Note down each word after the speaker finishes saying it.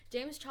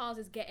James Charles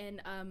is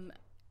getting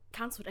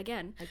cancelled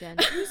again.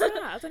 Who's that?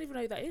 I don't even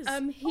know who that is.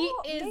 He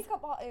is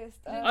makeup artist.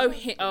 yeah.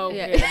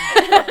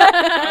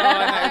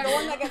 The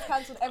one that gets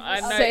cancelled every I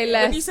know. Say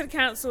less. When you said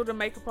cancelled a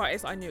makeup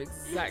artist, I knew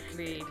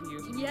exactly who you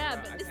were talking yeah,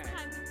 about. but this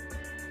time.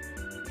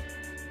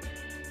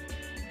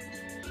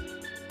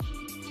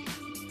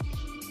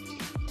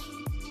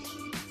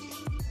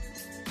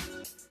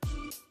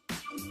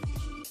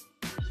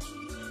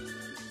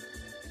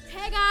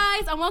 Hey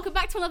guys, and welcome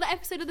back to another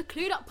episode of the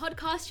Clued Up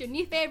Podcast, your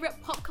new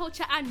favourite pop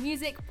culture and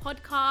music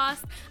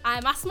podcast.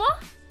 I'm Asma.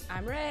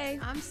 I'm Ray.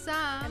 I'm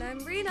Sam. And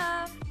I'm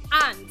Rina.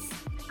 And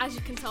as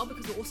you can tell,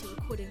 because we're also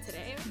recording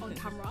today on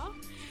camera,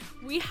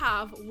 we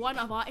have one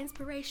of our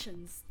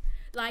inspirations.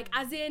 Like,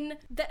 as in,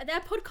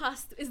 their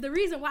podcast is the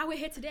reason why we're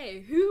here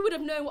today. Who would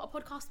have known what a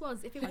podcast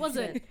was if it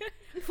wasn't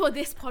for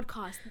this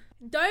podcast?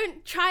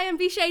 Don't try and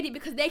be shady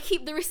because they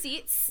keep the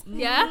receipts.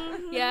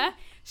 Yeah.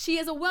 She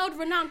is a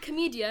world-renowned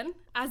comedian,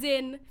 as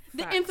in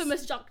the Facts.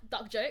 infamous duck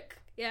joke.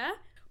 Yeah.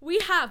 We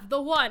have the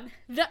one,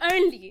 the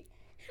only,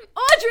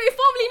 Audrey,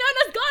 formerly known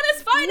as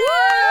Ghana's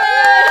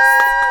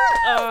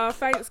finest.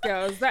 Thanks,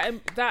 girls.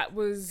 That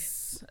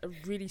was a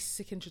really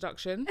sick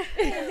introduction.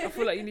 I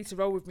feel like you need to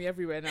roll with me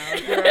everywhere now.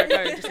 Where I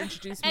go, just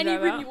introduce me Any like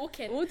room that. you walk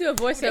in. We'll do a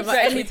voiceover Exactly,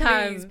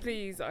 anytime.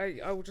 Please.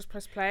 I will just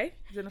press play.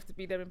 You don't have to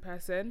be there in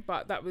person.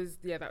 But that was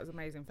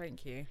amazing.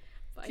 Thank you.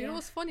 But Do you know yeah.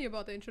 what's funny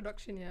about the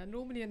introduction? Yeah,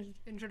 normally an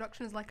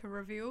introduction is like a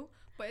reveal,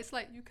 but it's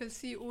like you can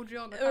see Audrey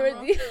on the camera,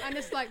 Already. and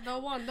it's like the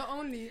one, the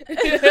only.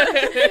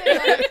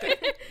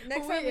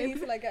 Next time we need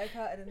to like get a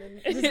curtain and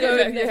then Just go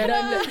with your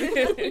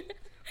head.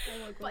 Oh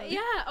my god. But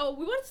yeah,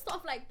 we want to start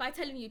off like by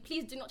telling you,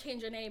 please do not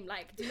change your name.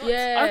 Like, do not.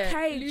 Yeah.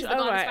 Okay, Lose the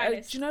all Ghana's right.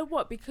 finest. Do you know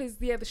what? Because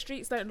the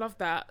streets don't love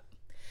that.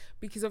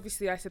 Because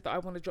obviously I said that I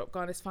want to drop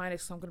Ghana's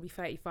finest, so I'm going to be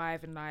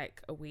 35 in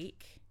like a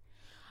week.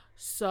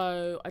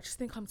 So I just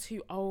think I'm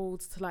too old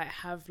to like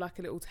have like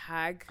a little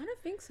tag. I don't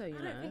think so, you know.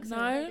 I don't think so.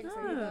 No? I don't think so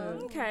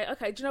either.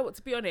 Okay. Do you know what?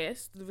 To be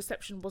honest, the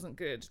reception wasn't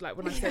good. Like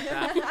when I said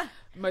that,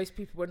 most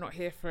people were not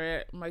here for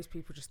it. Most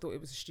people just thought it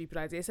was a stupid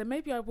idea. So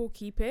maybe I will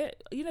keep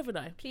it. You never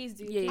know. Please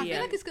do. Yeah, I please.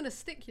 feel like it's gonna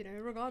stick, you know,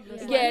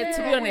 regardless. Yeah. Like, Yeah, no to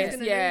be one's honest,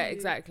 gonna yeah, know you.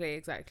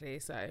 exactly.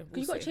 So we'll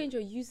You got to see. change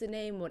your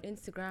username on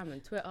Instagram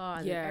and Twitter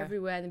and Yeah.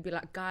 everywhere and be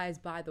like, guys,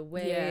 by the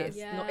way, Yeah. it's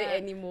Yeah. not it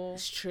anymore.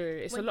 It's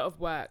true. It's a lot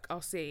of work.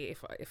 I'll see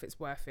if it's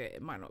worth it.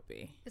 It might not be.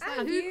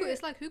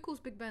 It's like who calls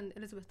Big Ben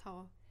Elizabeth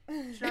Tower? Do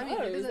you know what I mean?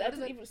 Oh, It I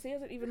doesn't-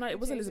 didn't even know it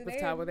was Change the Elizabeth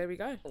name. Tower. There we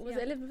go. Was Yeah.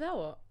 it Elizabeth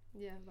Tower?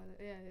 Yeah,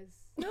 it's.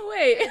 No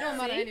way. It don't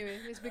matter anyway.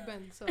 It's Big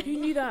Ben. So. Who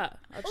knew that?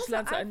 I just Also,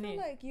 learned I something feel new.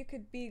 like you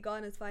could be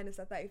Ghana's finest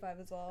at 35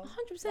 as well.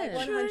 100%.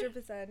 Like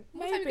 100%.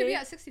 What time you could be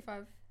at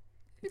 65?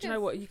 Do you know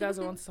what? You guys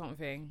are onto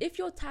something. If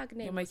your tag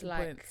name You're was making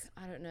like, points.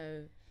 I don't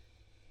know,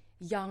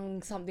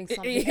 young something, Yeah,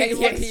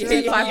 anyone, yeah,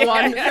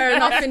 351, fair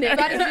enough in it.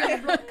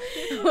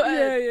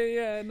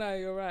 Yeah. No,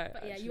 you're right.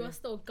 But yeah, actually. you are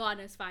still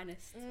Ghana's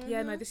finest.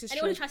 Yeah, no, this is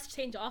Anyone who true. tries to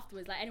change it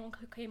afterwards, like anyone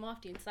who came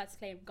after you and decides to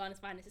claim Ghana's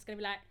finest, it's gonna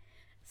be like,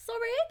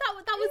 sorry,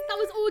 that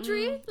was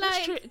Audrey. That's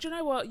Like, true. Do you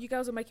know what? You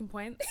girls are making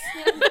points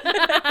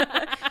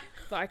that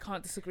I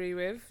can't disagree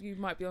with. You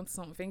might be onto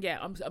something. Yeah,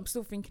 I'm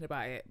still thinking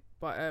about it,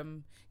 but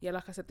yeah,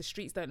 like I said, the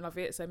streets don't love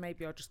it, so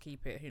maybe I'll just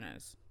keep it. Who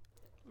knows?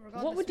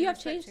 What would you have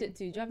changed it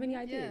to? Do you have any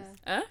ideas?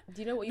 Yeah.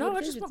 Do you know what you No, would I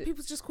have just changed want it to?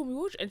 people to just call me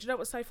Audrey. And do you know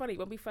what's so funny?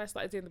 When we first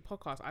started doing the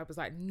podcast, I was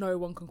like, no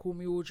one can call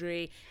me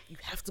Audrey. You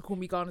have to call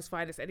me Ghana's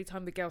finest.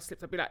 Anytime the girl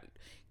slips, I'd be like,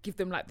 give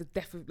them like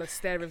the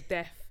stare of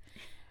death.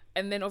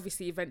 And then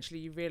obviously eventually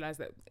you realise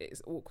that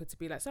it's awkward to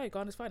be like, sorry,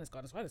 Ghana's finest.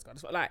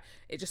 Like,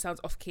 it just sounds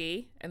off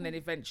key. And then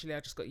eventually I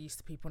just got used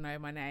to people knowing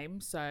my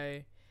name.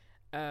 So,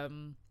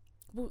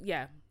 well,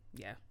 yeah.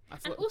 I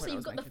and forgot the also point I you've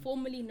was got the making.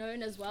 formerly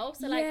known as well.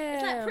 So like,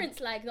 it's Yeah. like Prince,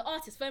 like the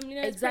artist formerly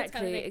known as Prince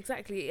kind of thing.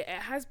 Exactly. It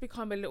has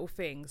become a little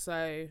thing.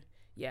 So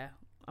yeah,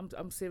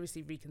 I'm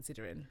seriously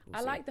reconsidering. We'll I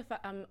see. like the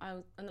fact on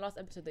the last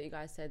episode that you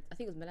guys said, I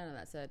think it was Milena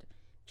that said,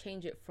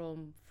 change it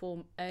from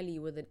form early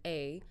with an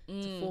A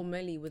to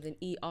formally with an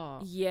ER.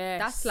 Yes.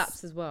 That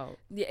slaps as well.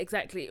 Yeah,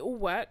 exactly. It all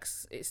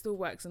works. It still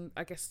works, and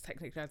I guess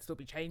technically I'd still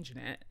be changing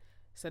it.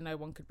 So no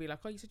one could be like,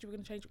 oh, you said you were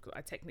going to change it. 'Cause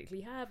I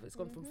technically have. It's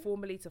gone from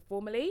formally to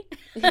formally.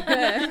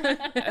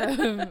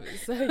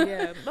 So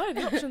yeah, no,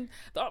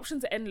 the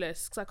options are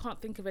endless because I can't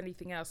think of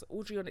anything else.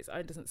 Audrey on its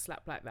own doesn't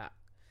slap like that.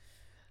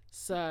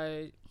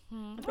 So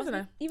I don't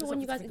know. Even Just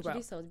when you something to guys think about.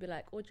 introduced us, be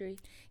like, Audrey.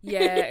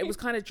 Yeah, it was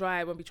kind of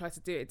dry when we tried to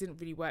do it. It didn't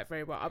really work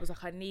very well. I was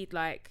like, I need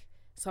like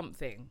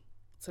something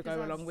to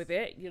go along with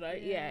it, you know?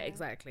 Yeah,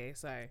 exactly.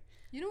 So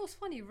You know what's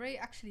funny? Ray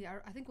actually,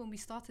 I think when we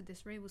started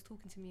this, Ray was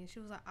talking to me and she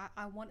was like,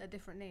 I want a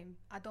different name.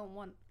 I don't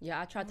want.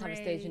 Yeah, I tried to have a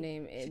stage Ray.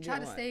 name. She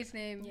tried a stage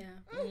name. Yeah.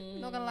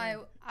 Not gonna lie,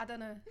 I don't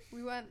know.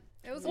 We weren't.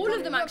 It was All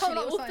of them we were actually. coming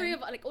up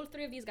with All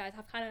three of these guys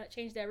have kind of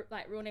changed their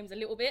like real names a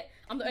little bit.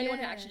 I'm the only one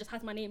who actually just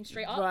has my name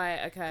straight up. right,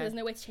 'Cause okay. There's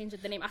no way to change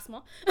the name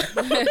Asma.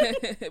 Well,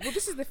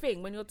 this is the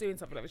thing when you're doing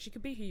something like this, you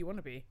can be who you want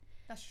to be.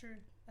 That's true.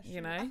 That's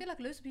You true. know? I feel like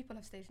loads of people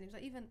have stage names.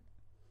 Like even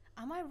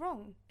Am I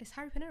wrong? Is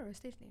Harry Pinero a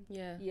stage name?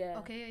 Yeah. Yeah.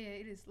 Okay, yeah,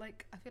 it is.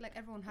 Like, I feel like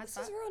everyone has What's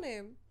that. his real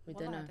name? We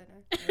Wallah, don't know.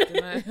 I don't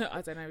know. I don't know.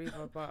 I don't know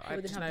either, but I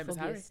We just didn't know have him the as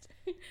Harry. foggiest.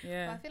 But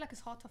Yeah. I feel like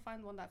it's hard to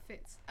find one that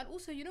fits. And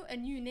also, you know, a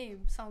new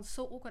name sounds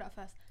so awkward at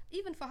first.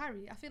 Even for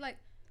Harry, I feel like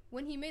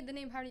when he made the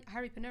name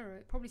Harry Pinero,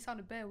 it probably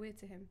sounded bare weird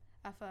to him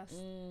at first.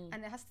 And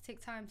it has to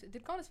take time to...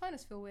 Did Ghana's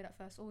Finest feel weird at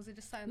first? Or was it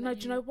just something No, that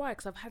do you know why?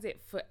 Because I've had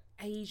it for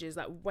ages,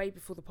 like way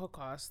before the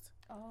podcast.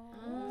 Oh.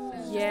 Oh. So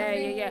it's just Yeah,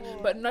 a yeah, thing.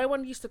 yeah. But no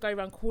one used to go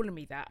around calling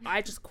me that.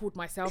 I just called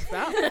myself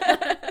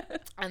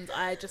that. And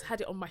I just had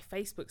it on my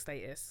Facebook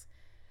status.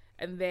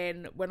 And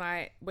then when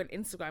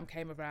Instagram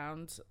came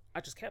around,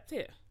 I just kept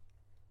it.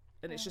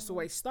 And it's just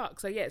always stuck.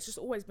 So yeah, it's just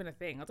always been a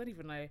thing. I don't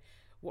even know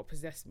what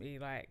possessed me.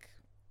 Like,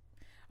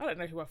 I don't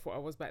know who I thought I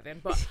was back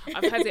then, but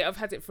I've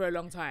had it for a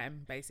long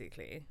time,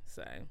 basically.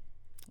 So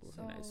who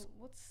So knows?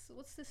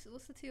 what's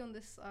the tea on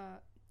this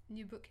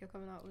new book you're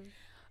coming out with?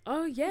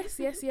 Oh, yes.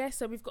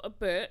 So we've got a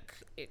book.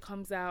 It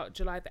comes out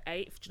July the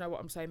 8th. Do you know what?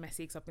 I'm so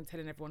messy because I've been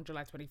telling everyone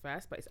July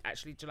 21st, but it's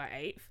actually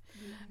July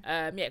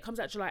 8th. Yeah, it comes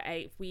out July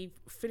 8th. We've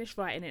finished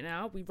writing it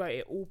now. We wrote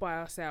it all by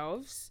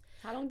ourselves.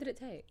 How long did it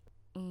take?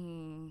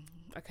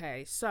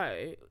 Okay,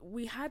 so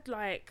we had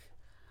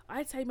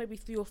I'd say maybe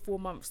 3 or 4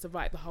 months to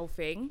write the whole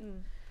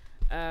thing.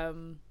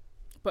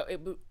 But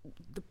the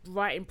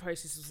writing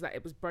process was that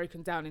it was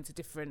broken down into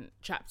different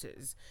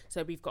chapters.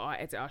 So we've got our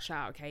editor,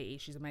 shout out Katie,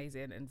 she's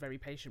amazing and very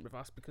patient with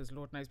us because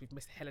Lord knows we've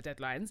missed a hella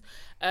deadlines.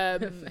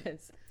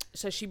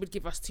 So she would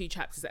give us 2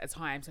 chapters at a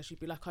time. So she'd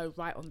be like, oh,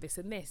 write on this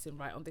and this and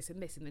write on this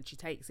and this. And then she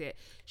takes it,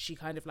 she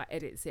kind of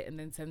edits it and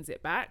then sends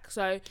it back.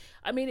 So,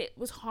 I mean, it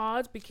was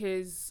hard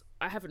because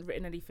I haven't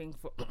written anything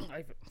for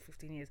over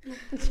 15 years.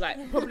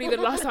 Probably the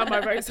last time I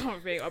wrote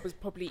something, I was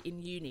probably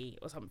in uni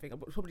or something.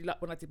 Probably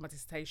when I did my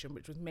dissertation,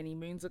 which was many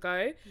moons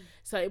ago.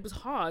 So it was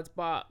hard,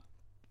 but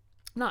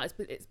no,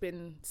 it's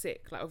been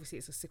sick. Obviously,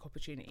 it's a sick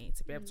opportunity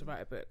to be able to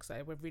write a book.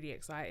 So we're really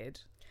excited.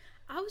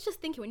 I was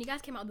just thinking when you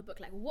guys came out with the book,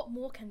 what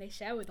more can they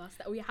share with us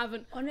that we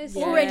haven't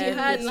Honestly, already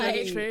heard?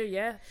 That's true,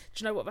 yeah. Do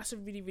you know what? That's a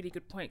really, really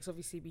good point. Because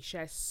obviously, we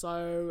share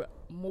so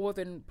more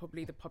than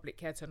probably the public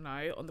care to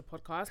know on the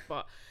podcast,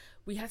 but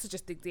we had to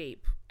just dig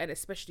deep, and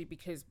especially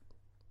because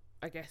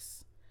I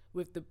guess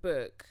with the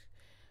book,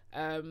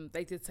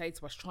 they did say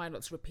to us, try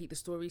not to repeat the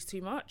stories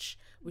too much,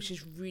 which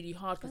is really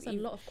hard because That's a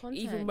lot of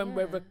content, even when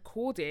we're yeah.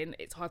 recording,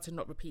 it's hard to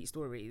not repeat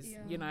stories,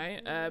 you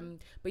know.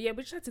 But yeah,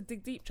 we just had to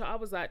dig deep. I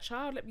was like,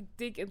 child, let me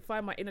dig and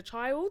find my inner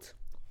child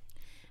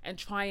and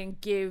try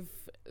and give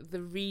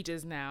the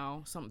readers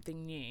now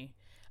something new.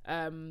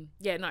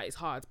 It's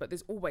hard, but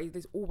there's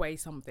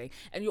always something,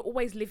 and you're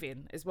always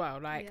living as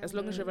well. As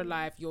long as you're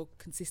alive, you're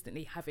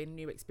consistently having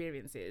new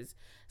experiences.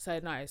 So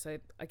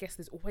I guess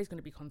there's always going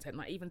to be content.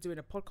 Even doing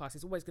a podcast,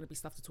 there's always going to be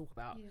stuff to talk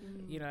about.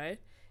 You know,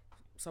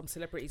 some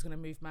celebrity's going to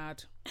move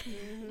mad.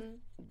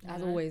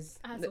 As always.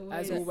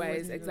 As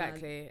always,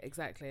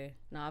 exactly.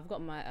 Now I've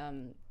got my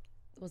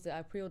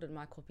I pre-ordered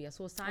my copy. I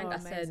saw signed. Oh, I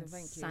amazing, said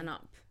thank you. sign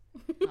up.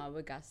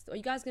 We're gassed. Are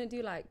you guys gonna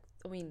do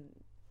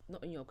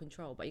not in your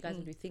control, but you guys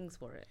can do things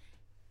for it,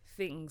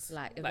 Things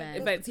like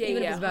events,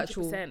 even if it's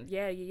virtual. 100%.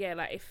 Yeah.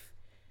 If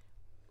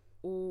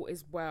all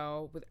is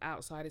well with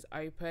Outside is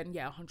open,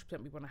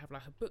 100%. We want to have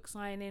a book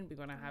signing. We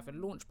want to have a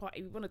launch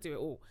party. We want to do it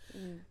all.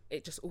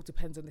 It just all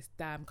depends on this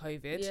damn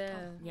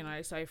COVID. You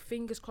know. So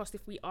fingers crossed.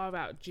 If we are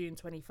out June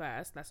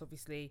 21st, that's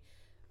obviously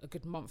a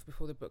good month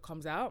before the book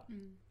comes out.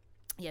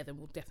 Yeah, then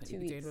we'll definitely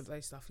 2 be doing weeks. all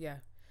those stuff. Yeah.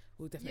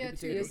 We'll definitely be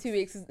 2 doing weeks. 2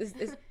 weeks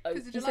is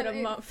you said a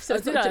July month, so Oh,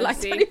 it's did not I? July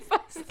See?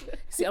 21st.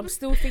 See, I'm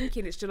still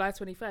thinking it's July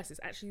 21st. It's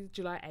actually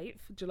July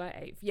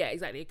 8th. Yeah,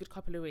 exactly. A good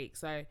couple of weeks.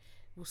 So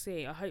we'll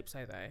see. I hope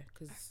so, though,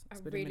 because I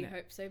it's been really a minute.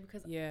 hope so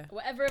because Yeah.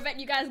 whatever event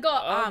you guys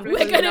got, we're we're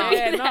gonna gonna be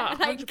yeah, there. no,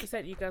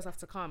 100%. You guys have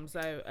to come.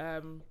 So,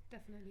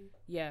 Definitely.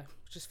 yeah,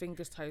 just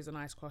fingers, toes, and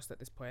eyes crossed at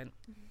this point.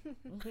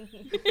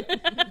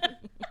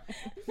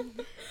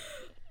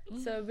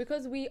 So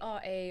because we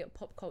are a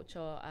pop culture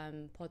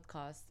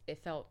podcast,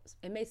 it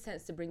made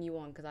sense to bring you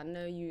on because I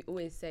know you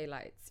always say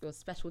it's your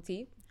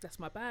specialty. That's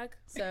my bag.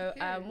 So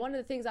one of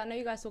the things, I know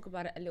you guys talk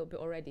about it a little bit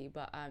already,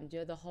 but you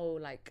know, the whole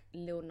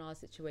Lil Nas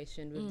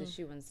situation with the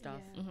shoe and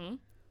stuff. Yeah.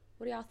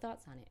 What are your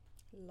thoughts on it?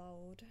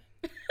 Loud.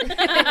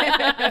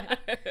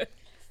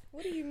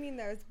 What do you mean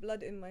there's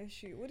blood in my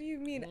shoe? What do you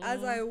mean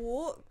as I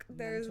walk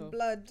there's Mental.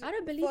 blood? I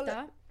don't believe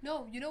that.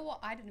 No, you know what?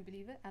 I didn't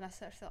believe it, and I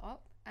searched it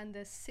up, and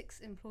there's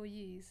 6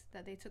 employees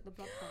that they took the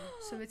blood from,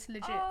 so it's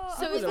legit. So I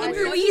it's thought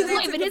it was he's legit.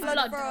 not even his Blood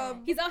blood.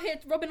 from- He's out here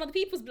robbing other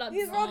people's blood.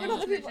 He's robbing It's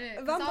other people. legit.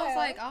 'Cause I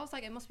Vampire. was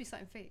like, it must be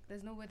something fake.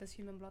 There's no way there's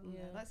human blood on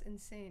there. That's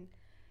insane.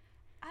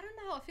 I don't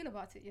know how I feel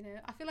about it. You know,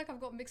 I feel like I've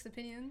got mixed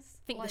opinions.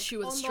 I think the shoe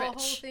was a on stretch. the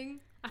whole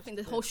thing. I think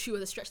the whole shoe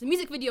was a stretch. The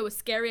music video was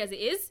scary as it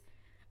is.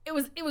 It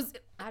was.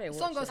 I didn't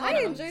Song watch goes it. hard. I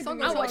enough. enjoyed the Song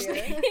music goes I watched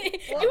video.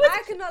 it. Well, It was.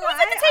 I cannot it lie. was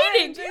I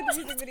entertaining. enjoyed the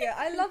music video.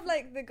 I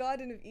love the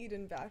Garden of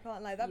Eden bit. I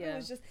can't lie. That bit Yeah.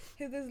 was just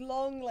his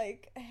long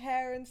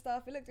hair and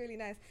stuff. It looked really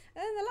nice.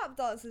 And then the lap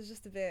dance is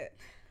just a bit.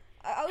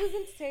 I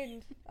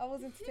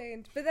was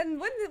entertained. But then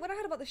when I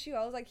heard about the shoe,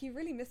 I was like, he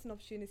really missed an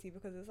opportunity,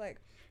 because it's like,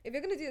 if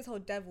you're gonna do this whole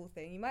devil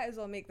thing, you might as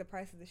well make the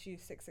price of the shoe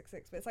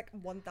 666, but it's like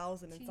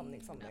 1,000 and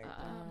something.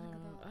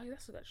 Oh,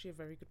 that's actually a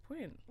very good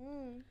point.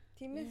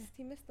 He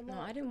missed the mark.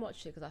 No, I didn't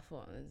watch it because I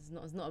thought it's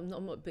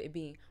not bit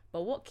being.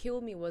 But what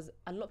killed me was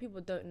a lot of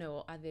people don't know,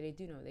 or either they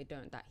do know or they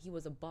don't, that he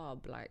was a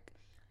barb like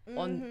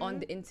on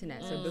the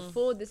internet. So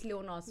before this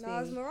Lil Nas thing,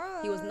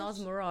 he was Nas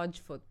Mirage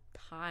for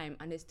time,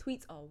 and his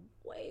tweets are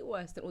way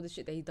worse than all the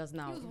shit that he does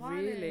now.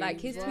 Really? Like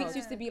his tweets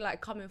used to be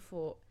like coming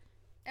for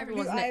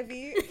Blue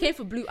Ivy. Came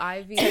for Blue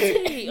Ivy.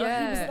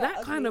 Yeah,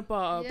 that kind of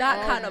barb.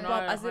 That kind of no,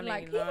 barb, as in honey,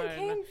 like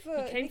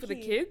no, He came for the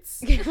Nicki.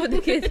 kids. came for the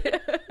kids.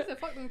 So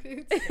fuck them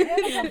kids. He had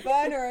like a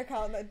burner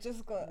account that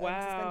just got suspended.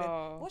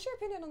 Wow. What's your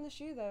opinion on the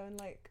shoe though? And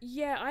like,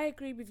 Yeah, I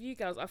agree with you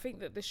girls. I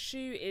think that the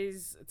shoe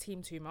is a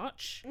team too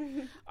much.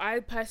 I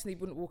personally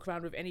wouldn't walk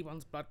around with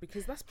anyone's blood,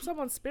 because that's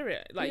someone's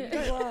spirit. Like, you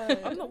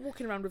don't, I'm not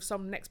walking around with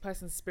some next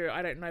person's spirit.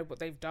 I don't know what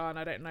they've done.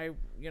 I don't know,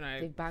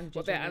 They've banged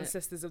what their on it.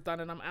 ancestors have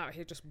done, and I'm out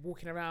here just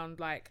walking around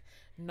like,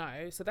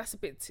 no. So that's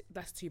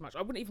that's too much. I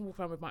wouldn't even walk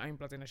around with my own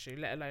blood in a shoe,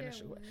 let alone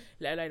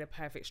let alone a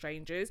perfect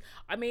stranger's.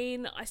 I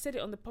mean, I said it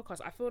on the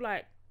podcast. I feel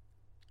like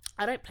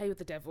I don't play with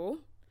the devil.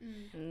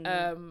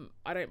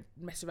 I don't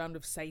mess around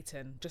with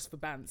Satan just for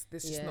bands.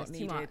 This is not it's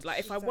too needed. much. Like,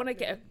 if I want to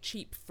get a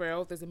cheap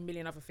thrill, there's a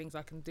million other things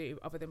I can do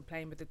other than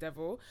playing with the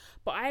devil.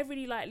 But I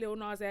really like Lil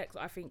Nas X.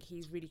 I think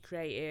he's really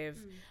creative.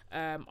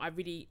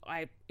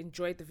 I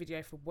enjoyed the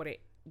video for what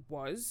it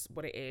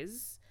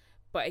is.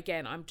 But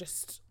again, I'm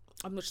just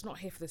not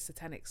here for the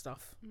satanic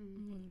stuff.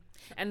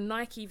 And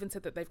Nike even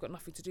said that they've got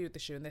nothing to do with the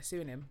shoe and they're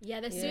suing him. Yeah,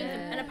 they're suing him.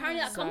 And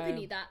apparently that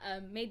company that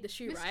made the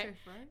shoe, Mischief,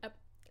 right?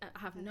 I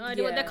have no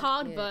idea what they're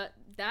called, but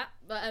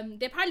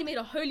they apparently made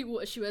a holy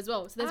water shoe as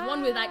well. So there's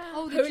one with like the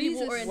holy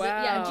Jesus. water in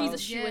Wow. the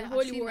Jesus shoe Yeah, with I've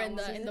holy seen water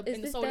that in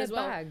one. the sole as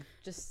well. Bag?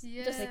 Just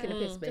Yeah. taking a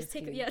piss,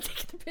 basically. Just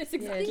taking the piss. Yeah,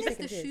 Exactly. just The thing is, taking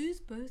the a piss.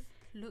 shoes both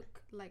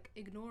look like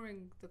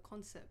ignoring the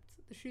concept.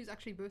 The shoes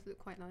actually both look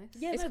quite nice.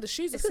 Yeah, no, the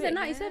shoes are It's because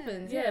they're sick.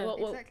 97s. Yeah, Yeah,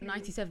 well, exactly.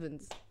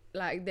 97s.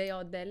 Like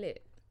they're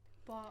lit.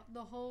 But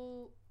the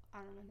whole, I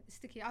don't know, it's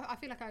sticky. I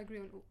feel like I agree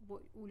on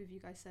what all of you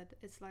guys said.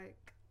 It's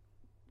like,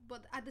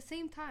 but at the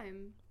same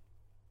time,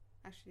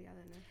 actually, I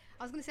don't know.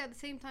 I was gonna say at the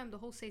same time, the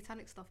whole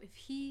satanic stuff. If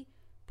he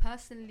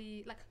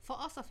personally, like, for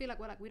us, I feel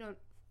like we don't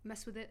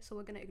mess with it, so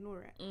we're gonna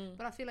ignore it.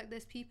 But I feel like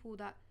there's people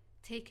that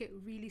take it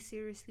really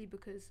seriously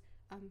because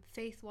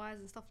faith-wise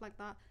and stuff like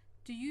that.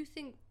 Do you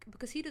think,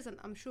 because he doesn't,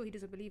 I'm sure he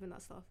doesn't believe in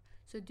that stuff.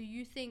 So do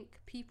you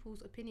think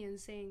people's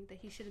opinions saying that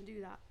he shouldn't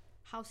do that,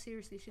 how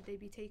seriously should they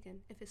be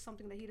taken if it's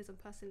something that he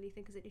doesn't personally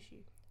think is an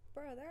issue?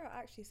 bro, there are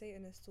actually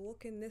Satanists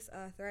walking this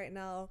earth right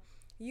now.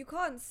 You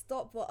can't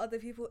stop what other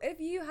people, if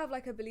you have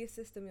like a belief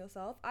system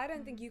yourself, I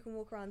don't think you can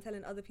walk around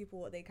telling other people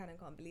what they can and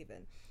can't believe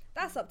in.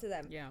 That's up to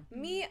them. Yeah.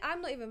 Me,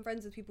 I'm not even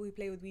friends with people who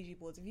play with Ouija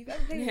boards. If you've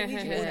ever played with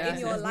Ouija board Yeah. in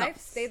your It's life,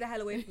 nuts. stay the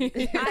hell away from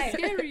me. I'm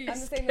the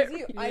same as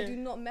you. I do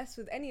not mess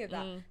with any of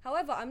that.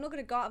 However, I'm not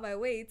going to go out of my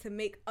way to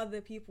make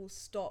other people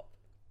stop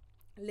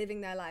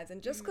living their lives.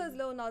 And just because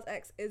Lil Nas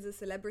X is a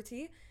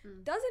celebrity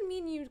doesn't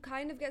mean you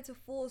kind of get to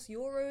force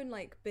your own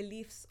like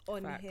beliefs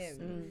on Facts.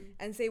 him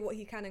and say what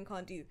he can and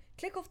can't do.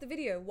 Click off the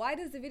video. Why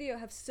does the video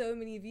have so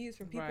many views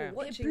from people Right.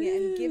 watching it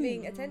and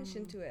giving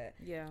attention to it?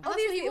 Yeah. that's what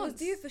Obviously he it was wants.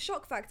 due for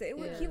shock factor.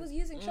 He was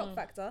using shock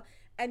factor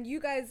and you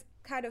guys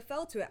kind of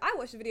fell to it. I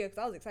watched the video because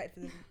I was excited for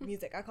the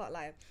music, I can't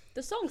lie.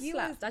 The song He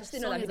slapped. was- I just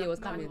didn't know that video was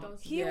coming.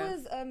 He Yeah.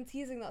 was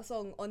teasing that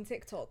song on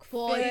TikTok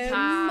For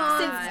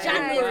months. since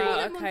January.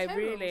 Wow, Montero okay, or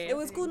really. It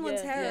was called Yeah.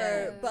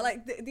 Montero, Yeah. but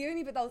like the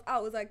only bit that was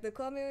out was like the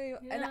Call Me,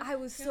 and I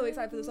was so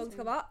excited for the song to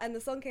come out, and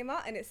the song came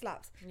out and it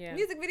slaps. Yeah.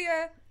 Music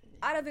video,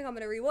 I don't think I'm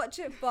gonna rewatch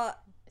it,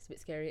 but It's a bit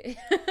scary.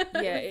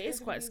 Yeah, it is It's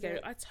quite music. scary.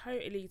 I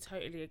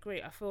totally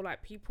agree. I feel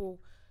like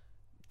people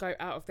go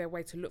out of their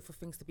way to look for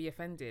things to be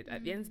offended.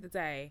 At the end of the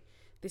day,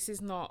 this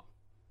is not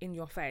in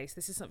your face.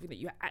 This is something that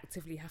you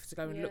actively have to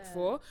go and look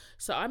for.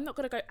 So I'm not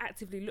going to go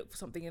actively look for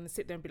something and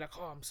sit there and be like,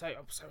 oh, I'm so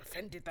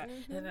offended that.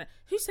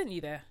 Who sent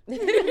you there?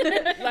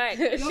 Like,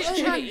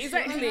 literally,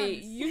 exactly.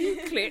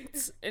 You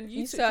clicked and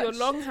you took your searched.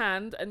 long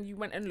hand and you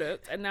went and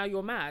looked and now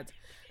you're mad.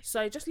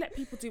 So just let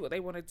people do what they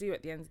want to do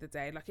at the end of the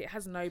day. Like, it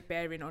has no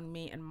bearing on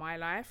me and my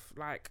life.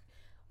 Like,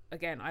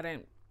 again, I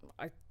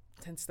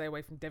tend to stay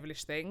away from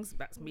devilish things.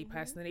 That's me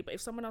personally. But if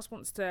someone else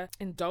wants to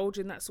indulge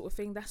in that sort of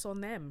thing, that's on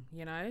them,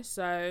 you know?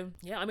 So,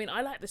 yeah, I mean,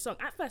 I like the song.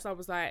 At first, I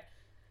was like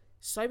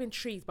so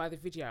intrigued by the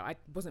video. I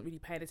wasn't really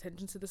paying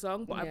attention to the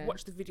song, but I've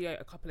watched the video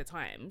a couple of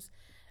times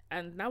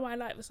and now I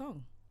like the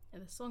song.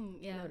 And the song,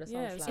 yeah. No, the Yeah,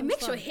 song it's It slapped.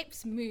 makes your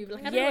hips move.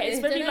 Like, I don't Yeah, know what it's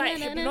it very is. like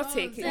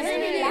hypnotic. Yeah.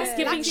 It's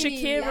giving Latin-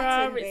 Shakira.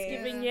 Latin It's based.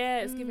 giving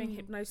it's giving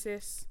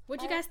hypnosis. What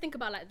do you guys think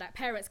about like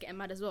parents getting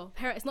mad as well?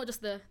 Parents, not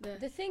just the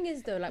The thing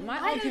is though, like my I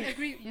don't argument,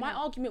 agree, you my know.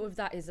 argument with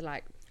that is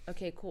like,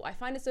 Okay, cool. I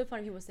find it so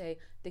funny people say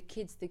the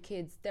kids.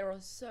 There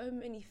are so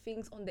many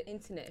things on the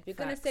internet. If you're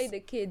gonna say the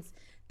kids,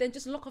 then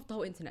just lock off the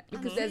whole internet,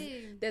 because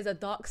there's a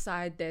dark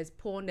side, there's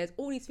porn, there's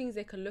all these things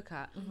they can look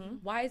at.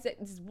 Why is it?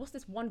 What's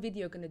this one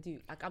video gonna do?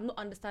 Like, I'm not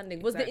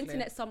understanding. Was the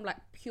internet some like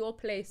pure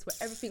place where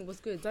everything was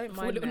good? Don't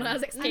mind them. And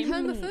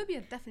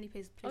homophobia definitely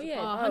plays a part.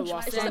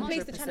 It's just a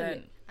place to channel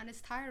it. And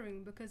it's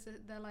tiring because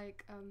they're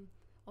like,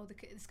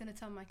 it's gonna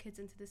turn my kids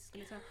into this.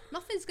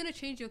 Nothing's gonna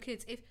change your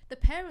kids if the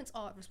parents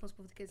are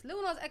responsible for the kids.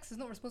 Lil Nas X is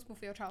not responsible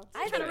for your child.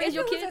 I think if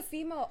it was a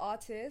female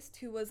artist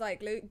who was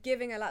like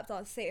giving a lap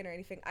dance to Satan or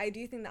anything, I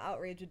do think the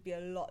outrage would be a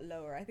lot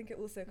lower. I think it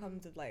also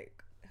comes with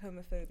like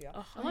homophobia.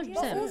 100%.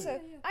 But also,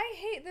 I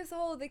hate this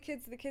whole the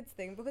kids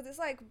thing, because it's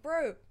like,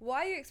 bro,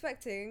 why are you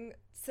expecting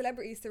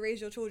celebrities to raise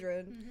your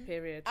children?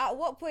 Period. At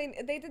what point?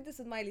 They did this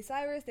with Miley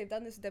Cyrus, they've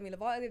done this with Demi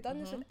Lovato, they've done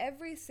this with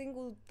every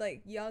single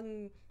like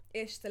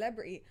young-ish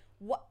celebrity.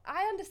 What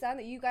I understand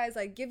that you guys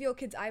like give your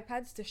kids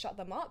iPads to shut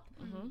them up,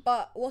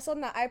 but what's on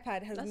that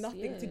iPad has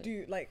nothing to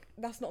do. Like,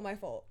 that's not my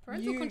fault.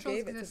 Parental controls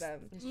gave it to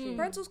them.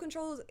 Parental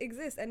controls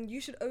exist, and you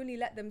should only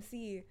let them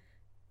see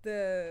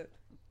the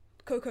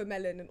Coco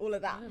Melon and all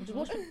of that. Just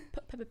watch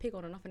Peppa Pig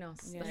on and nothing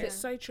else. Yeah. It's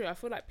so true. I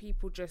feel like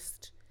people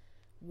just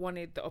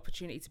wanted the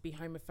opportunity to be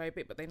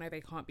homophobic, but they know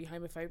they can't be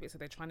homophobic, so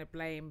they're trying to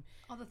blame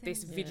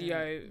this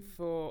video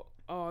for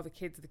the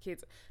kids.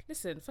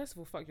 Listen, first of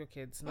all, fuck your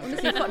kids. No,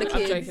 fuck the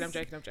kids.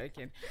 I'm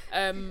joking.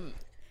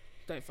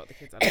 Don't fuck the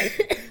kids.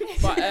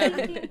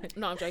 But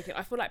no, I'm joking.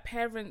 I feel like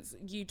parents,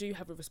 you do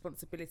have a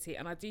responsibility,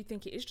 and I do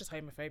think it is just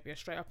homophobia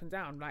straight up and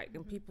down. Like,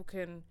 and people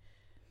can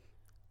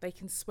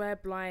swear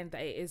blind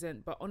that it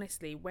isn't, but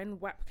honestly,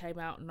 when WAP came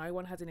out, no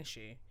one had an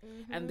issue.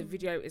 And the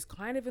video is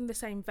kind of in the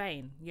same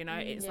vein, you know.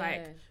 It's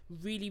like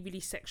really,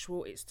 really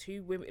sexual. It's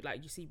two women,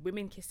 like you see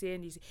women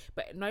kissing,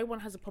 but no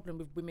one has a problem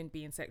with women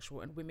being sexual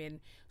and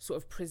women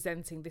sort of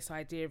presenting this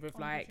idea of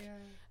like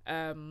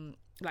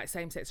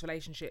same-sex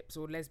relationships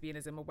or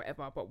lesbianism or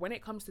whatever. But when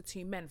it comes to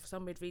two men, for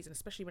some weird reason,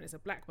 especially when it's a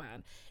black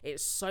man,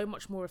 it's so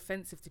much more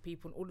offensive to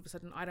people, and all of a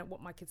sudden I don't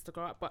want my kids to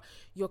grow up. But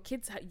your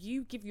kids,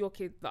 you give your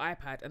kid the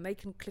iPad and they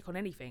can click on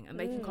anything and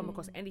they can come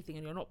across anything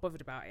and you're not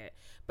bothered about it,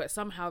 but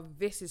somehow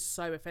this is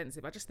so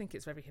offensive. I just think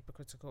it's very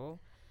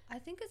hypocritical. I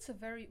think it's a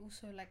very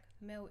also like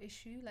male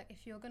issue. Like,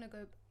 if you're gonna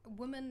go,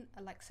 women,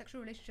 like sexual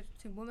relationships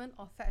between women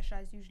are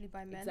fetishized usually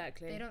by men.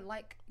 Exactly. They don't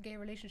like gay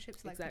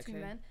relationships like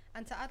between men.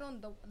 And to add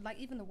on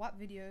even the WAP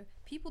video,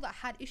 people that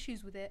had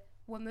issues with it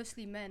were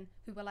mostly men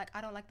who were like,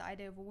 I don't like the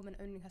idea of a woman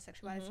owning her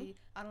sexuality.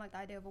 I don't like the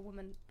idea of a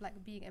woman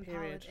like being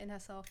empowered in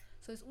herself.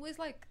 So it's always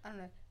like, I don't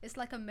know, it's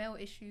like a male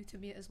issue to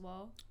me as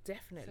well.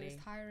 Definitely. So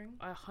it's tiring.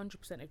 I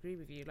 100% agree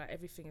with you. Like,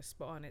 everything is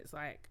spot on. It's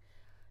like,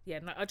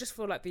 I just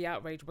feel like the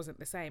outrage wasn't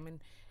the same.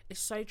 And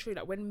it's so true.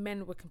 Like, when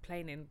men were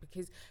complaining,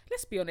 because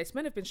let's be honest,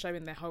 men have been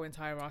showing their whole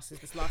entire asses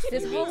this last few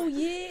weeks. Whole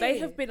year. They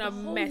have been a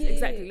mess. Year.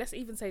 Exactly. Let's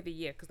even say the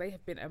year, because they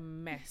have been a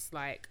mess.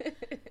 Like,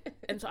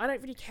 and so I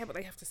don't really care what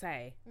they have to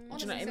say. Do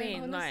you know what I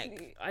mean? Honestly.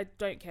 Like, I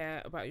don't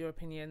care about your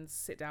opinions.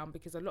 Sit down,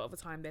 because a lot of the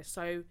time they're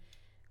so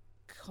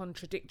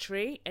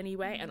contradictory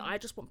anyway. And I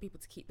just want people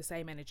to keep the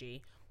same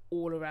energy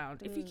all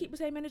around. If you keep the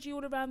same energy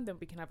all around, then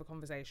we can have a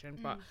conversation.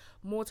 But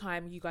more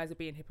time, you guys are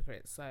being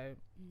hypocrites. So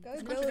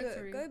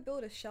go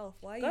build a shelf.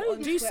 Why are you go on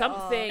do Twitter?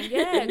 something.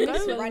 Yeah,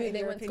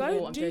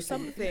 go do joking.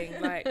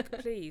 something. Like,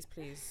 please.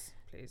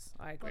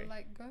 I agree. But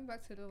like, going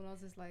back to Lil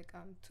Nas's like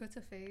Twitter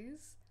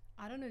phase,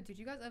 I don't know. Did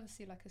you guys ever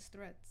see like his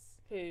threads?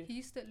 Who? He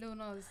used to Lil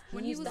Nas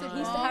when he used to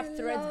have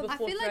threads before. I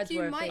feel like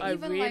you might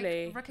even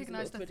like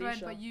recognize the thread,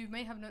 shop. but you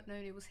may have not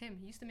known it was him.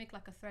 He used to make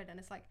like a thread, and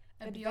it's like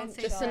a Adventure.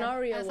 Beyonce the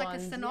scenario one. It's like a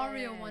ones.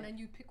 scenario one, and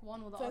you pick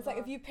one or the other. So it's like,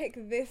 if you pick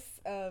this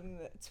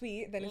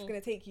tweet, then it's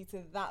gonna take you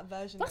to that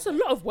version. That's a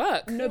lot of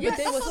work. No, but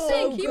they were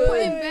so good. He put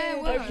in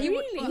bare work.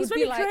 He's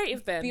really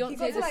creative then.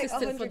 Beyonce's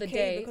assistant for the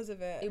day because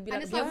of it.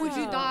 And it's like, would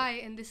you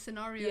die in this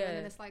scenario? And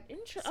then it's like,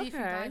 see if you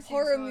die. The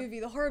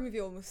horror movie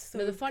one was so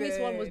good. The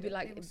funniest one was be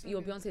like,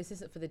 you're Beyonce's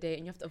assistant for the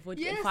day, and you have to avoid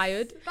getting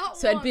fired.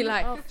 So one. it'd be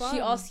like, she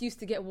asked you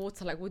to get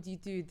water, like, what do you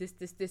do? This,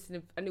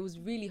 and it was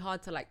really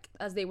hard to like,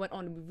 as they went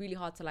on, it would be really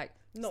hard to like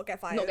not get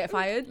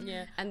fired.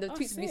 Yeah. And the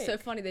tweets would be so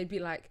funny. They'd be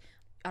like,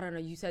 I don't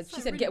know, she said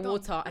really get dumb.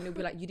 water, and it'd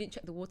be like, you didn't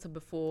check the water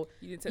before,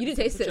 you didn't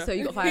taste it, so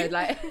you got fired.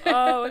 Like,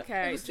 oh,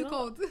 okay. It was too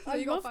cold. I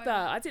love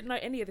that. I didn't know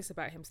any of this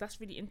about him, so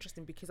that's really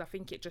interesting, because I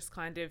think it just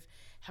kind of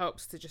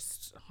helps to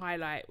just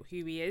highlight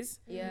who he is.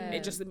 Yeah.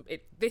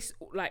 This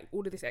like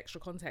all of this extra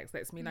context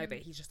lets me know that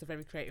he's just a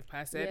very creative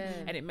person,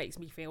 and it makes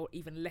me feel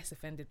even less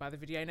offended by the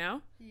video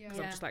now. Because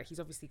I'm just like, he's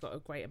obviously got a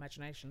great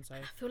imagination. So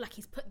I feel like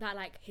he's put that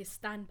like his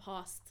stand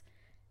past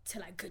to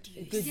like good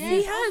use.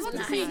 He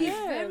has. He's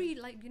very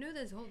like, you know,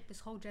 there's this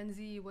whole Gen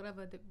Z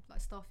whatever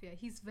like stuff. Yeah,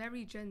 he's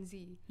very Gen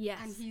Z. Yes,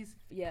 and he's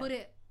put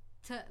it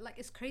to like,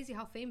 it's crazy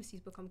how famous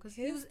he's become, because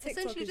he was TikTok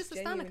essentially just a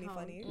stand account.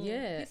 Funny.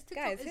 His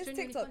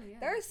TikTok. Funny,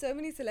 there are so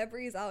many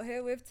celebrities out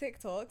here with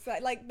TikToks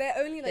that like they're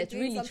only like they're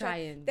doing really something.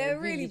 trying.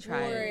 They're really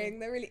boring.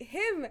 They're really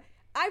him.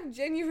 I'm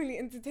genuinely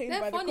entertained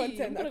They're by funny. the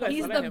content. I'm That gonna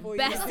He's go comes the him. before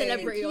best you.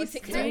 celebrity on He's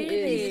TikTok.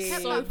 really- He's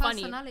kept so that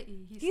funny.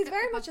 personality. He's kept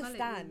very the much a personality,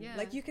 stan. yeah.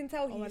 Like you can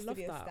tell he Oh, I used to love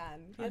be a that. stan.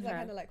 He has that Okay.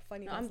 kind of like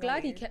funny. No, I'm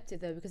glad he personality. kept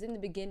it though, because in the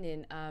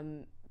beginning,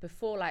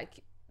 before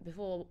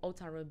Old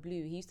Town Road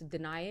Blue, he used to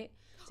deny it.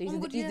 So he Oh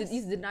used, my to, God, he, used to, yes. he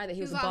used to deny that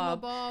he was a like, I'm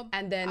barb.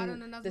 And I then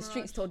don't know the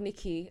streets Nazmaraj. told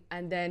Nicki,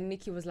 and then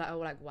Nicki was like, "Oh,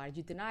 like why did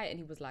you deny it?" And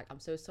he was like, "I'm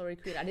so sorry,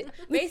 Queen." I didn't.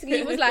 Basically,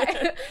 he was like,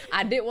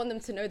 "I didn't want them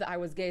to know that I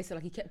was gay," so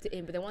like he kept it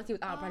in. But then once he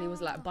was out, apparently he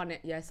was like, "Bun it,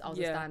 yes, I was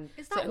a stan."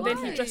 Is So, that and then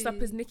he why? dressed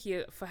up as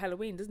Nicki for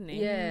Halloween, doesn't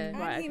he? Yeah. And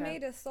Right, he okay.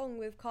 made a song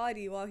with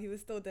Cardi while he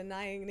was still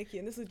denying Nicki,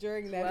 and this was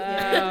during their.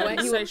 Wow. When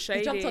He's he, so was-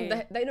 he jumped on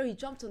shady. he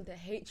jumped on the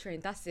hate train.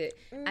 That's it.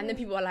 And then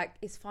people were like,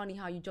 "It's funny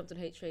how you jumped on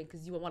the hate train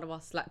because you were one of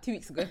us like 2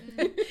 weeks ago."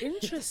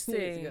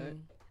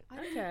 Interesting.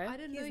 Okay. I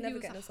didn't He's know never he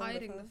was getting a song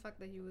hiding before. the fact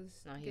that he was.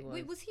 No, he gay.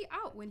 Wait, was. was he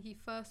out when he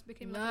first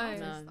became No. like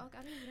an artist? No.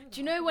 I didn't even know Do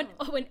you that.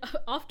 know when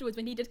afterwards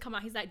when he did come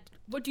out, he's like,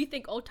 "What do you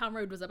think Old Town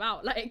Road was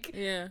about?" Like,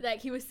 Yeah.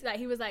 like he was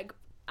like,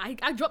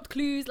 I dropped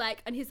clues,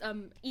 like, and his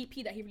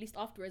EP that he released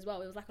after as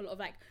well. It was like a lot of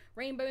like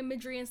rainbow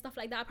imagery and stuff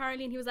like that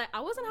apparently, and he was like, "I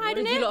wasn't What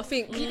hiding did it." you lot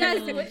think? You guys,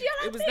 what do you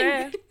It lot was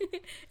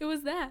think? It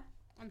was there.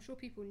 I'm sure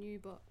people knew,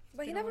 but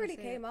But he didn't never wanna really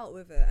say came it. out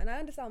with it, and I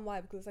understand why,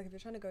 because like if you're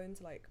trying to go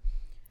into like,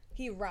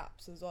 he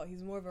raps as well.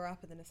 He's more of a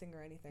rapper than a singer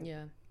or anything.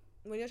 Yeah.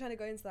 When you're trying to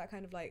go into that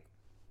kind of like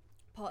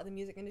part of the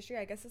music industry,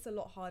 I guess it's a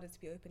lot harder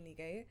to be openly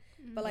gay.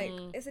 But like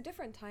it's a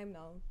different time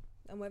now,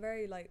 and we're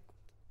very like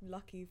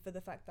lucky for the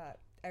fact that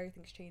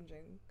everything's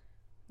changing.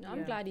 No,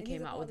 I'm Yeah. glad he And he's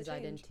came a out part with of his the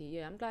change. identity.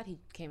 Yeah, I'm glad he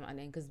came out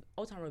then because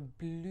Old Town Road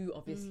blew,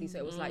 obviously. So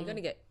it was like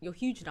you're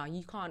huge now.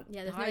 You can't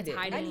Yeah, there's no hide it.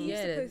 hiding. And he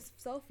used to post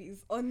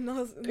selfies on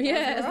Nas.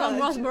 Yeah, it's not Ras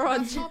That's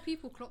Mirage. how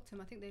people clocked him.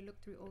 I think they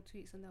looked through old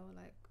tweets and they were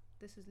like,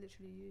 "This is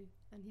literally you,"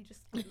 and he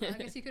just. I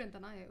guess he couldn't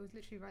deny it. It was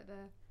literally right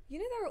there. You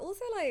know, there are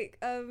also like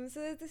so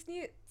there's this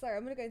new. Sorry,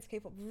 I'm gonna go into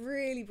K-pop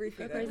really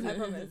briefly. Go Though, crazy. I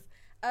promise.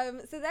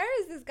 So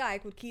there is this guy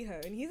called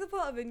Kiho, and he's a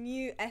part of a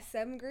new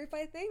SM group,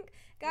 I think.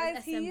 Guys,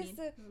 does he SM used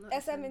to No,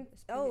 not SM in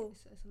it's just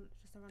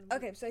a random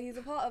Okay, so he's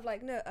a part of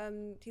like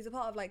he's a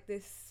part of like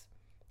this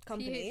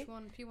company.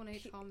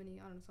 P1H Harmony.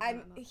 I don't know. Something And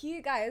like that.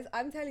 he, guys,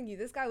 I'm telling you,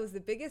 this guy was the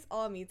biggest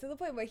army to the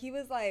point where he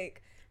was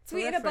like For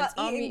tweeting reference, about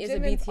Army eating is a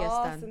Jimin's BTS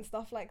ass stan. and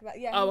stuff like that.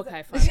 Yeah. Oh, he's a-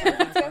 okay, he's fine, a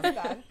BTS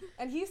stan.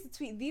 And he used to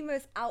tweet the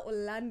most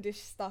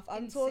outlandish stuff.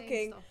 I'm Insane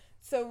talking. stuff.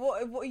 So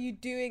what are you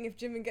doing if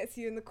Jimin gets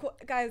you in the court?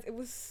 Guys, it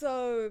was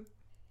so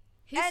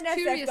His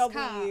curious cat.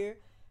 NSFW.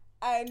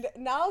 And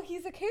now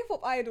he's a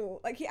K-pop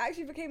idol. Like he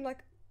actually became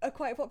like a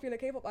quite popular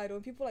K-pop idol,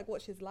 and people like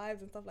watch his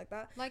lives and stuff like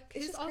that. Like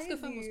It's his just Oscar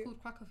film was crazy.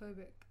 called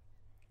Crackerphobic.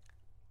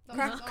 That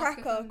was his Oscar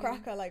Cracker, film.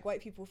 cracker, like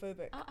white people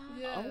phobic.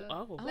 Yeah.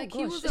 Oh. Like Oh,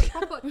 he gosh. was a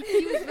proper.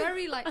 He was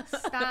very like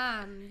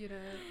stan, you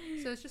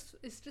know. So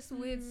it's just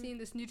weird seeing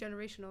this new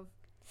generation of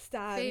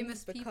Stans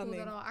famous people becoming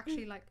that are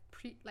actually like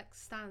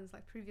stans,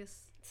 like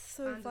previous.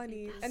 so fans of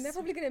funny, people. and they're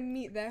probably gonna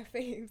meet their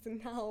faves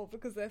now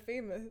because they're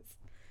famous.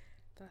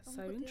 That's Oh my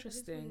so God, yeah, that is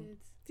interesting. weird.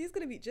 He's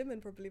gonna meet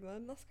Jimin probably,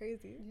 man. That's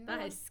crazy. Yeah.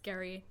 That is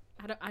scary.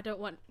 I don't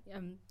want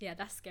yeah,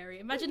 that's scary.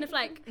 Imagine if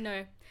like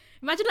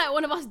imagine like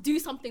one of us do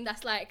something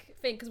that's like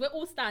thing, because we're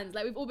all stands,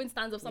 like we've all been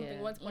stands of something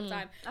Yeah. once upon a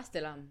time. I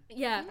still am.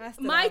 Yeah, I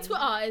still my am.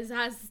 Twitter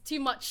has too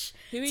much.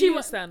 Who are too you a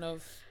much. stan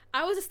of?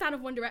 I was a stan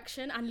of One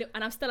Direction and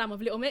I'm still am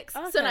of Little Mix.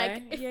 So Okay.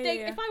 like if Yeah, they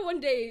yeah. if I one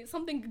day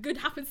something good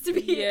happens to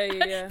me,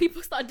 Yeah.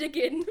 people start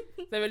digging.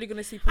 They're really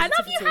gonna see I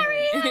positivity.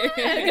 love you,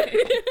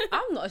 Harry.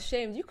 I'm not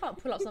ashamed. You can't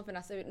pull up something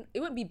that's it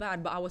wouldn't be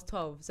bad, but I was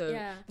 12. So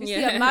Yeah. if you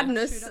Yeah. see a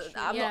madness, That's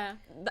true. I'm Yeah.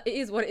 not, it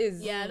is what it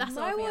is. Yeah, that's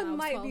My what I think. one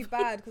might be 12.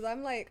 bad because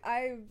I'm like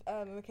I'm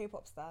a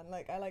K-pop stan.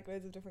 Like I like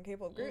loads of different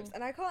K-pop groups,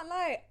 and I can't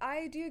lie,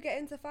 I do get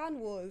into fan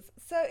wars.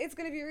 So it's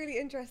gonna be really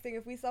interesting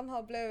if we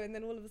somehow blow, and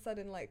then all of a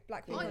sudden like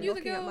Blackpink Aren't are you the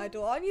knocking at girl? my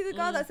door. Aren't you the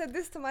girl that said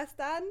this to my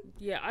stan?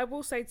 Yeah, I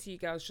will say to you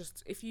girls,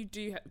 just if you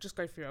do, just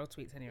go through your old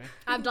tweets anyway.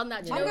 I've done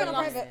that. Do you I'm know going when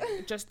on last-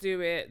 private. Just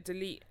do it.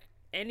 Delete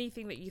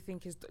anything that you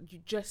think is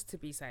just to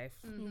be safe.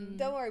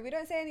 Don't worry, we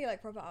don't say any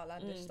like proper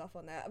outlandish stuff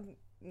on there.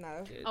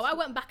 No. Good. Oh, I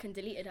went back and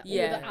deleted all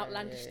Yeah. the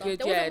outlandish stuff. Good,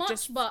 There wasn't yeah, much,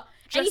 just- but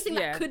just- anything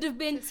yeah. that could have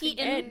been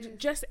tweeted.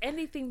 Just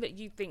anything that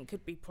you think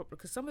could be problem,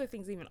 because some of the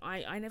things even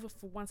I never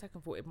for one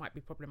second thought it might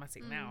be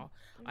problematic. Now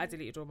I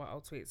deleted all my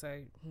old tweets, so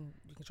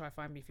you can try and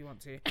find me if you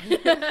want to.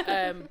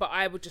 But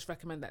I would just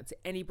recommend that to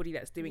anybody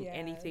that's doing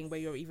anything where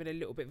you're even a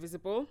little bit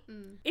visible.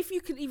 If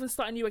you can even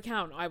start a new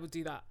account, I would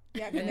do that.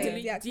 Deactivate, And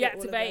delete, all of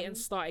deactivate them. and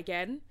start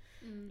again.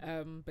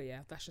 But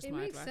yeah, that's just It my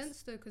makes advice.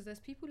 sense though, because there's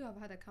people who have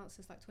had accounts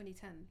since like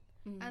 2010,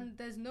 and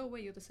there's no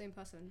way you're the same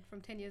person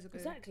from 10 years ago.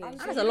 Exactly. I'm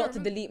That's so a lot you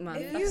to delete, man.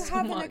 If That's you so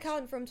have an much.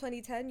 account from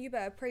 2010, you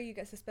better pray you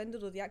get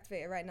suspended or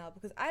deactivated right now,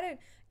 because I don't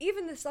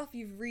even the stuff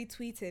you've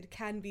retweeted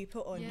can be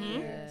put on Yes.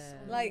 here.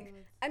 Oh my Like, God.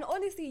 and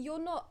honestly, you're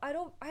not. I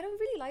don't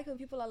really like when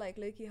people are like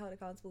low-key held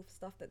accountable for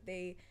stuff that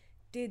they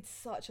did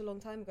such a long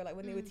time ago, like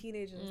when they were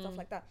teenagers and stuff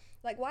like that.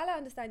 Like, while I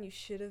understand you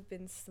should have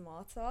been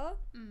smarter,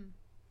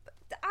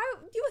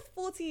 you were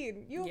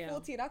 14. You were Yeah.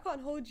 14. I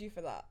can't hold you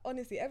for that.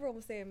 Honestly, everyone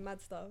was saying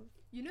mad stuff.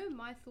 you know,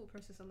 my thought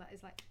process on that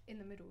is like in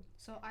the middle.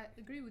 So I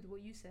agree with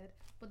what you said,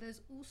 but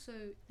there's also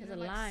There's a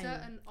like line.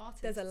 certain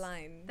artists. There's a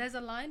line. There's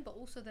a line, but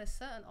also there's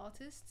certain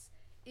artists,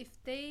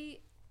 if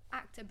they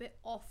act a bit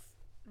off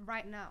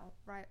right now,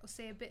 right, or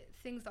say a bit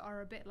things that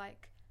are a bit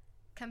like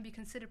can be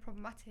considered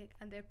problematic,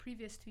 and their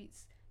previous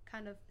tweets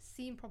kind of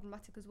seem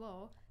problematic as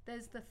well.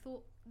 There's the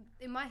thought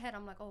in my head.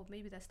 I'm like, oh,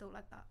 maybe they're still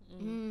like that.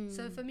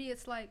 So for me,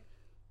 it's like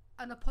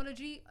an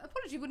apology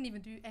wouldn't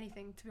even do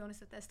anything, to be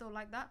honest, if they're still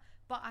like that.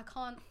 But I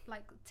can't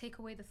like take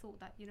away the thought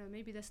that, you know,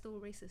 maybe they're still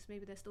racist,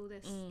 maybe they're still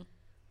this.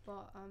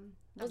 But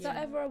was that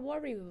ever a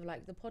worry with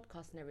like the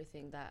podcast and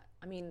everything? That,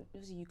 I mean,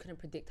 obviously you couldn't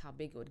predict how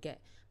big it would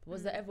get, but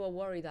was there ever a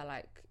worry that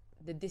like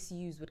the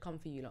disuse would come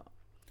for you lot?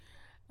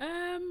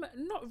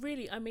 Not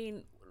really. I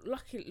mean,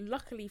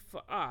 luckily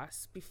for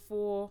us,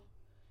 before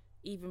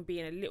even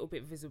being a little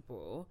bit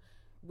visible,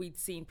 we'd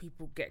seen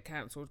people get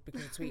cancelled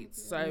because of tweets.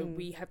 So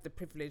we had the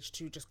privilege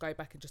to just go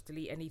back and just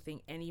delete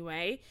anything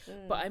anyway.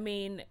 But I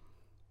mean,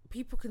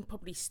 people can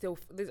probably still,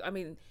 I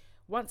mean,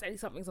 once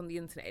something's on the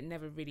internet, it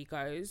never really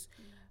goes.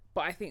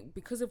 But I think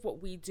because of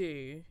what we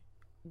do,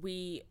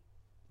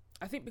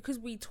 because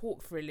we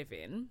talk for a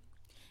living,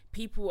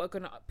 people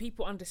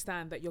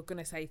understand that you're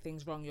gonna say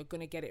things wrong, you're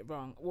gonna get it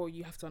wrong. Well,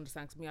 you have to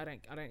understand, because me, I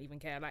don't even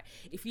care. Like,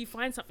 if you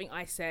find something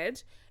I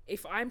said,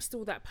 if I'm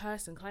still that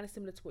person, kind of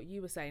similar to what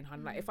you were saying,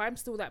 hun, like if I'm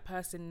still that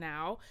person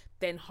now,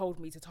 then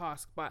hold me to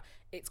task. But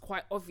it's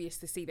quite obvious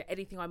to see that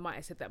anything I might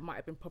have said that might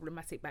have been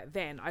problematic back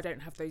then, I don't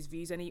have those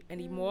views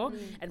anymore.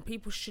 And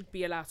people should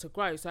be allowed to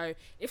grow. So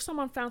if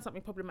someone found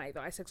something problematic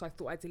that I said, so I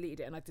thought I deleted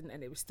it and I didn't,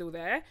 and it was still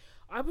there,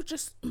 I would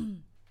just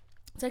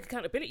take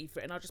accountability for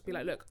it, and I'll just be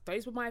like, look,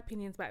 those were my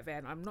opinions back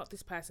then. I'm not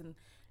this person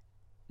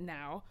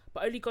now,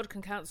 but only God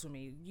can cancel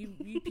me. You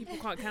people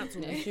can't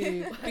cancel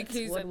me,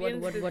 because at the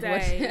end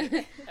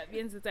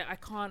of the day, I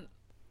can't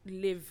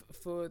live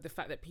for the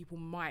fact that people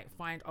might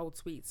find old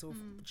tweets, or do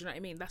you know what I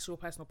mean? That's your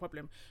personal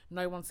problem.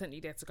 No one sent you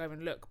there to go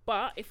and look.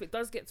 But if it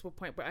does get to a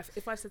point where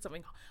if I said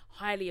something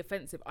highly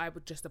offensive, I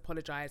would just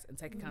apologise and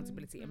take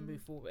accountability and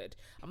move forward.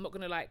 I'm not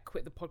gonna like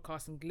quit the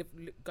podcast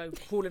and go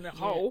crawl in a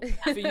hole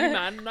for you,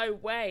 man. No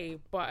way.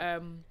 But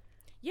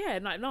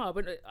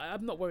but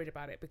I'm not worried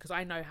about it, because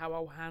I know how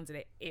I'll handle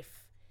it if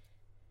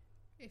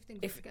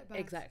things get bad.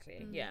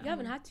 Exactly. Yeah. You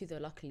haven't had to though,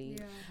 luckily.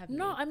 Yeah. Have you?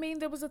 No, I mean,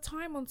 there was a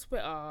time on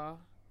Twitter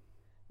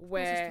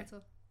where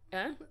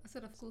I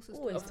said, of course, it's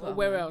Always Twitter.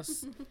 where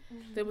else?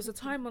 There was a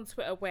time on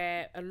Twitter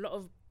where a lot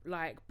of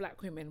like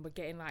black women were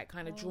getting like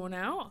kind of drawn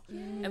out,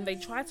 and they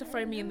tried to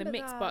throw me in the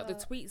mix, but the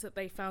tweets that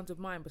they found of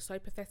mine were so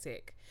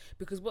pathetic,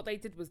 because what they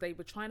did was they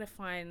were trying to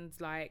find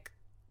like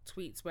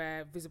tweets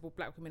where visible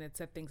black women had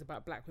said things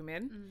about black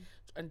women,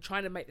 and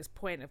trying to make this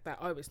point of that,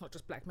 oh, it's not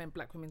just black men,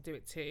 black women do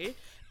it too.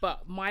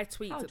 But my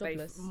tweets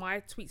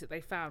that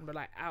they found were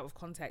like out of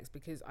context,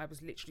 because I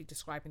was literally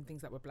describing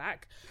things that were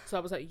black. So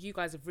I was like, you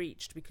guys have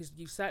reached, because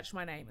you searched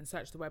my name and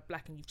searched the word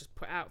black, and you've just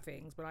put out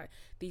things. But like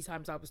these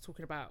times I was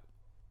talking about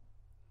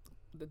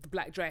the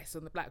black dress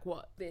and the black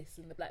this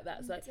and the black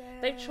that. So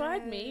they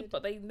tried me,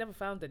 but they never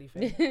found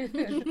anything.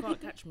 You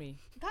can't catch me.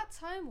 That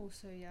time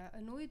also,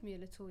 annoyed me a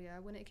little,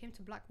 when it came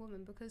to black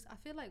women, because I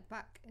feel like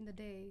back in the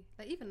day,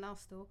 like even now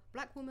still,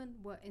 black women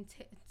were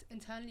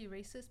internally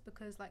racist,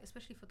 because like,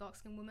 especially for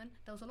dark-skinned women,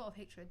 there was a lot of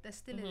hatred. There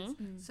still is.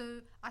 So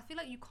I feel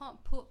like you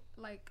can't put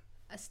like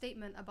a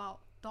statement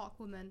about dark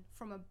women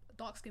from a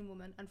dark-skinned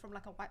woman and from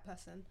like a white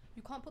person.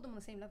 You can't put them on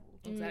the same level.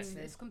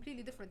 Exactly. It's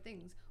completely different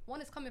things.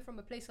 One is coming from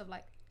a place of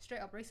like straight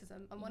up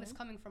racism, and one is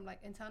coming from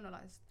like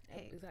internalized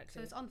hate. Exactly.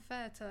 So it's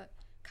unfair to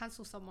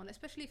cancel someone,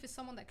 especially if it's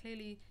someone that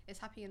clearly is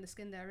happy in the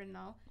skin they're in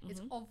now.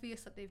 It's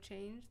obvious that they've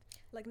changed.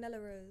 Like Nella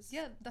Rose.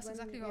 Yeah, that's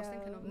exactly what I was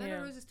thinking of.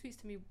 Nella Rose's tweets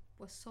to me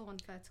were so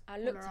unfair to I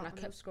looked and I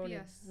kept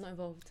scrolling. Not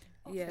involved.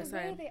 The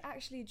way they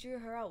actually drew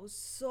her out was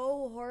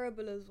so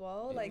horrible as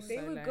well. Like they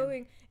were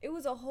going, it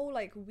was a whole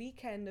like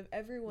weekend of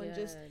everyone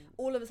just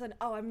all of a sudden,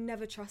 oh, I've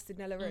never trusted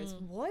Nella Rose.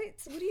 What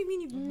do you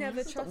mean you've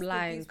never trusted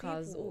lying, these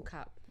people? all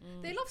cap.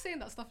 They love saying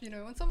that stuff, you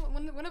know.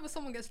 Whenever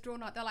someone gets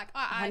drawn out, they're like,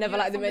 I never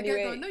liked them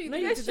anyway. No, you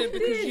didn't,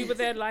 because you were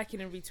there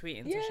liking and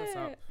retweeting. So shut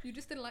up. You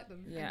just didn't like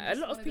them. Yeah, a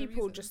lot of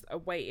people just are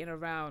waiting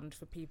around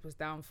for people's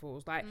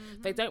downfalls. Like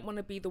they don't want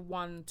to be the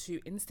one to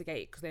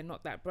instigate, because they're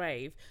not that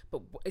brave.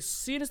 But as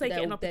soon as they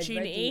get an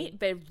opportunity,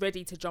 they're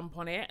ready to jump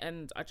on it.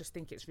 And I just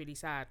think it's really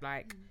sad.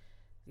 Like,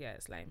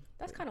 it's lame.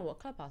 That's kind of what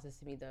Clubhouse is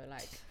to me, though.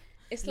 Like,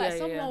 it's like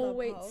someone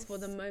waits for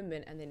the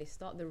moment, and then they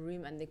start the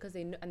room, and because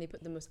they know, and they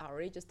put the most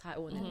outrageous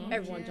title, and then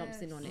everyone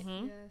jumps in on it.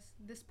 Yes,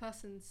 this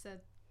person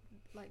said,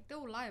 like,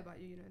 they'll lie about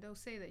you, you know. They'll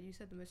say that you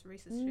said the most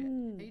racist shit,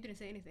 and you didn't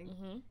say anything.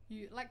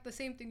 You like the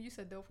same thing you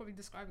said. They were probably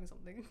describing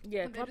something.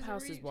 Yeah,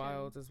 Clubhouse is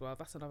wild as well.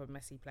 That's another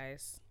messy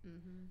place.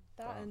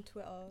 That and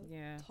Twitter.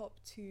 Yeah, top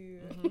two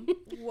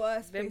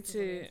worst. Them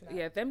two,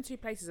 them two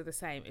places are the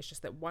same. It's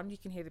just that one you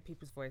can hear the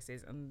people's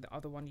voices, and the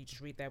other one you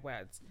just read their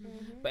words.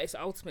 But it's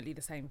ultimately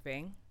the same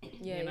thing.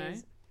 Yeah, you know.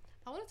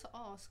 I wanted to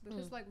ask,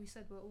 because like we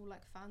said, we're all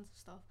like fans of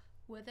stuff.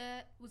 Was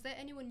there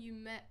anyone you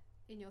met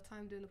in your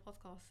time doing the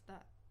podcast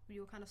that you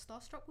were kind of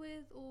starstruck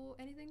with or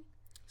anything?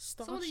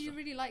 Someone that you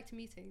really liked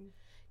meeting.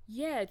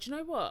 Yeah, do you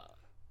know what?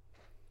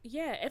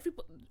 Yeah,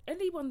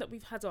 anyone that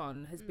we've had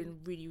on has been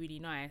really, really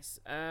nice.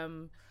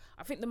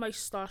 I think the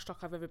most starstruck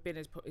I've ever been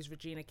is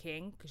Regina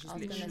King, because she's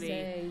literally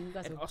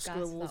an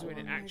Oscar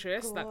award-winning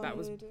actress. That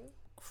was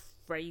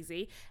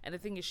crazy. And the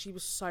thing is, she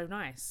was so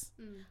nice,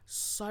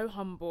 so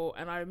humble.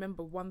 And I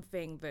remember one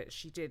thing that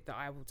she did that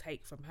I will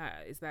take from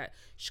her is that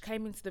she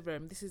came into the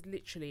room. This is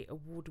literally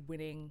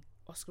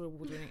Oscar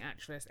award-winning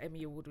actress,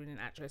 Emmy award-winning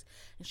actress,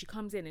 and she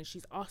comes in and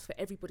she's asked for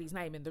everybody's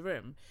name in the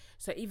room.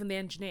 So even the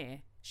engineer,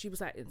 she was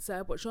like,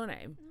 "Sir, what's your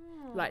name?"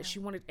 Like, she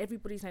wanted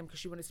everybody's name because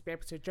she wanted to be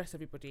able to address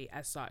everybody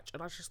as such.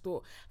 And I just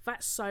thought,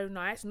 that's so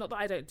nice. Not that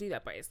I don't do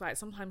that, but it's like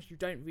sometimes you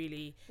don't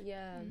really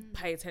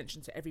pay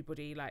attention to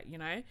everybody, like, you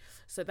know.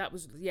 So that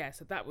was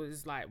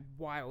like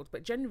wild.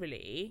 But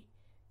generally,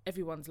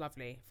 everyone's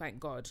lovely, thank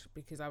God,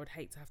 because I would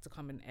hate to have to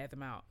come and air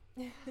them out.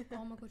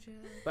 Oh my God, yeah.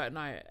 But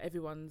no,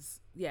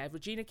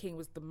 Regina King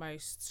was the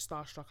most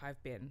starstruck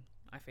I've been,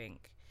 I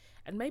think.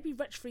 And maybe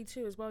Wretch Free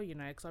too as well, you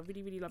know, because I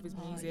really, really love his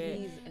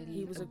music.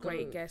 He was a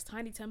great guest.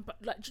 Tiny Temper,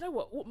 like, do you know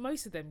what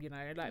most of them, you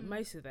know, like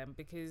most of them,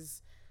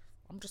 because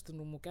I'm just a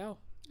normal girl.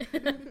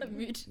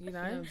 Mood. You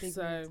know,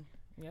 so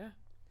mood. Yeah.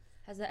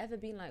 Has there ever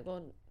been like,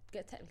 well,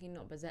 technically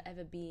not, but has there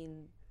ever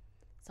been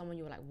someone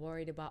you were like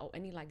worried about, or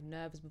any like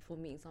nerves before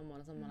meeting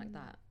someone or something like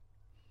that?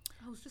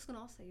 I was just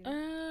gonna ask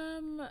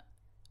that.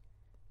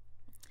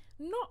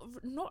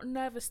 Not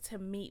nervous to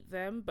meet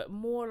them, but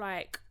more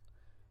like,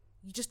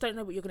 you just don't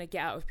know what you're going to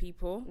get out of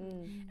people.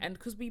 And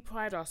because we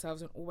pride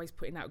ourselves on always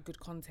putting out good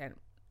content,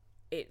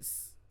 you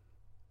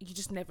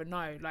just never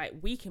know. Like,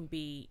 we can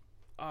be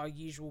our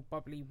usual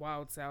bubbly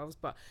wild selves,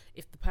 but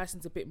if the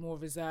person's a bit more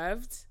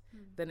reserved,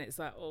 then it's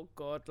like, oh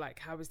God, like,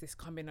 how is this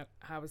coming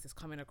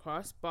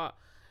across? But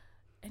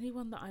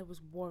anyone that I was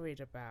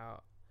worried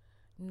about,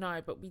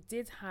 no. But we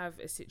did have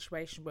a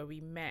situation where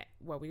we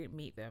didn't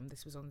meet them,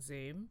 this was on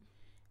Zoom,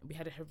 and we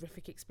had a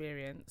horrific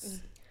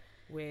experience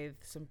with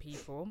some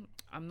people.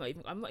 I'm not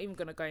even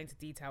going to go into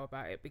detail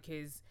about it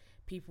because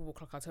people will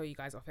clock. I'll tell you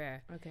guys off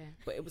air. Okay.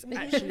 But it was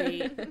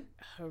actually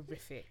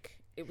horrific.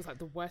 It was like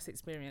the worst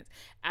experience.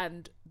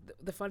 And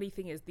the funny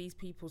thing is, these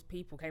people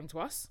came to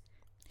us.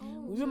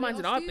 We were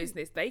minding our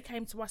business. They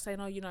came to us saying,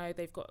 "Oh, you know,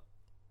 they've got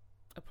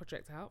a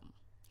project out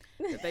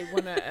that they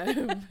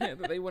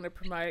want to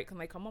promote. Can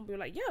they come on?" We were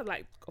like, "Yeah,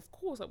 like, of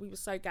course." Like, we were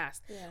so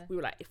gassed. Yeah. We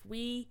were like,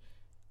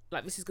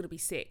 this is going to be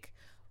sick.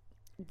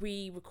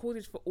 We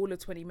recorded for all of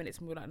 20 minutes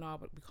and we were like, "No,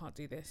 but we can't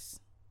do this."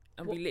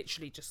 And we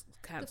literally just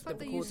cancelled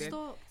the recording.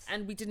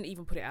 And we didn't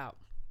even put it out.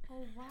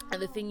 Oh wow.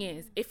 And the thing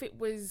is, if it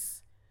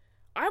was,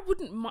 I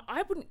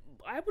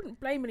wouldn't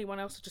blame anyone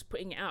else for just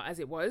putting it out as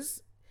it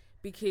was,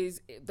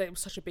 because there was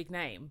such a big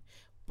name.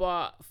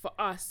 But for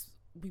us,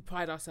 we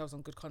pride ourselves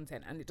on good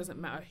content, and it doesn't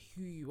matter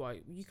who you are.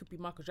 You could be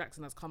Michael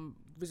Jackson that's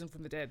risen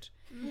from the dead.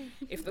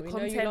 If the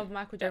content, know you love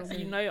Michael Jackson.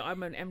 You know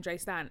I'm an MJ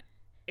stan.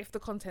 If the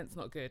content's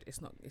not good,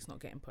 it's not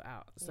getting put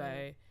out.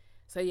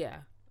 So yeah.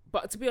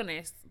 But to be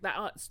honest, that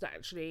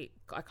actually,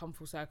 I come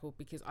full circle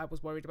because I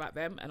was worried about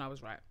them and I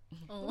was right.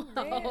 Oh.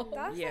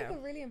 That's like a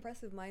really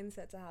impressive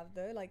mindset to have,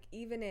 though. Like,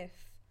 even if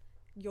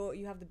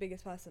you have the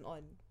biggest person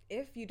on,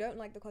 if you don't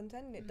like the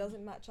content and it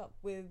doesn't match up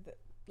with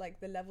like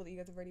the level that you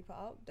guys have already put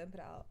out, don't put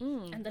it out.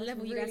 And the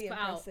level you guys put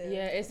out,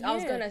 I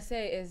was gonna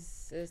say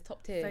is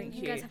top tier. Thank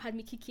you. You guys have had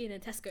me kicking in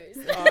Tesco's.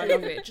 Oh, I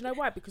love it. Do you know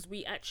why? Because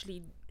we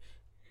actually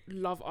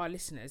love our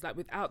listeners. Like,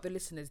 without the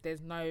listeners,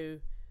 there's no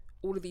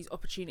all of these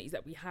opportunities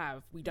that we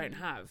don't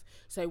have.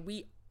 So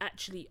we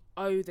actually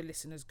owe the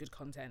listeners good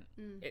content.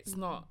 It's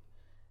not,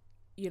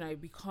 you know,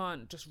 we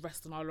can't just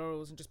rest on our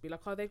laurels and just be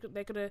like, oh, they're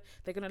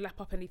gonna lap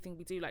up anything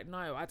we do. Like,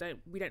 no,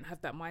 we don't have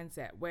that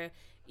mindset. Where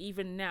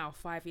even now,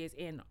 5 years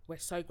in, we're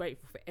so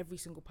grateful for every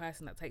single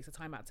person that takes the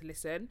time out to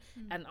listen,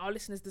 and our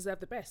listeners deserve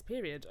the best,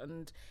 period.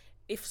 And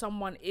if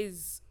someone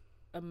is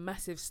a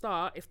massive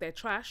star, if they're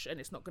trash and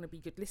it's not going to be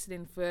good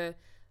listening for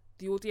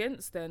the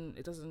audience, then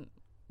it doesn't,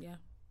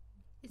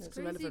 It's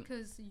crazy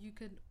because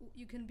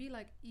you can be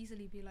like,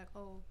 easily be like,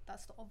 oh,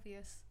 that's the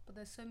obvious, but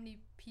there's so many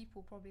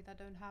people probably that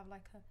don't have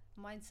like a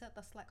mindset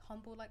that's like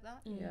humble like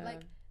that.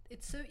 Like,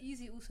 it's so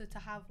easy also to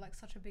have like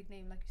such a big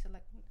name, like you said,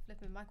 like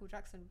flipping Michael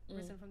Jackson,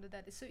 risen from the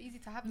dead. It's so easy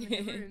to have him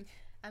in the room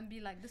and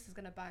be like, this is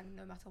gonna bang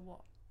no matter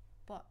what.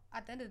 But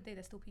at the end of the day,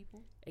 they're still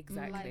people.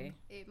 Exactly.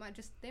 Like,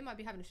 they might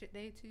be having a shit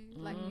day too.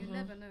 Like, you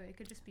never know. It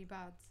could just be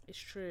bad. It's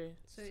true.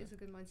 So it's a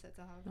good mindset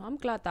to have. No, I'm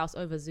glad that was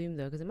over Zoom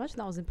though, because imagine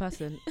that was in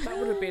person. That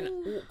would have been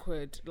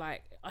awkward.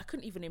 Like, I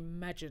couldn't even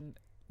imagine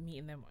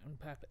meeting them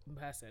in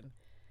person,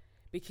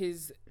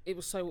 because it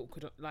was so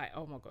awkward. Like,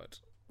 oh my God.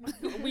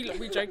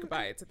 we joke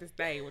about it to this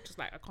day. We're just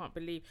like, I can't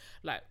believe,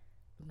 like,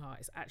 no,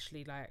 it's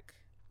actually like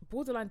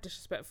borderline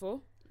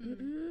disrespectful.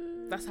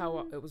 That's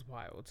how it was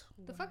wild.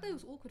 The fact that it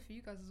was awkward for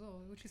you guys as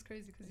well, which is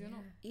crazy because you're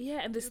not. Yeah,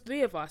 and there's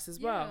 3 of us as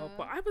well.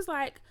 But I was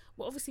like,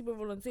 well, obviously we're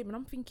all on Zoom, and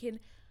I'm thinking,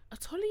 are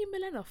Tolly and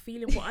Milena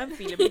feeling what I'm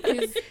feeling?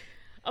 Because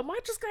am I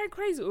just going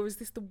crazy, or is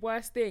this the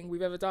worst thing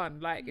we've ever done?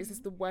 Like, is this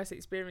the worst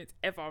experience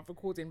ever of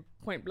recording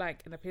point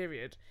blank in a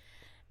period?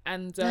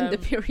 And the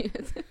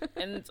period.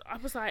 and I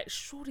was like,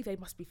 surely they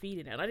must be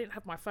feeling it. And I didn't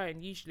have my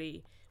phone.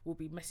 Usually we'll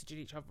be messaging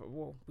each other.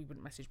 Well, we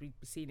wouldn't message, we'd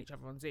be seeing each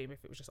other on Zoom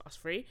if it was just us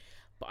three.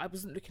 But I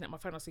wasn't looking at my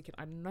phone. I was thinking,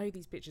 I know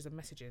these bitches are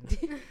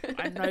messaging.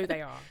 I know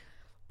they are.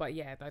 But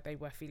yeah, they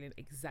were feeling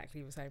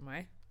exactly the same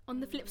way. On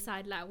the flip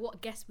side, like,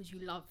 what guest would you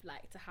love,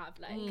 like, to have?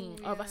 Like,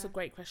 Oh, that's a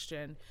great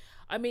question.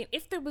 I mean,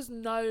 if there was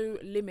no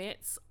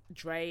limits,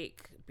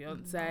 Drake,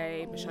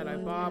 Beyonce, Michelle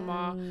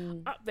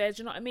Obama, up there, do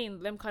you know what I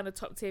mean? Them kind of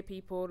top tier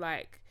people,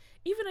 like,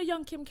 even a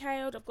young Kim K,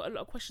 I've got a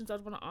lot of questions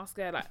I'd want to ask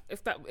her, like,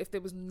 if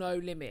there was no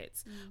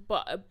limits,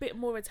 but a bit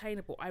more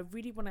attainable. I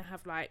really want to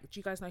have, like, do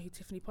you guys know who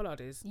Tiffany Pollard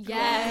is?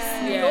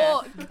 yes, New Yeah.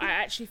 York. I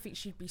actually think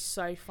she'd be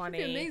so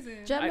funny.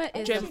 Amazing. Gemma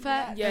is a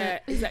fair. Yeah,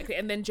 exactly.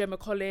 And then Gemma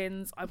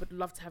Collins, I would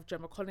love to have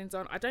Gemma Collins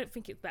on. I don't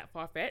think it's that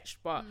far-fetched,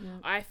 but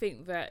I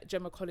think that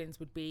Gemma Collins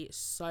would be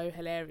so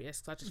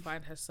hilarious because I just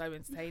find her so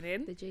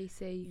entertaining. The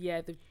GC. Yeah,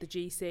 the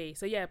GC.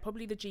 So yeah,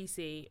 probably the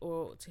GC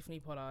or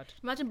Tiffany Pollard.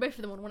 Imagine both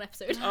of them on one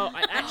episode. Oh,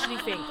 I actually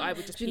think I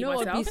would just Do be you know what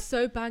myself. would be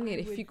so banging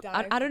if would you?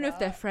 die I don't for know if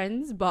they're that.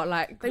 friends, but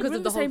like They because were of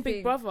in the the whole same thing.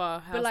 Big Brother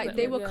house. But like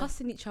they were yeah.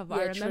 cussing each other.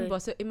 Yeah, I remember. true.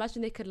 So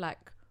imagine they could like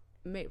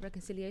make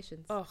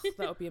reconciliations. Oh,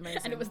 that would be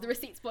amazing. And it was the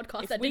Receipts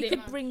podcast if that we did could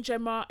it. bring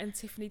Gemma and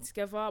Tiffany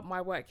together, my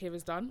work here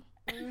is done.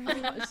 I don't even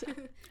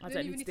need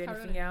to need do to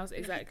carry anything else.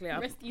 Exactly.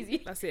 Rest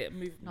easy. That's it.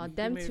 Move. Now we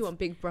them move. two on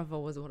Big Brother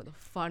was one of the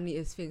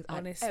funniest things I've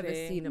ever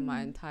Honestly. seen in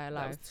my entire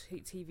That was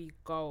life. TV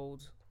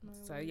gold.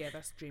 So yeah,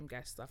 that's dream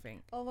guest, I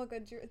think. Oh my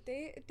god,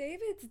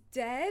 David's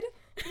dead?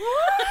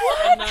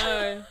 I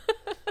know.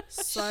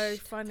 So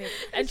funny.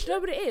 And do you know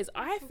what it is?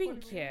 I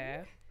think,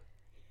 yeah,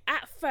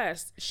 at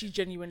first she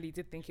genuinely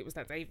did think it was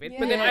that David,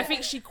 but then I Yeah.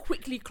 think she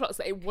quickly clocks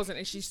that it wasn't,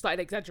 and she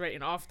started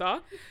exaggerating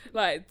after,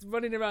 like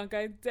running around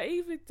going,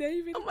 David,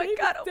 Oh my David,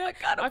 God, oh my David."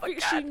 God, oh I my think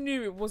God. she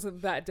knew it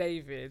wasn't that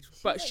David,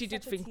 but like she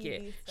did such a think TV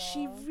it.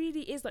 She star.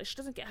 really is. Like, she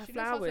doesn't get her She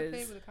knows how to play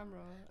flowers. with the camera.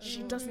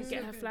 She doesn't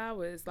get her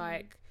flowers.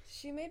 Like,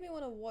 She made me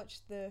want to watch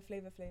the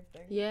Flavor Flav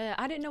thing. Yeah,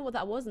 I didn't know what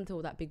that was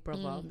until that Big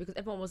Brother because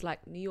everyone was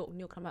like New York, New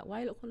York. I'm like, why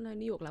are you looking at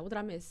New York? Like, what did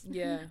I miss?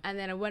 yeah. And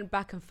then I went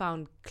back and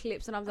found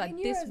clips, and I was I like,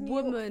 knew this it was New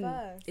York woman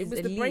first. It is was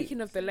elite. the breaking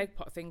of the leg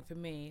pot thing for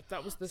me.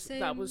 That was that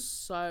Same. was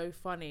so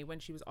funny when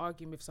she was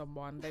arguing with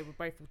someone. They were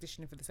both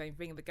auditioning for the same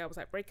thing, and the girl was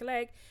like, break a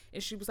leg,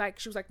 and she was like,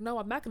 no,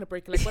 I'm not gonna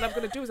break a leg. What I'm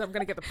gonna do is I'm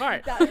gonna get the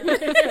part. That is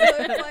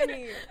so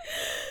funny.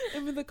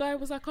 And then the guy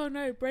was like, oh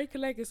no, break a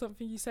leg is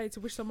something you say to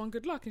wish someone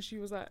good luck, and she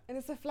was like, And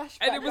it's a flashback.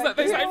 and it was like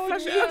they good started old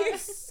flashing. me. It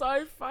was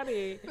so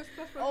funny.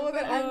 Oh my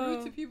God, I'm and-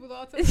 rude to people that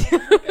are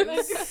It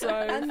was so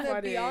And the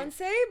funny.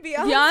 Beyonce.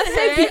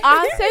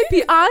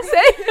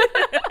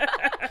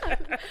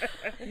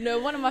 No,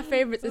 one of my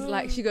favorites is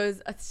like she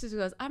goes,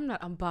 I'm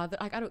not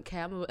unbothered. Like I don't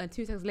care. And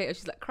 2 seconds later,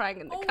 she's like crying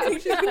in the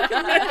couch.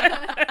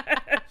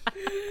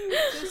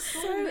 There's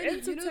so So many,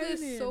 you know,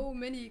 there's entertaining. so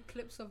many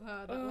clips of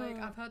her that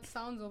like I've heard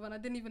sounds of and I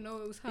didn't even know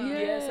it was her.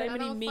 Yeah, so And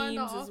many I'll find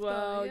out memes as after,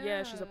 well.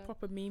 Yeah, she's a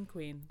proper meme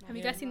queen. Have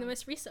you Yeah. guys seen the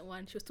most recent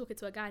one? She was talking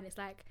to a guy and it's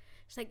like,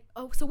 she's like,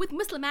 oh, so with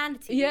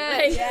Muslimanity. Yeah.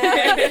 like-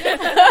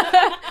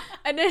 Yeah.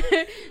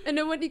 and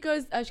then when he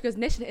goes, she goes,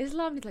 Nation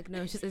Islam. He's like,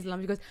 no, it's just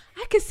Islam. She goes,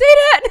 I can see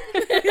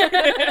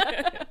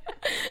that.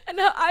 And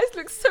her eyes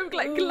look so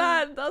like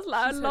glad. I was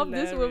like, I She's love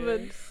this woman.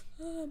 hilarious.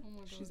 Oh my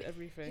God. She's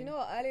everything. You know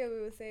what? Earlier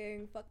we were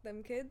saying fuck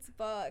them kids,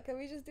 but can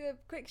we just do a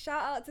quick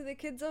shout out to the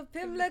kids of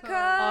Pimlico?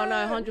 Oh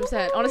no,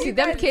 100%. Honestly, You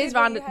them guys kids did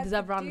what you had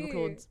deserve to round of do.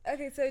 applause.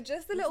 Okay, so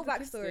just a little the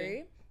kids do?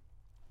 backstory.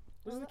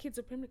 What does the kids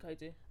of Pimlico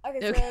do? Okay,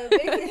 so Okay.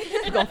 basically,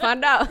 You're gonna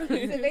find out. so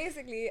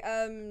basically,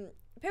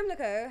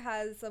 Pimlico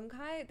has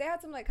they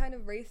had some like kind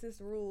of racist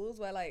rules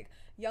where like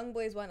young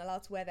boys weren't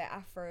allowed to wear their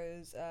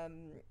afros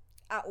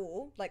at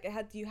all. Like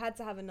you had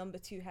to have a number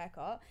 2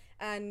 haircut,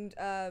 and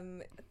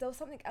there was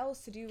something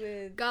else to do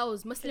with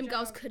Girls, Muslim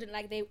girls Hijab. couldn't,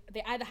 like, they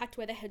either had to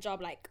wear their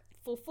hijab like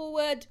full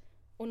forward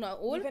or not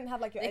all. you couldn't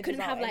have like your They edges couldn't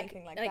out have or like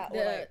anything like that,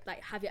 or the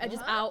like have your edges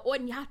What? out, or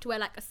you have to wear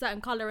like a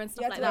certain color and you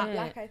stuff had like to wear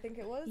that. black, I think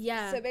it was.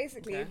 Yeah. So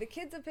basically, Okay. the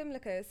kids of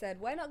Pimlico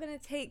said, we're not going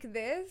to take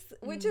this,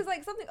 which is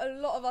like something a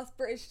lot of us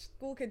British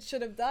school kids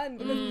should have done.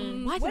 Because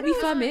Why when did we I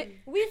was- film it?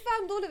 we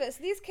filmed all of it.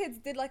 So these kids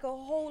did like a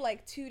whole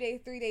like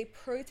 2-day, 3-day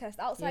protest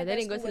outside Yeah, they their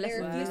didn't go school to where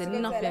they lessons, refused they to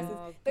did go to their nothing.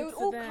 lessons. They Good would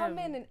for all them. come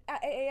in and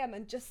at 8 a.m.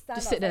 and just stand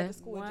Just sit outside there. the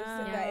school and just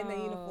sit there in their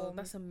uniform.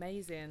 That's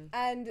amazing.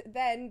 And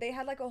then they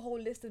had like a whole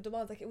list of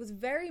demands. Like it was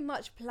very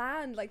much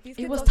planned. Like these It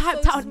kids was are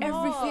typed so out smart.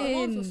 everything.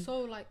 Ones are so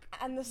like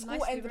And the school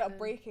Nicely ended up written.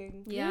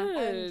 breaking. Yeah.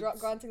 And Good.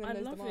 granting them I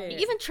those love demands. it.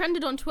 It even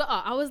trended on Twitter.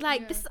 I was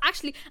like, Yeah. this is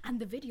actually, and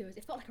the videos,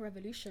 it felt like a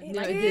revolution. It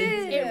Like,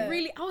 did. it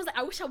really, I was like,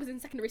 I wish I was in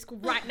secondary school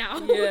right now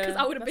Yeah, because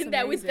I would have that's been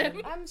there with amazing.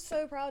 them. I'm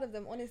so proud of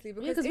them, honestly,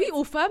 because Because we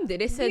all filmed it.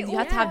 They said we you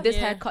had to all- have this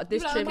yeah. haircut,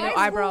 this Like, trim, my your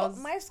school- eyebrows.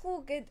 My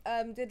school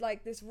did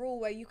like this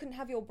rule where you couldn't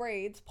have your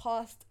braids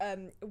past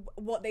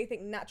what they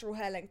think natural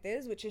hair length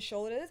is, which is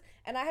shoulders.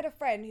 And I had a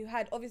friend who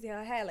had obviously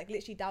her hair like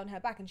literally down her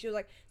back, and she was like,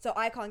 like, so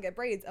I can't get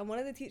braids. And one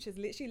of the teachers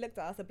literally looked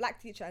at us, a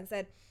black teacher, and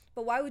said,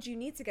 but why would you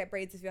need to get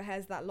braids if your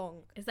hair's that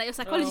long? Is that your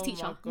psychology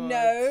teacher?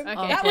 No.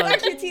 Okay. That was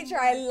actually a teacher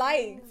I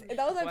liked.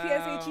 That was my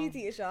PSHE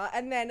teacher.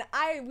 And then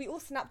we all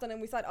snapped on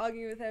him. We started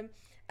arguing with him.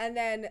 And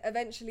then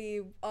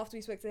eventually, after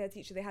we spoke to their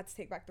teacher, they had to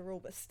take back the rule.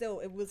 But still,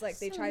 it was like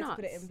they tried to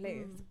put it in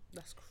place.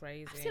 That's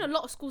crazy. I've seen a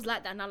lot of schools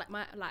like that now, like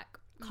my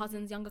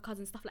cousins, younger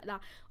cousins, stuff like that.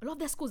 A lot of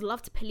their schools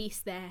love to police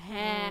their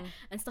hair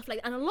and stuff like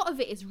that. And a lot of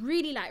it is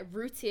really like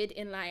rooted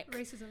in like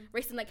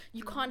racism. Like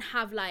you can't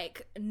have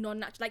like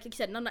non-natural, like you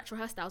said,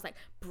 non-natural hairstyles, like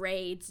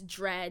braids,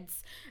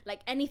 dreads, like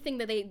anything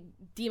that they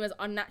deem as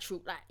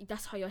unnatural, like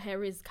that's how your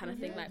hair is kind of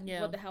thing. Like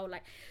what the hell,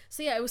 like.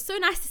 So yeah, it was so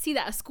nice to see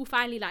that a school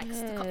finally like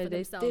stuck up for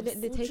themselves.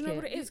 Do you know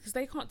what it is? Because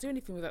they can't do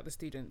anything without the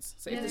students.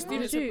 So if the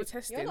students are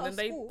protesting, then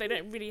they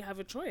don't really have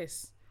a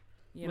choice.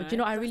 Do you know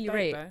what I really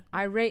rate?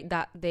 I rate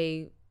that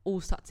they all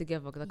stuck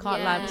together, because I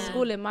can't lie.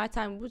 School in my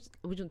time was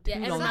too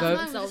long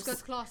ago.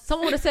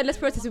 Someone would have said let's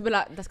protest, we'd be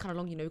like, that's kind of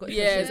long, you know. We've got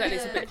exactly.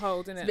 It's a bit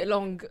cold, isn't it? It's a bit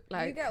long.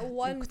 Like you get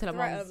one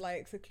threat of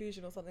like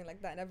seclusion or something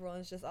like that, and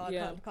everyone's just can't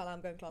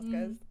I'm going class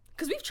goes.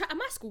 Because we've tried at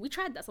my school, we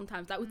tried that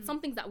sometimes, like with some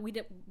things that we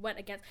went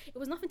against. It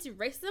was nothing to do with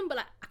racism, but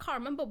like I can't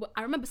remember. But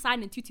I remember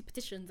signing tutu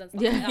petitions and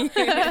stuff like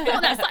that. I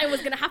thought that something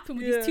was gonna happen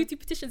with these tutu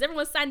petitions.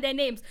 Everyone signed their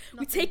names.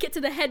 We take it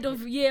to the head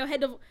of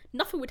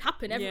nothing would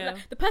happen.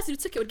 Like, the person who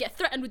took it would get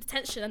threatened with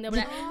detention, and they were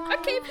like,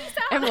 "Okay, peace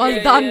out."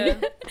 Everyone's done. You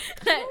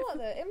know what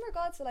though? In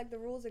regards to like the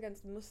rules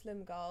against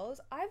Muslim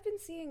girls, I've been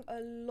seeing a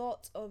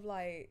lot of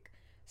like.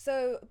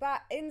 So,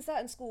 but in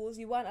certain schools,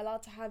 you weren't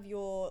allowed to have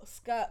your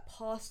skirt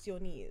past your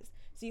knees.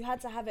 So you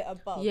had to have it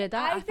above. Yeah,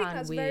 that I think find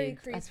that's weird. very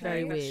creepy. That's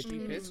very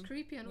weird. It's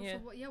creepy, and also,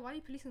 why are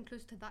you policing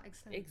clothes to that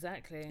extent?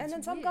 Exactly. And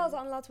then some girls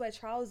aren't allowed to wear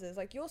trousers.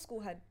 Like your school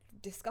had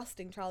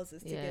disgusting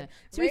trousers to give.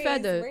 To be fair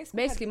though,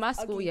 basically my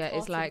school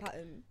is like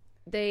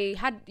you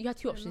had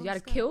two options. You had a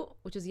kilt,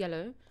 which was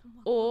yellow,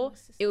 or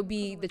it would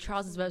be the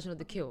trousers version of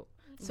the kilt.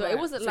 So it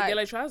wasn't like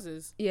yellow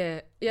trousers. Yeah,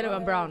 yellow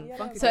and brown.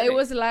 Yellow. So it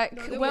was like,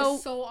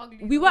 so ugly.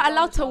 we were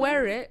allowed to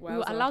wear it. We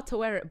were allowed to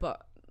wear it,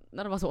 but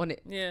none of us want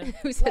it. Yeah.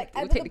 We said like,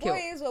 we'll and take the the kilt.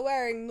 boys were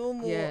wearing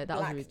normal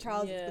black weird.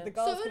 trousers, but the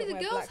girls only the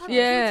wear girls black have trousers.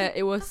 Yeah,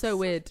 it was so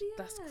weird.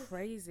 That's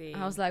crazy.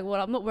 I was like,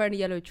 well, I'm not wearing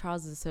yellow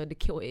trousers, so the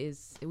kilt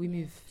is. We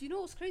move. Do you know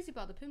what's crazy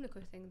about the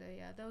Pimlico thing though?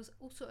 Yeah, there was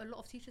also a lot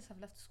of teachers have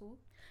left school.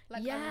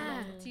 Like a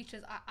lot of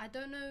teachers. I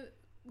don't know.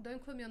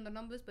 Don't quote me on the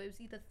numbers, but it was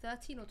either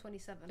 13 or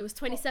 27. It was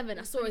 27.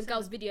 I saw a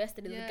girl's video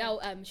yesterday. There's a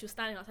girl, she was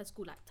standing outside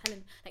school, like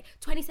telling, like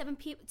 27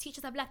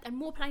 teachers have left and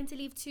more planning to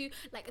leave too.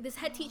 Like this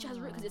head teacher has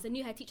ruined, because it's a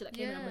new head teacher that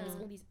came in and brings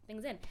all these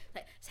things in.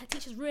 Like this head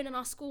teacher's ruining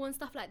our school and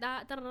stuff like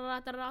that.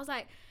 I was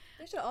like,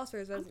 they should ask for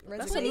his resignation.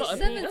 That's a lot of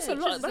people. That's a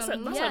lot. That's a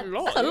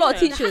lot. That's a lot of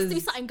teachers. There has to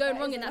be something going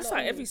wrong in that That's school.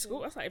 like every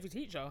school. That's like every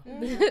teacher.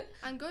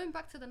 And going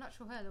back to the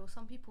natural hair, there were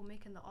some people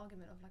making the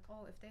argument of like,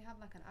 oh, if they have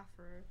like an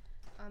afro,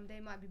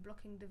 they might be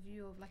blocking the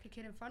view of like a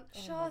kid in front.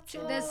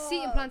 There's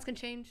seating plans can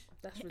change.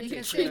 That's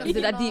ridiculous. ridiculous. Is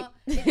it that deep?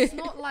 It's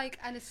not like,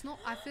 and it's not.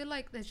 I feel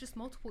like there's just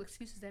multiple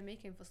excuses they're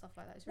making for stuff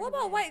like that. It's What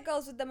really about weird. white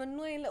girls with them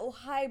annoying little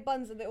high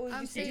buns that they always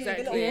used to do with the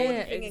Exactly. little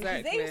Yeah, thing? Because they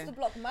used to exactly.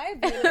 block my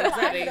view.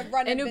 I could have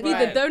run And and it'll be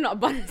been the donut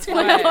bun.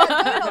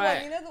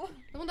 Right. you know the one.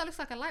 The one that looks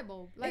like a light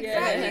bulb. Like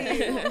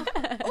Exactly.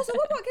 Also,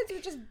 what about kids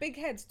with just big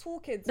heads, tall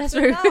kids? That's so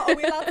very now are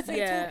we allowed to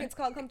say tall kids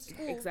can't come to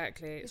school?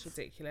 Exactly. It's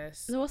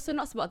ridiculous. No, what's so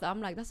nuts about that?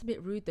 I'm like, that's a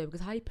bit rude though,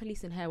 because how are you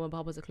policing hair when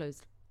barbers are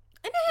closed?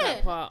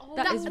 That part.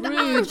 That is the rude.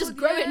 afro's just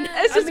growing.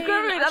 It's just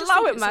growing. I just Allow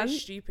think it, it's man. So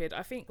stupid.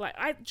 I think like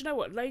do you know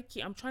what,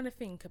 low-key, I'm trying to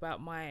think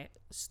about my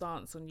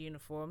stance on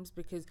uniforms,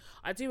 because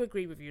I do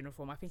agree with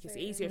uniform. I think it's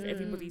easier if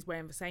everybody's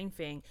wearing the same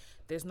thing.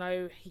 There's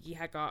no higgy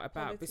hagga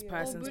about this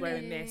person's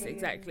wearing this.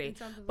 Exactly.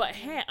 But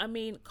hair, I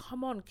mean,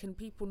 come on, can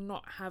people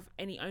not have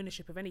any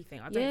ownership of anything?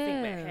 I don't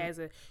think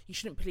that you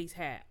shouldn't police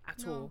hair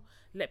at all.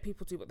 Let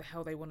people do what the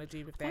hell they want to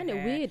do with their hair. I find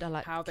it weird. I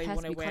like how they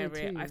want to wear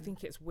it. I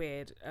think it's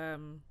weird.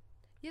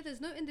 Yeah,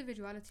 there's no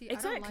individuality.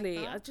 Exactly. I don't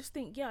like that. I just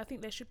think, I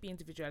think there should be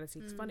individuality.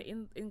 Because funny,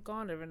 in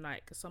Ghana and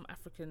like some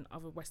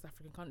other West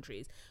African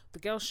countries, the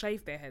girls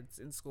shave their heads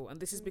in school, and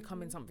this is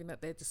becoming something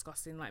that they're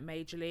discussing like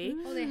majorly.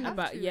 Oh, they have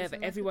about to,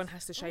 that everyone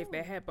has to shave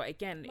their hair. But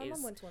again, My it's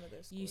mum went to one of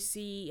those you schools.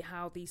 see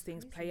how these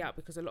things play out,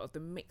 because a lot of the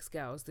mixed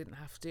girls didn't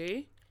have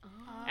to,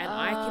 and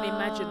I can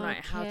imagine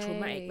like how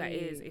traumatic that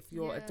is if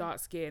you're a dark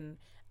skinned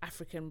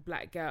African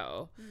black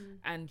girl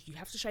and you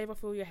have to shave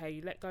off all your hair,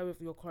 you let go of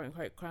your quote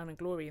unquote crown and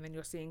glory, and then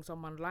you're seeing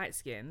someone light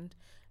skinned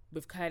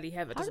with curly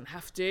hair that doesn't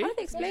have to. How do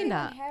they explain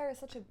that? Hair is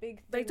such a big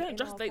thing. They don't in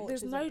just our like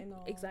there's cultures no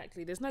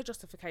and there's no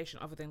justification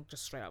other than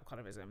just straight up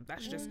colorism.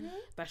 That's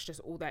just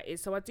all that is.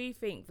 So I do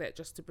think that,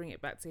 just to bring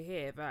it back to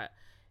here, that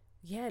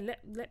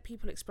let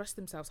people express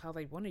themselves how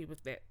they want to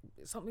with it.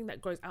 It's something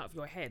that grows out of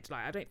your head.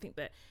 Like, I don't think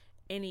that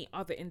any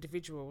other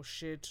individual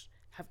should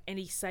have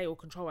any say or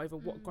control over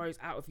what grows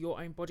out of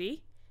your own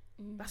body.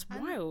 That's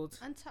wild.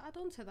 And to add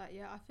on to that,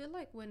 I feel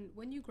like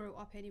when you grow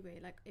up anyway,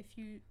 like if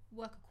you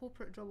work a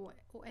corporate job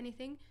or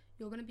anything,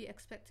 you're going to be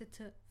expected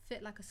to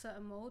fit like a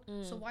certain mold.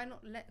 So why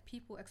not let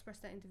people express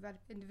their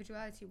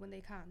individuality when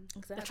they can?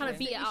 Exactly. They're trying to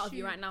beat it out of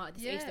you right now at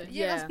this age, though.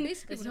 Yeah, that's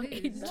basically what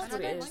it is. Not to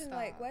mention,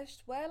 like,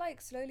 we're like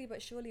slowly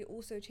but surely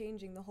also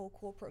changing the whole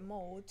corporate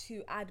mold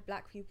to add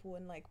black people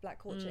and like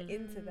black culture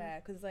into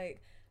there, because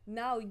like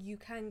now you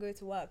can go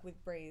to work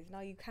with braids,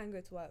 now you can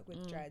go to work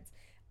with dreads.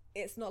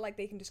 It's not like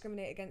they can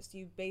discriminate against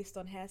you based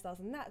on hairstyles,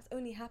 and that's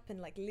only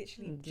happened like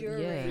literally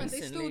during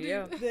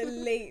the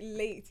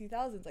late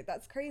 2000s. Like,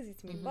 that's crazy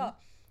to me. But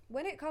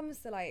when it comes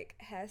to like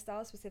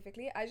hairstyles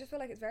specifically, I just feel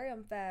like it's very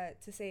unfair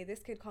to say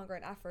this kid can't grow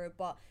an afro,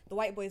 but the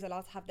white boys are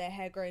allowed to have their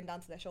hair growing down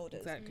to their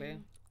shoulders. Exactly.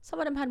 Some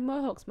of them had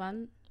mohawks,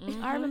 man.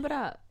 I remember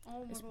that.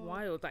 Oh my It's God.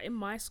 wild. Like in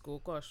my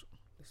school, gosh,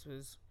 this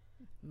was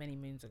many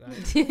moons ago.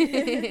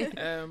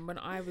 When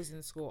I was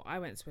in school, I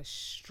went to a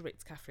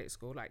strict Catholic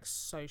school, like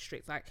so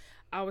strict. Like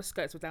our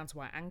skirts were down to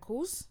our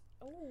ankles.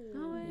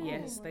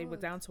 Yes, they were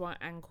down to our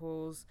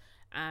ankles,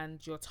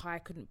 and your tie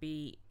couldn't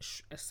be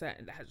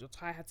your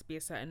tie had to be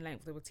a certain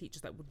length. There were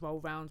teachers that would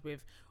roll around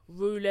with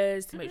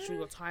rulers to make sure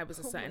your tie was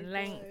a certain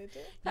length.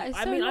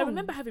 I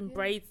remember having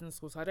braids in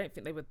school, so I don't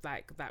think they were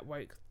like that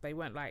woke. They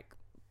weren't like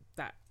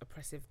that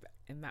oppressive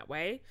in that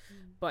way.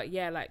 But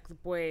yeah, like the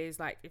boys,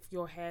 like if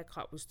your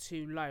haircut was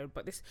too low,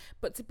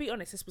 but to be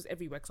honest, this was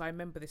everywhere, because I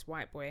remember this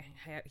white boy,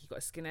 he got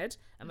a skinhead,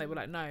 and they were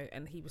like no,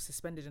 and he was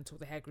suspended until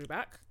the hair grew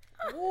back.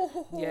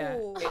 Yeah,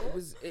 it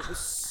was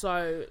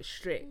so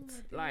strict.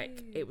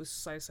 Like it was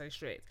so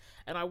strict,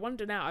 and I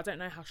wonder now, I don't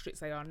know how strict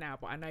they are now,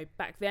 but I know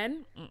back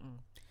then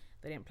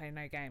they didn't play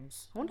no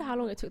games. I wonder how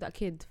long it took that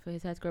kid for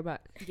his hair to grow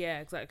back.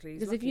 Yeah, exactly.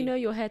 Because if you know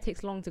your hair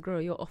takes long to grow,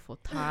 you're off for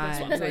time.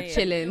 That's what I'm saying.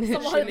 Chilling.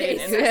 And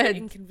that's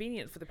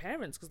inconvenient for the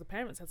parents, because the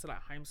parents had to like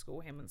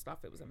homeschool him and stuff.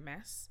 It was a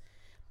mess.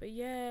 But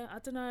yeah, I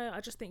don't know.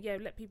 I just think,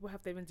 let people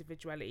have their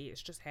individuality.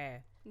 It's just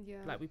hair. Yeah.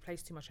 Like, we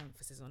place too much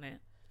emphasis on it.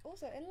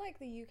 Also, in like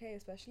the UK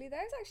especially,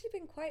 there's actually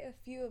been quite a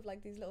few of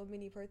like these little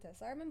mini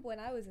protests. I remember when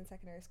I was in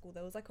secondary school,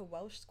 there was like a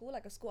Welsh school,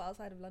 like a school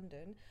outside of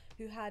London,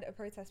 who had a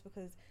protest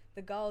because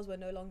the girls were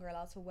no longer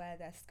allowed to wear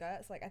their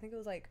skirts. Like, I think it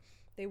was like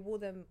they wore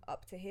them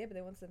up to here, but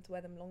they wanted them to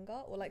wear them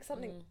longer, or like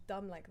something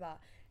dumb like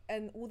that.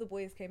 And all the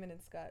boys came in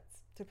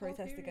skirts to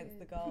protest against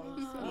the girls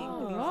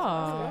being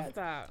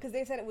skirts, because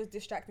they said it was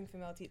distracting for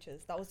male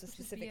teachers. That was the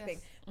specific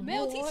thing.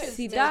 Male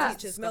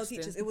teachers, male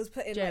teachers. It was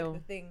put in like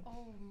the thing.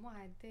 Oh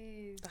my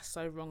days. That's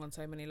so wrong on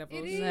so many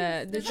levels.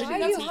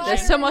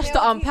 There's so much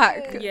to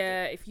unpack.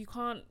 Yeah, if you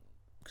can't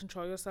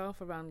control yourself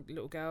around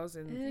little girls,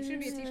 and you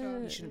shouldn't be a teacher.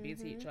 You shouldn't be a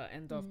teacher.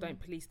 End of. Don't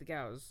police the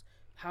girls.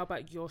 How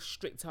about you're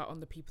stricter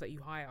on the people that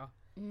you hire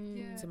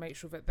to make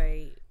sure that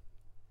they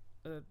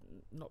are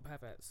not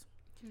perverts?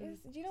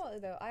 Do you know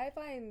what though? I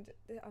find,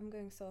 I'm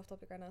going so off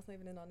topic right now, it's not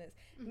even in on it.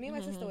 Me and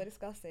my sister were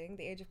discussing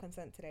the age of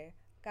consent today.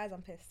 Guys,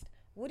 I'm pissed.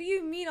 What do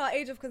you mean our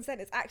age of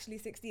consent is actually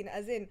 16?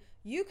 As in,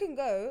 you can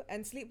go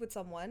and sleep with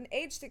someone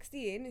age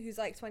 16 who's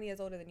like 20 years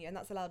older than you, and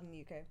that's allowed in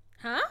the UK.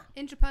 Huh?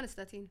 In Japan it's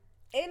 13.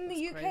 In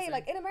the UK, crazy.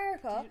 Like in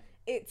America,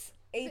 it's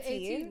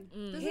 18.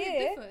 Does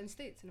it differ in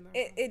states in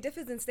America? It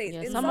differs in states.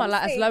 Yeah, in some are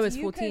like states, as low as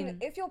 14.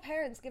 If your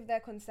parents give their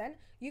consent,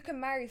 you can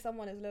marry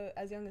someone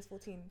as young as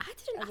 14. I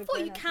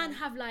thought you can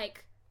have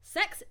like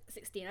sex at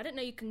 16. I didn't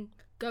know you can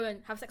go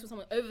and have sex with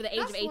someone over the age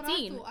of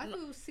 18. I thought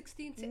it was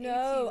 16 to 18.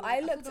 No, I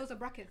thought there was a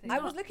bracket thing. I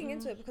was looking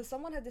into it because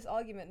someone had this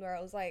argument where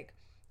I was like,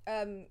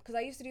 because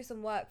I used to do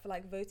some work for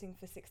like voting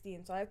for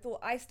 16, so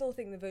I still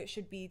think the vote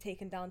should be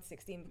taken down to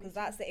 16, because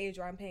that's the age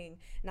where I'm paying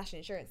national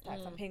insurance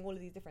tax. I'm paying all of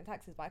these different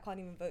taxes, but I can't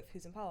even vote for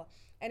who's in power.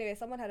 Anyway,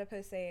 someone had a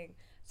post saying,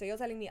 so you're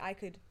telling me I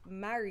could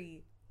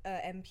marry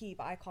MP,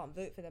 but I can't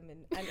vote for them,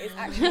 and it's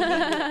actually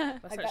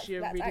that's like, actually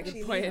a really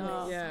good point.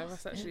 Yeah,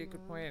 that's actually a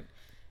good point.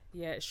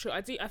 Yeah, sure.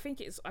 I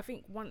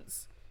think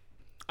once,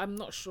 I'm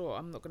not sure,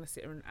 I'm not going to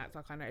sit here and act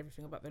like I know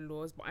everything about the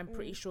laws, but I'm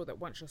pretty sure that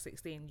once you're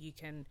 16 you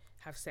can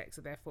have sex,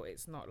 so therefore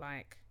it's not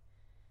like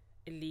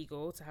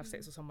illegal to have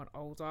sex with someone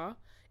older.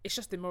 It's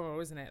just immoral,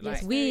 isn't it? Like,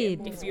 it's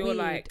weird. If you're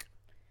like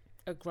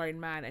a grown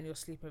man and you're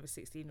sleeping with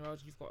a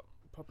 16-year-old, you've got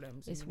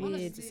problems. It's weird. weird.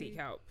 You need to seek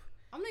help.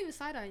 I'm not even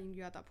side-eyeing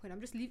you at that point. I'm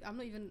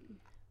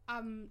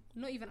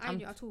not even eyeing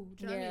you at all.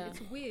 Do you know what I mean?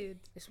 It's weird.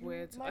 It's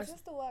weird. My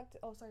sister worked...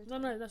 Oh, sorry.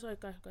 No, that's right.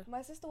 Go.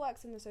 My sister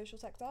works in the social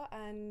sector,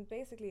 and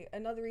basically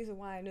another reason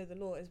why I know the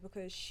law is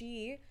because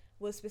she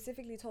was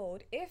specifically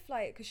told, if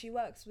like, because she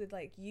works with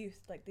like youth,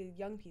 like the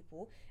young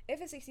people,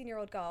 if a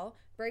 16-year-old girl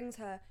brings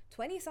her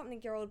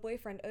 20-something-year-old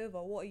boyfriend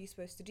over, what are you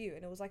supposed to do?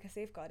 And it was like a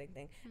safeguarding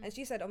thing. And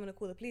she said, I'm going to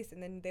call the police.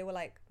 And then they were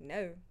like,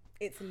 no,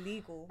 it's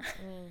illegal.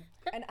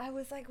 And I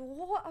was like,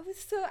 what? I was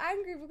so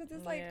angry because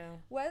it's like,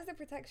 where's the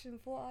protection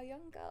for our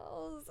young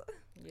girls?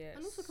 Yes.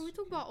 And also, can we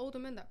talk about older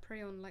men that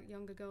prey on like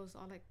younger girls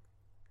are like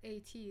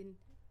 16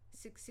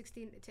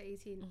 to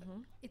 18?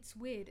 It's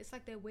weird. It's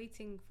like they're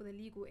waiting for the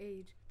legal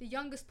age, the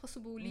youngest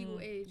possible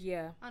legal age.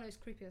 Yeah, I know, it's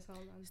creepy as hell,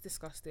 man. It's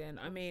disgusting.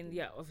 I mean,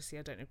 yeah, obviously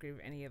I don't agree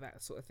with any of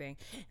that sort of thing,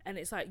 and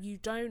it's like, you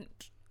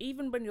don't,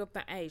 even when you're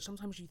that age,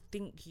 sometimes you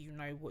think you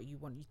know what you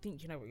want, you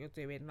think you know what you're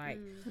doing, like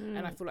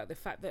and I feel like the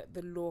fact that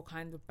the law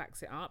kind of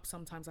backs it up,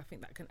 sometimes I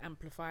think that can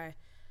amplify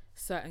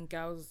certain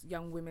girls,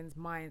 young women's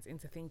minds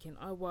into thinking,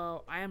 oh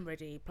well, I am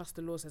ready, plus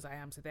the law says I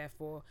am, so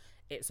therefore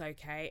it's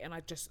okay. And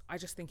I just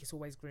think it's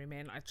always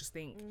grooming. I just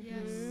think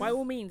by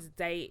all means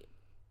date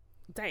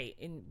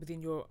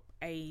within your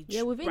age,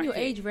 within your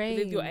age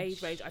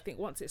range. I think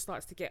once it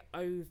starts to get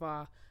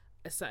over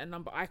a certain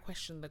number, I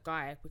question the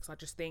guy, because I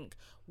just think,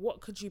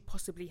 what could you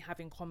possibly have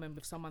in common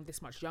with someone this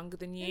much younger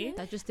than you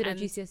that just did a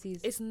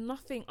GCSEs? It's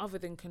nothing other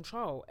than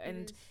control,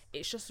 and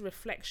it's just a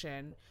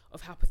reflection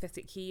of how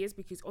pathetic he is,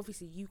 because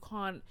obviously you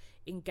can't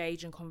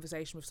engage in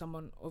conversation with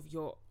someone of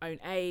your own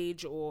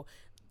age, or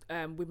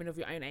women of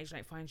your own age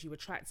don't find you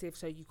attractive,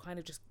 so you kind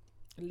of just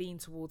lean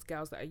towards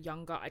girls that are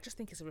younger. I just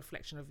think it's a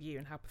reflection of you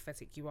and how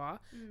pathetic you are,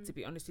 to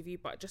be honest with you.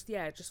 But just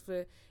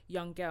for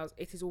young girls,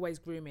 it is always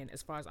grooming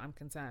as far as I'm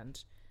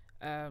concerned.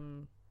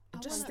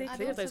 Just stay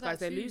clear of those guys,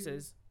 they're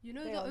losers. You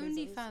know, the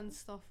OnlyFans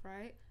stuff,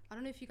 right? I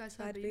don't know if you guys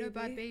heard, but you know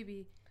Bad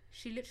Baby,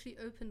 she literally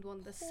opened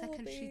one the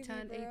second she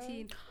turned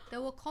 18.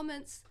 There were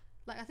comments,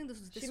 like, I think this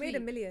was this week. She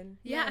made $1 million.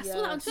 Yeah, I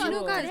saw that on Twitter. You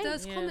know, guys,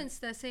 there's comments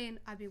there saying,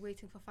 I've been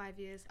waiting for 5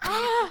 years.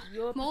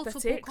 You're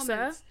multiple pathetic,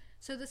 comments. sir.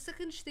 So the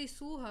second they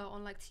saw her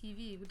on like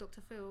TV with Dr.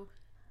 Phil,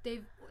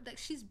 they've like,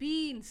 she's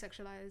been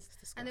sexualized,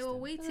 and they were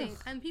waiting,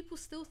 and people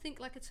still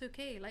think like it's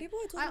okay. Like, people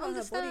were talking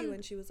about her body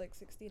when she was like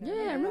 16.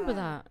 I remember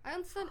that. I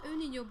understand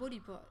owning your body,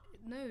 but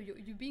no,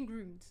 you're being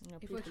groomed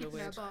if we're keeping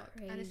her back.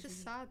 And it's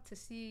just sad to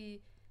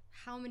see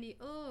how many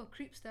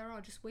creeps there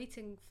are just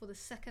waiting for the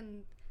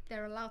second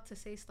they're allowed to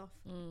say stuff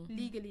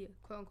legally,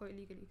 quote unquote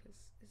legally, because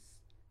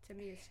to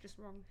me it's just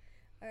wrong.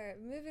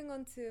 Alright, moving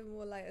on to a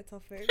more lighter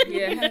topic.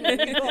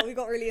 Yeah. we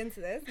got really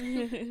into this.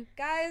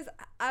 Guys,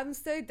 I'm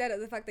so dead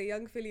at the fact that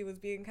Young Philly was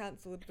being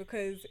cancelled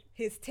because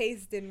his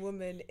taste in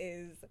women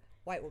is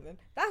white woman.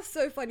 That's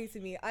so funny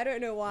to me. I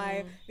don't know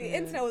why. The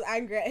internet was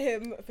angry at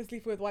him for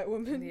sleeping with white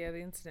women. Yeah,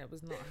 the internet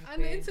was not happy.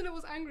 And the internet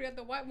was angry at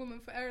the white woman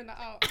for airing that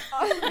out.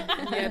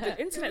 Yeah,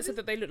 the internet said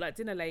that they look like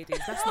dinner ladies.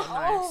 That's not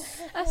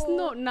nice. That's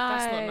not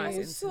nice. That's not nice. It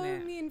was so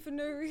mean for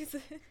no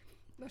reason.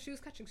 No, she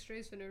was catching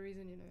strays for no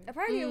reason, you know.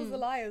 Apparently it was a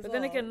lie as well.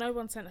 But then again, no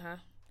one sent her.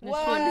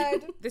 Word.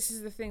 This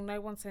is the thing, no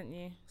one sent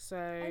you. So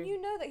and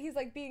you know that he's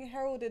like being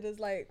heralded as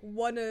like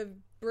one of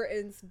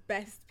Britain's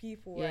best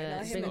people right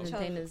now. Him and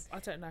Chubbs. I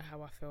don't know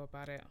how I feel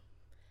about it.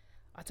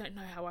 I don't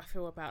know how I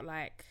feel about,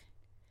 like,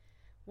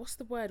 what's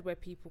the word where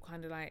people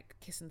kind of like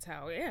kiss and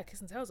tell? Yeah,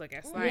 kiss and tells, I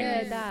guess.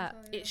 Like,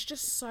 that. It's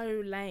just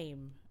so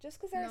lame. Just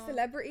because they're a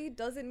celebrity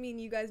doesn't mean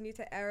you guys need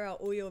to air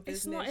out all your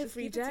business. It's not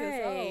every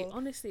day.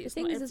 Honestly, it's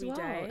not every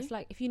day. It's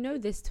like, if you know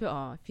this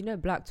Twitter, if you know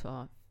Black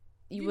Twitter,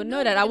 you would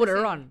know that I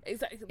wouldn't run.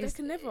 Exactly. They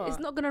can never. It's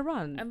not going to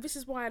run. And this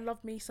is why I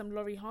love me some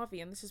Laurie Harvey,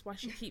 and this is why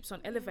she keeps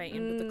on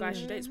elevating with the guy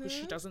she dates, because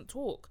she doesn't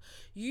talk.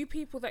 You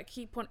people that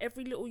keep on,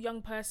 every little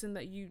young person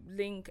that you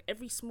link,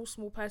 every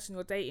small person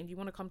you're dating, you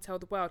want to come tell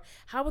the world.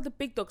 How are the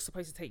big dogs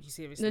supposed to take you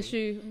seriously? No,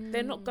 true.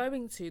 They're not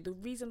going to. The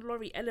reason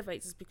Laurie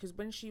elevates is because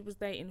when she was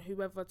dating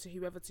whoever,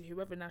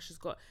 now she's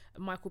got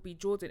Michael B.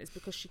 Jordan, it's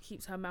because she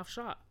keeps her mouth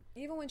shut.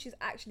 Even when she's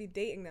actually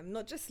dating them,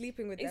 not just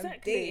sleeping with them,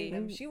 dating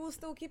them, she will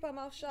still keep her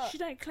mouth shut. She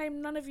don't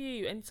claim none of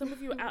you, and some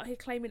of you are out here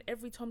claiming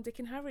every Tom, Dick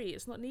and Harry.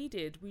 It's not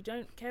needed. We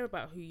don't care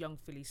about who young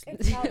Philly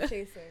sleeps. It's clout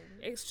chasing.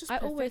 It's just I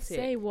pathetic. always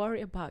say,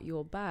 worry about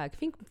your bag.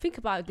 Think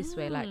about it this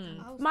way, like,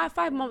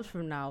 5 months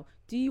from now,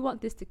 do you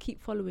want this to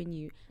keep following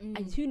you?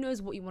 And who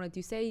knows what you want to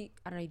do? Say,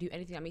 I don't know, you do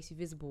anything that makes you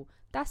visible.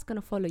 That's going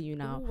to follow you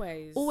now.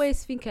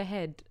 Always think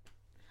ahead.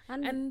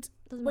 And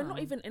we're not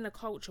even in a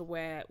culture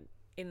where,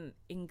 in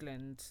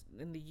England,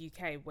 in the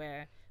UK,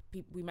 where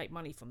we make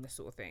money from this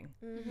sort of thing.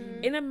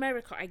 In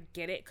America, I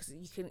get it, because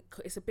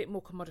it's a bit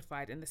more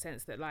commodified in the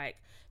sense that, like,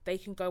 they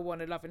can go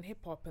on a Love and Hip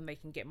Hop and they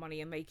can get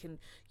money, and they can,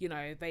 you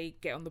know, they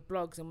get on the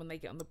blogs, and when they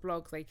get on the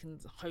blogs, they can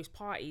host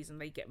parties,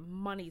 and they get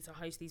money to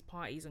host these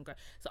parties and go.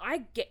 So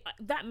I get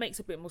that, makes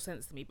a bit more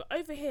sense to me. But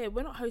over here,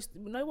 we're not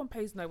hosting. No one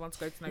pays no one to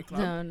go to no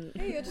club.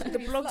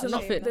 The blogs are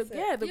not fit. The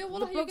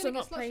blogs are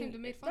not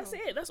paying. That's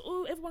it. That's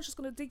all. Everyone's just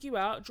gonna dig you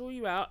out, draw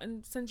you out,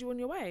 and send you on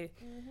your way.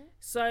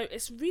 So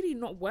it's really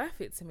not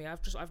worth it to me.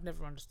 I've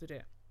never understood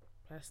it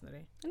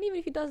personally. And even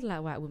if he does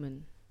like white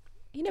women,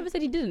 he never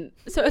said he didn't.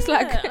 So it's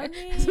like,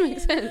 it doesn't make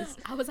sense.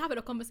 I was having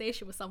a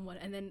conversation with someone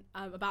and then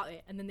about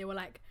it, and then they were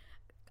like,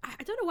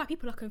 I don't know why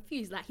people are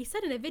confused. Like, he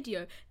said in a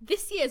video,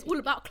 this year is all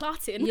about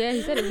clarting. Yeah,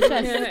 he said it with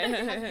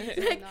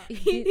chest. Like,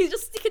 he's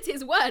just sticking to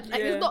his word.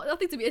 Like, there's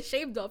nothing to be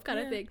ashamed of, kind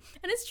of thing.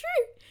 And it's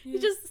true.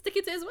 He's just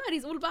sticking to his word.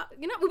 He's all about,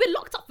 you know, we've been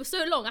locked up for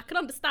so long. I can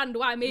understand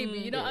why, maybe,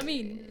 you know what I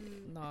mean?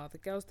 Nah, the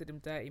girls did him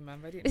dirty,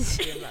 man. They didn't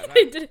do him like that.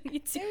 They didn't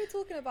need to. They were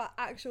talking about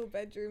actual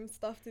bedroom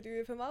stuff to do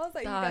with him. I was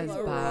like, you guys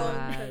are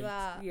wrong for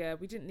that. Yeah,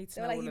 we didn't need to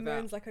they know were like, all of he that.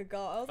 moans like a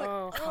girl. I was like,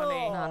 oh,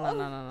 honey.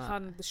 No.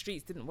 Hun, the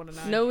streets didn't want to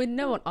know.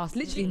 No one asked.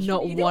 Literally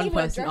not one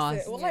person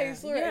asked. He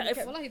saw it. If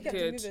he kept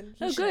moving.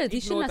 No, good. He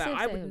shouldn't have said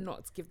I would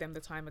not give them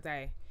the time of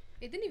day.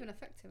 It didn't even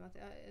affect him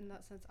in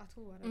that sense at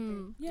all. I don't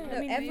think. Yeah, I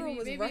mean, everyone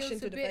was rushing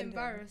to defend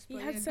him. He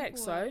had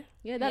sex, so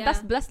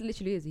that's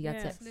literally is. He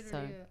had sex.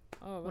 So.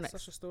 Oh, that's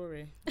such a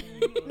story.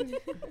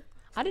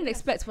 I didn't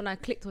expect when I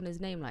clicked on his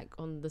name, like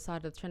on the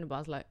side of the trend bar,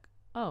 I was like,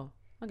 oh,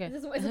 Okay. This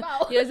is what it's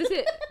about. Yeah, is this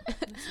it?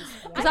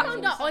 I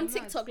found out on Mad.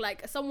 TikTok,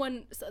 like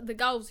the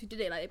girls who did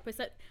it, like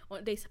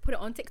they put it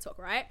on TikTok,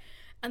 right?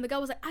 And the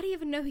girl was like, I didn't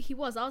even know who he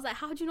was. I was like,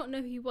 how do you not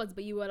know who he was?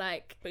 But you were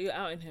like, But you're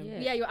outing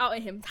him. yeah, you're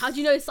outing him. How do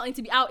you know it's something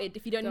to be outed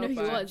if you don't know who he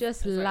was?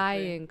 Just Exactly.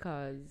 lying,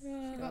 cuz.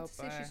 She about to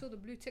say she saw the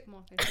blue tick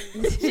mark.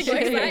 She got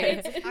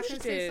excited. I can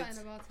say did.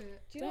 something about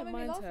it. Do you know what Don't made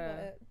me mind laugh her.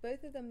 about it?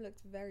 Both of them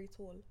looked very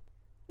tall.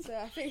 So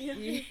I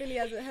think Philly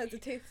has a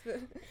taste for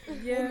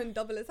women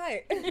double his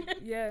height.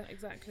 Yeah,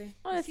 exactly.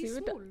 Honestly, Is he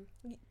we don't-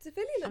 small? So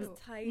Philly looks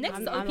tiny. Next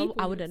to other people.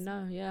 I wouldn't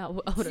know. Yeah, I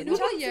You wouldn't know know.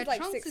 what? Chunks Yeah, is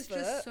like Chunks 6 is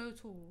just foot.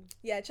 so tall.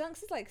 Yeah,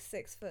 Chunks is like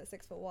 6 foot,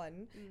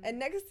 6'1", and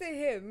next to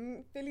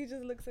him, Philly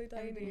just looks so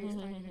tiny. Everybody looks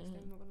tiny next to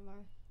him, not gonna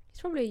lie.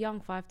 He's probably a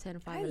young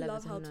 5'10", 5'11", I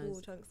love how who tall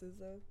knows? Chunks is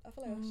though. I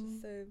feel like that's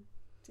just so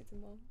suits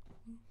him well.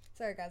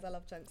 Sorry guys, I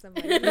love Chunks. I'm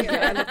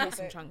Yeah, I love me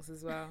some Chunks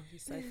as well.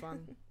 He's so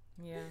fun.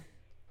 Yeah.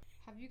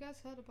 Have you guys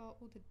heard about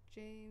all the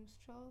James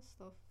Charles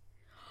stuff?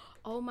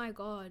 Oh my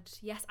god,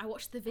 yes, I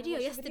watched the video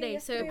watched the video yesterday.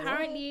 So yesterday as well.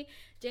 apparently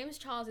James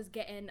Charles is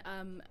getting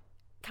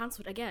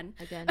cancelled again.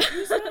 Again.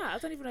 Who's that? I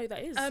don't even know who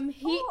that is.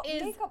 He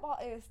is makeup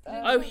artist.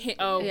 Yeah.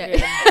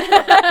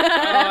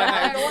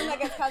 The one that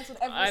gets cancelled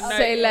every I know.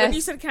 Say When less.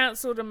 you said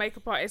cancelled a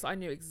makeup artist, I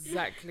knew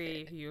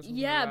exactly who you were talking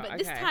yeah, about. but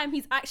this Okay. time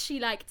he's actually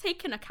like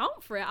taken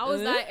account for it. I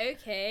was like,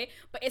 okay,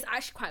 but it's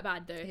actually quite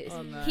bad though.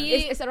 Oh, no.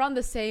 It's around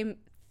the same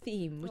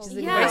theme, which is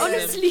Yeah, Racist.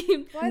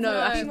 honestly. Why is No,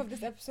 the I- theme of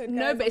this episode?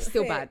 no, guys, but it's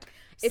still thick? bad.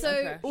 It's So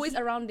Okay. always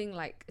surrounding,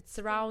 like, it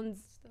surrounds.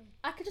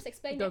 I could just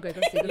explain Go it.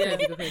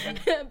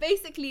 crazy.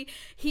 Basically,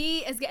 he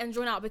is getting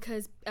drawn out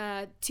because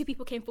 2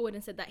 people came forward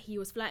and said that he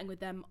was flirting with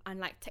them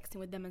and like texting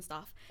with them and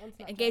stuff, On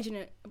Snapchat. engaging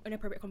in an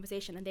inappropriate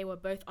conversation, and they were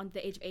both under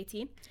the age of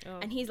 18, Oh.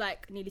 and he's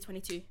like nearly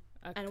 22.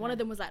 And Okay. one of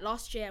them was like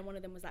last year, and one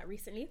of them was like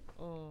recently.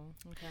 Oh,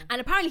 okay.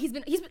 And apparently he's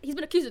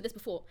been accused of this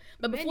before,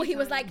 but Many before he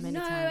was times. like, Many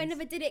no, I times.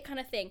 never did it,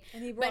 kind of thing.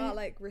 And he brought But- out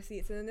like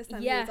receipts, and then this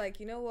time he Yeah. was like,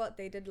 you know what?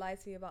 They did lie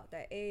to me about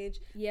their age,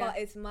 Yeah. but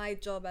it's my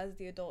job as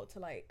the adult to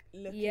like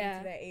look Yeah.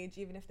 into their age,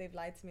 even if they've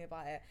lied to me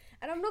about it.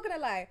 And I'm not gonna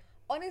lie.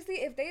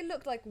 Honestly, if they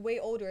looked like way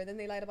older and then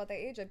they lied about their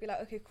age, I'd be like,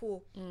 okay,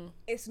 cool.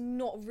 It's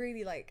not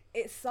really like,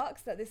 it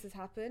sucks that this has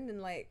happened,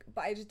 and like,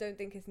 but I just don't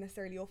think it's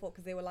necessarily your fault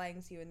because they were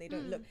lying to you and they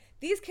don't look.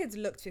 These kids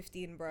looked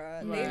 15,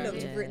 bruh. They Right.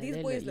 looked. Yeah, These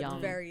they boys look looked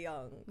young. very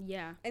young.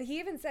 Yeah. And he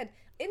even said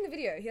in the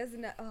video, he has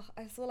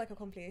I saw like a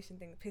compilation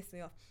thing that pissed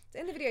me off. So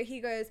in the video, he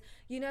goes,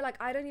 you know, like,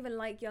 I don't even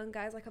like young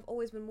guys. Like, I've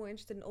always been more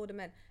interested in older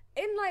men.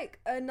 In like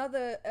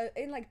another,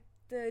 in like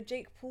the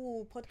Jake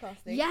Paul podcast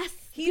thing. Yes.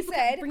 He people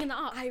kept said, bringing that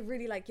up. I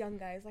really like young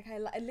guys. Like, I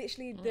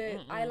literally,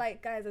 I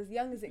like guys as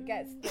young as it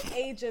gets, the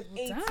age of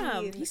 18.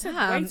 Damn, he said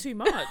Damn. way too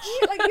much.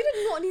 Like, you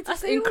did not need to That's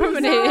say all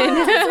incriminating.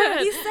 that.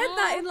 He said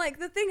that in like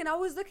the thing, and I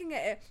was looking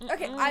at it.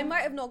 Okay, I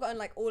might have not gotten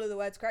like all of the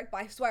words correct, but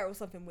I swear it was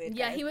something weird.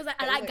 Yeah, guys. he was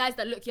like, It I like guys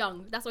that look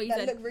young. That's what he that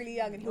said. look really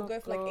young, and he'll Oh, go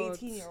for like God.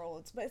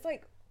 18-year-olds. But it's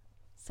like,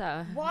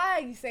 So, why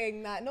are you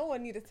saying that? No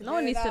one needed to know. No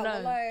one needs to that, know.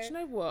 but, like, Do you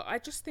know what? I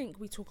just think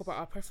we talk about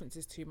our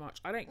preferences too much.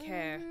 I don't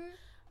care.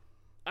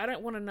 I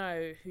don't want to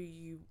know who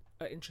you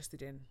are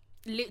interested in.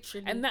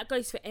 Literally. And that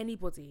goes for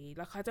anybody.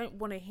 Like, I don't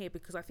want to hear,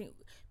 because I think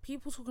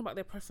people talking about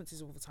their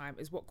preferences all the time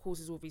is what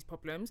causes all these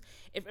problems.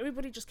 If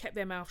everybody just kept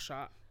their mouth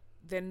shut,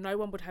 then no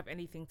one would have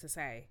anything to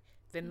say.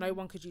 Then no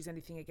one could use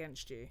anything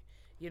against you.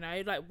 You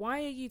know, like,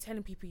 why are you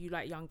telling people you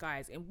like young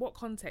guys? In what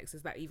context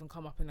does that even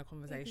come up in a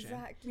conversation?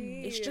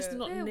 Exactly. It's just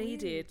not They're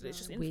needed. weird, It's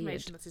just Weird.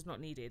 information that is not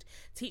needed.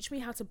 Teach me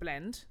how to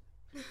blend.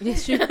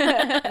 yes, you.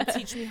 And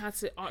teach me how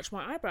to arch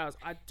my eyebrows.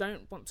 I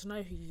don't want to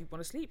know who you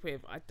want to sleep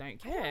with. I don't I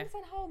don't care.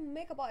 understand how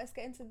makeup artists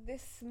get into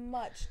this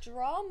much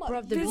drama.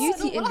 Bruv, the You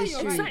beauty know what?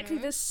 industry. Exactly.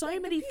 There's so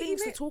many beauty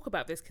things to lip- talk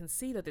about. There's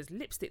concealer, there's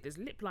lipstick, there's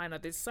lip liner,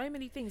 there's so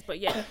many things. But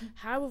yeah,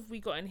 how have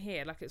we gotten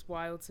here? Like, it's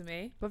wild to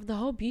me. But the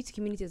whole beauty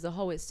community as a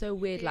whole, it's so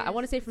weird. Like, I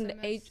want to say from It's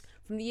the a age, mess.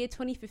 from the year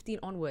 2015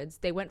 onwards,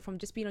 they went from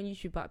just being on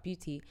YouTube about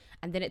beauty,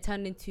 and then it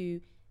turned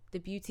into the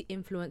beauty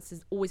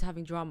influencers always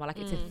having drama. Like,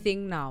 it's a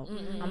thing now.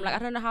 I'm like, I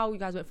don't know how you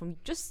guys went from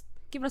just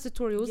giving us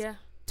tutorials Yeah.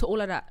 to all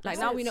of that. Like,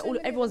 now we know So all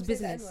many everyone's of them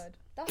say the business. N-word.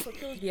 That's what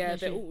kills me. Yeah,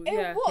 they're all, In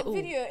yeah. what they all-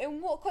 video,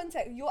 in what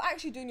context, you're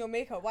actually doing your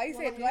makeup? Why are you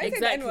saying, Well, why are you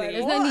saying the exactly.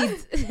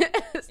 N-word? There's no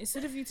What? need.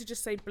 Instead of you to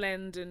just say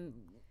blend and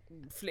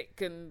flick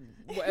and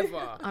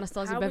whatever.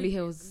 Anastasia how Beverly are you-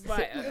 Hills.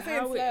 Right, You're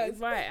saying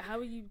slurs. how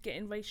are you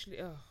getting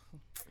racially... Oh.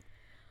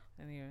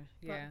 Anyway,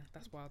 yeah,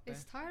 that's wild though.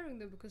 It's tiring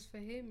though, because for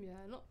him, yeah,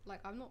 not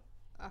like, I'm not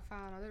a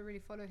fan, I don't really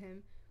follow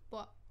him,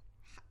 but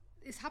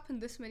it's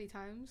happened this many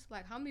times.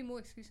 Like, how many more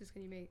excuses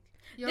can you make?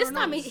 This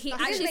time he He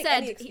actually didn't make said.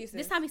 any excuses.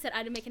 This time he said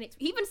I didn't make any.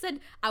 He even said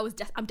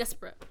I'm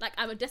desperate. Like,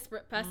 I'm a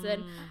desperate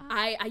person.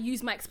 I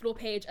use my explore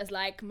page as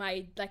like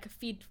my like a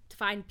feed to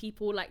find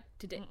people like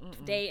to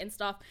date and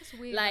stuff. It's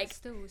weird, Like, but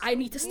still, it's I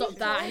need to so stop weird.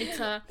 that. I need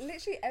to.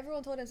 Literally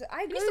everyone told him so.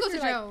 I needs to go through,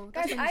 to jail. Like,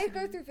 That's guys, what he I should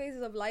go do. through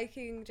phases of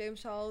liking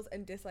James Charles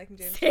and disliking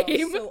James Same.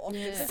 Charles so often.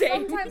 Yeah. So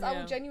Same. sometimes I Yeah.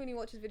 will genuinely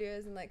watch his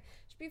videos and like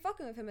just be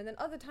fucking with him, and then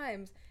other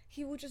times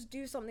he will just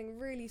do something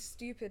really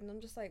stupid, and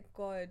I'm just like,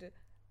 God,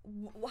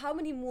 how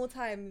many more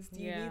times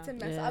do you need to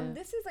mess Yeah. up?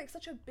 This is like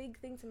such a big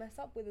thing to mess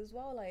up with as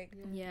well. Like,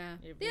 Yeah.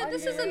 Yeah,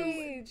 this isn't.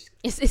 underage.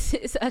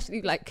 It's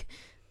actually like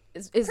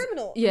it's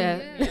Criminal. Yeah.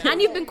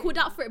 And you've been called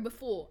out for it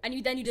before, and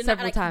you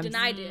Several you times.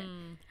 denied it.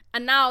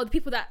 And now the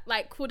people that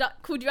like called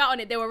you out on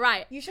it, they were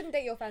right. You shouldn't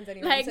date your fans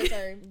anyway. Like- I'm so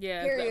sorry.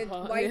 Yeah, Period. that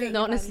part, Why you yeah. dating No,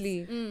 your fans? honestly,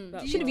 That you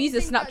Do should have you used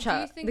the think that- do you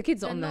Snapchat. think The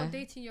kids the are on not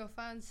there. dating your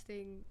fans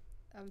thing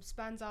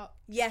spans out.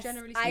 Yes,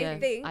 generally I Yeah,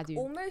 think I do.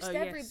 almost Oh,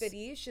 yes.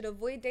 everybody should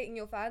avoid dating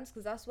your fans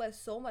because that's where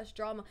so much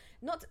drama.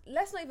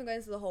 Let's not even go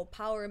into the whole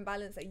power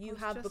imbalance that you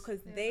have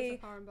because they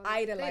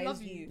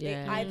idolize you. They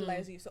Yeah.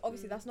 idolize you. So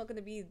obviously that's not going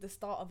to be the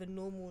start of a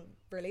normal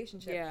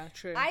relationship. Yeah,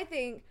 true. I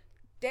think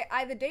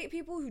either date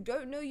people who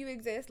don't know you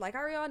exist, like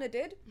Ariana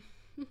did,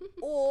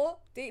 or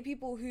date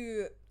people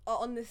who are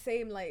on the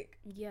same like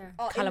Yeah.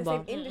 are in the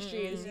Caliber. same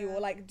industry as you, or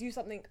like do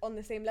something on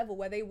the same level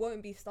where they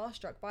won't be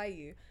starstruck by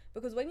you.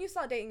 Because when you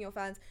start dating your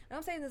fans, and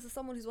I'm saying this as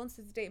someone who's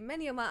wanted to date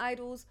many of my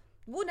idols,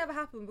 will never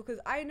happen because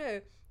I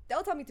know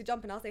they'll tell me to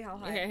jump and I'll say how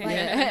high. Like,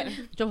 Yeah.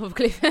 Jump off a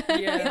cliff.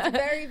 Yeah. it's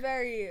very,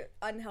 very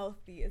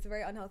unhealthy. It's a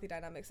very unhealthy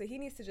dynamic. So he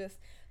needs to just,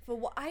 for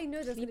what I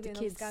know, there's going to be the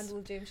another kids. scandal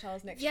with James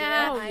Charles next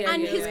Yeah, year. yeah,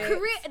 and yeah, his yeah.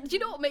 career. Do you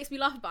know what makes me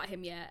laugh about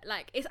him? Yeah,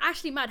 like it's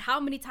actually mad how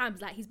many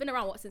times like he's been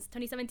around since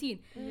 2017.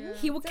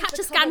 He will Since catch the a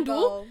cover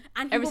scandal girl.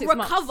 and he Every will 6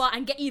 months. recover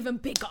and get even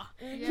bigger.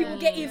 He will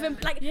get even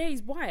like. Yeah,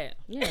 he's white.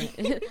 Yeah,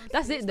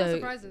 that's it It's not though.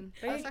 surprising.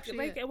 That's actually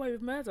They it. get away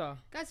with murder.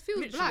 Guys, if he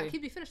was Literally. black,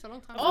 he'd be finished a long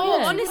time Oh,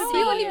 ago. honestly,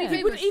 He wouldn't even yeah. be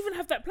He wouldn't famous. even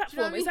have that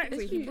platform. what I mean?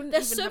 Exactly. He wouldn't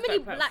There's even so have many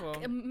that black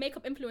platform.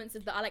 makeup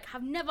influencers that are like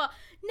have never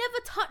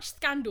touched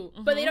scandal,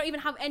 but they don't even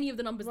have any of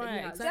the numbers that he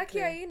Right, has. exactly.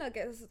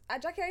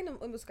 Jackie Aina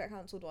almost got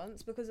cancelled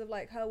once because of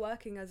like her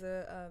working as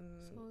a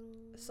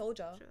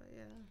soldier.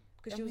 Yeah.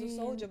 Because she was a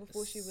soldier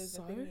before she was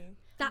so? a thingy.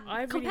 That I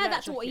really compare like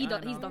that to what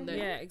Jackie he's Aina. done though.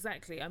 Yeah,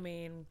 exactly. I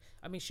mean,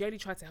 she only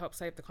tried to help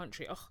save the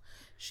country. Oh,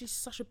 she's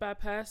such a bad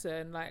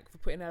person, like for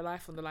putting her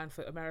life on the line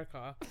for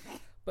America.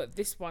 But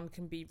this one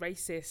can be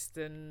racist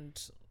and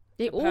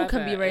They all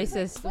can be pervert.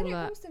 racist. When All it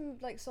that. comes to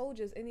like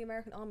soldiers in the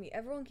American army,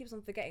 everyone keeps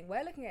on forgetting.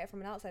 We're looking at it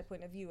from an outside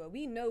point of view where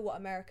we know what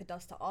America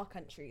does to our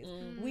countries.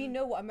 We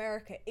know what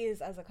America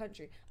is as a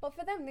country. But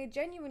for them, they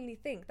genuinely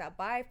think that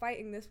by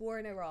fighting this war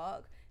in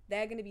Iraq,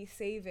 they're going to be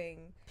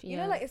saving. You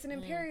know, Yeah. like it's an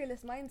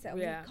imperialist mindset.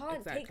 Yeah, we can't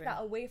exactly. take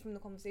that away from the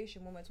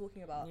conversation when we're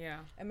talking about yeah.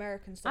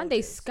 American soldiers. And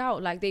they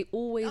scout, like they I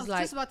always was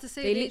like just about to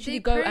say they literally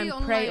go prey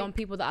and prey like, on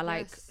people that are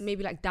like yes,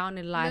 maybe like down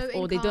in life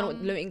low or they don't know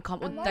income. low income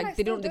or And while like I they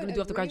still don't know what they're gonna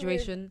do after agree with-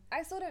 graduation.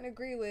 I still don't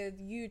agree with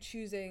you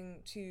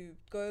choosing to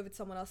go over to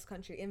someone else's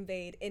country,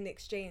 invade in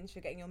exchange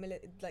for getting your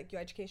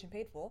your education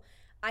paid for.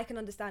 I can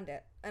understand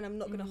it, and I'm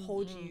not going to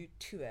hold you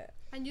to it.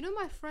 And you know,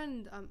 my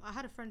friend, I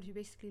had a friend who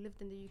basically lived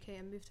in the UK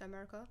and moved to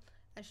America,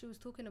 and she was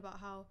talking about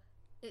how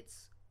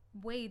it's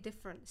way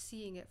different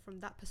seeing it from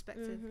that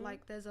perspective.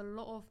 Like, there's a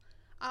lot of,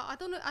 I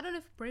don't know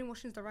if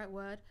brainwashing is the right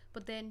word,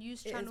 but their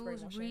news It is channels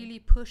brainwashing. really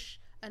push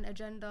an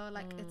agenda.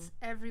 Like, it's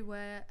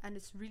everywhere, and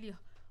it's really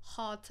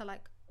hard to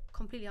like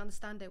completely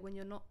understand it when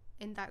you're not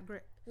in that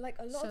grip. Like,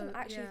 a lot of them So,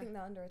 actually yeah. think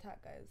they're under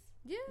attack, guys.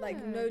 Yeah,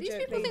 Like, no these joke,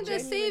 people they think they're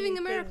genuinely saving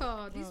think-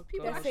 America. These Oh,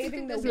 people God. They're actually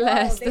saving think the they're world.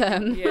 Bless They-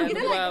 them. Yeah, You know, the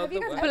like, world, have you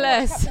the guys world. ever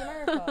Bless. watched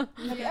Captain America?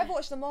 Have you ever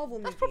watched the Marvel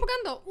movie? That's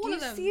propaganda. All Do of you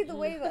them. see the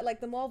way that like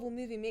the Marvel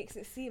movie makes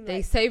it seem They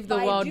like save the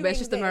by world, but doing it's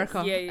just this,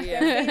 America. Yeah, yeah,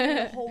 they're yeah. saving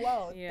the whole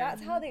world. Yeah.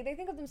 That's how they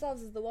think of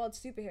themselves as the world's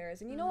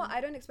superheroes. And you know what?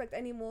 I don't expect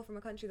any more from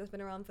a country that's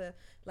been around for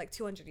like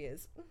 200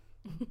 years.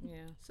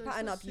 Yeah. So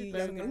Pattern it's up, you super-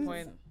 Very good youngins.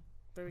 point.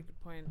 Very good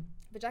point.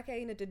 But Jackie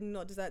Aina did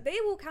not deserve. They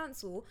will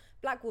cancel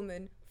black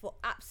women for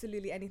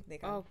absolutely anything they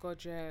can. Oh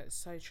God, yeah, it's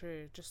so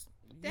true. Just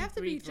They you have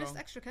to be breathe just wrong.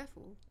 extra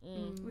careful.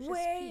 Mm. Which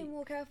Way is peak.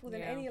 more careful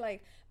than Yeah. any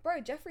like, bro.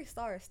 Jeffree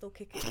Star is still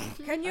kicking.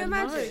 Can you I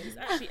know, imagine? he's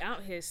actually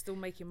out here still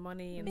making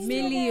money and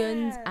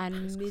Millions Yeah. and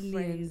That's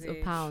millions of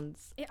crazy.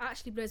 pounds. It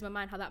actually blows my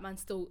mind how that man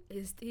still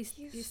is.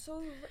 He's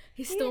so.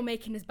 still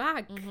making his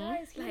bag.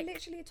 Guys, he Like-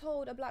 literally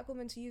told a black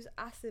woman to use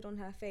acid on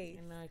her face.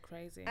 I know,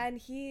 crazy. And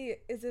he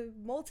is a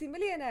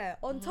multi-millionaire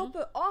on top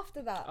of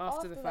after that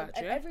After the fact,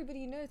 and yeah.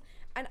 everybody knows.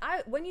 And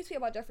when you tweet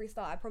about Jeffree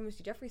Star, I promise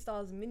you Jeffree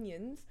Star's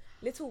minions,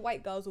 little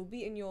white girls, will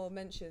be in your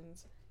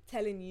mentions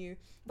telling you,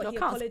 but Your he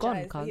account's gone,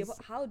 apologized.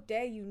 cuz. How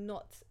dare you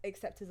not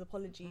accept his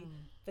apology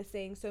for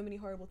saying so many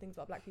horrible things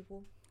about black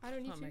people? I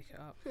don't need Can't to. make it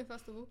up.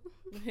 First of all,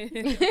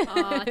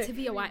 To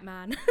be a white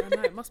man. I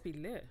know, it must be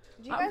lit.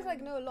 Do you guys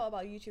like know a lot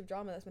about YouTube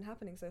drama that's been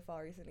happening so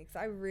far recently? Because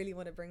I really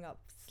want to bring up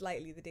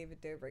slightly the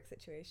David Dobrik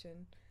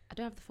situation. I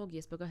don't have the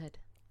foggiest, but go ahead.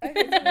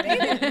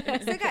 Okay,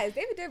 so guys,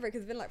 David Dobrik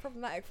has been like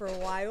problematic for a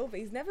while, but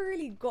he's never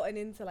really gotten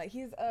into like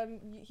he's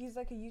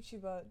like a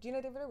YouTuber. Do you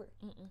know David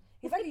Dobrik?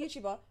 He's like a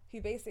YouTuber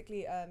who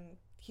basically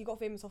he got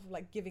famous off of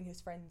like giving his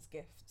friends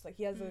gifts. Like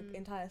he has an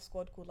entire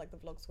squad called like the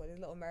Vlog Squad. He's a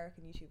little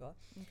American YouTuber.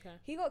 Okay.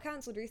 He got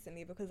cancelled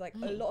recently because like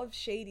a lot of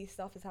shady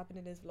stuff has happened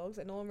in his vlogs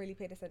that no one really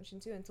paid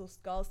attention to until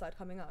girls started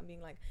coming out and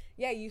being like,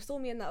 yeah, you saw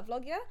me in that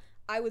vlog, yeah?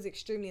 I was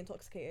extremely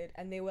intoxicated,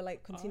 and they were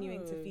like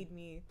continuing to Oh. feed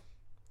me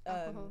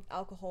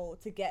alcohol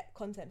to get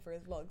content for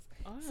his vlogs.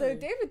 So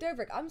David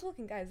Dobrik, I'm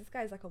talking, guys, this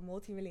guy's like a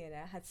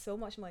multi-millionaire, had so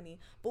much money,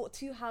 bought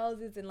 2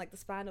 houses in like the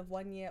span of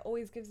 1 year,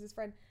 always gives his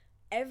friend.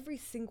 Every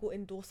single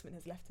endorsement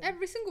has left him.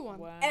 Every single one.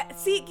 Wow.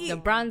 SeatGeek. The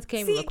brands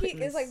came with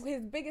SeatGeek is like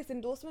his biggest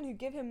endorsement, who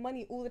give him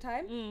money all the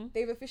time.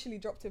 They've officially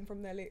dropped him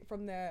from their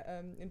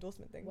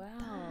endorsement thing. Wow.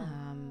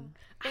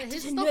 I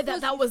his didn't stuff know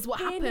that was what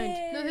happened.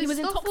 No, He his was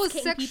stuff was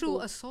intoxicating sexual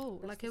people.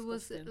 assault. That's Like it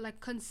was disgusting. like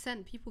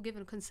consent. People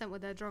giving consent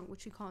when they're drunk,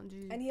 which you can't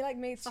do. And he like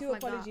made Stuff 2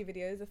 like apology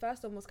videos. The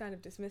first one was kind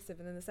of dismissive,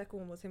 and then the second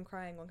one was him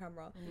crying on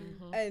camera.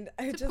 And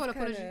I just Typical kind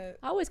apology. of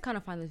I always kind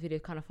of find this video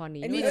kind of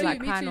funny. And You me know, he's too,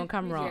 like me crying too. on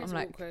camera. Yeah, I'm it's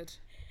like, awkward.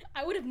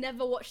 I would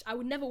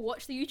never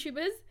watch the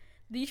YouTubers.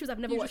 The YouTubers I've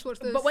never You watched. just watch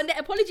those. But when the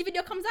apology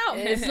video comes out,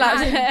 it's I'm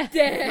like,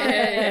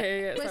 dead.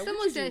 It's But like,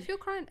 someone what said, you if you're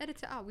crying, edit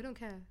it out. We don't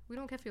care. We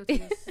don't care for your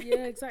tears. do? Yeah,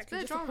 exactly.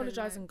 It's Just their drama, apologise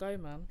like- and go,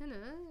 man. You know,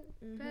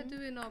 they're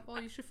doing up. Oh,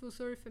 you should feel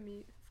sorry for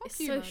me. Fuck It's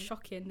you, so man.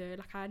 shocking though.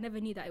 Like I never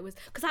knew that it was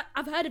because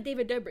I've heard of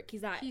David Dobrik.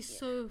 He's like, He's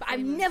so. but I've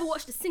famous. never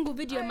watched a single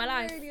video in my I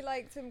life. really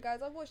liked him,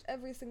 guys. I've watched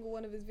every single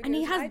one of his videos. And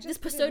he I has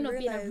just this didn't persona of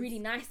being a realise- really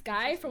nice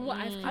guy from what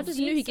I've I just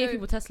seen, knew he gave so-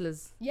 people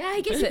Teslas. Yeah,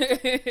 he gives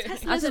it.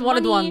 Teslas I just and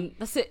wanted money. one.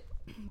 That's it.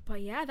 But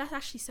yeah, that's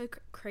actually so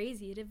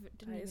crazy. I didn't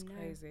That is even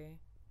know. crazy.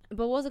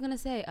 But what was I gonna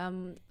say?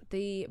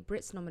 The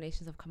Brits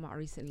nominations have come out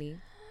recently.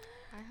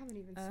 I haven't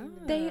even seen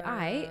them. They-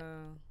 I-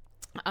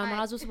 And I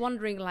I- was just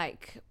wondering,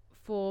 like,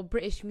 for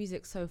British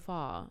music so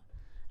far,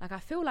 like I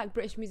feel like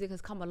British music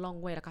has come a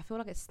long way. Like I feel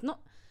like it's not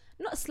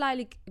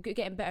slightly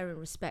getting better in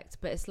respect,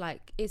 but it's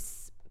like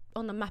it's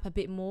on the map a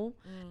bit more.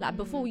 Like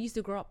before, we used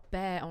to grow up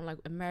bare on like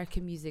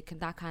American music and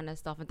that kind of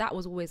stuff, and that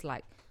was always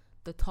like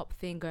the top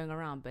thing going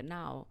around. But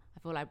now I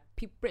feel like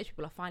British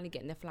people are finally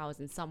getting their flowers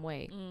in some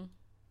way.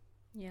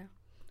 Yeah,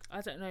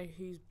 I don't know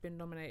who's been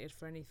nominated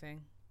for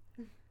anything.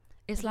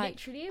 It's like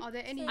literally. Are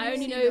there any? I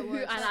only you've know seen that who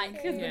were I like.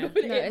 exciting? Yeah.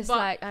 no, it's But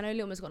like I know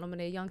Little Miss got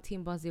nominated, Young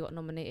Team Buzzy got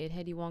nominated,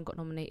 Heady One got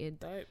nominated,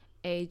 Dope.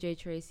 AJ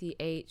Tracy,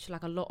 H,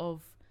 like a lot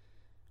of,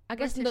 I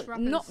guess British not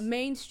rappers.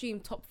 mainstream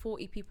top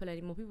 40 people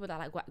anymore. People that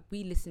like what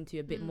we listen to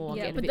a bit more.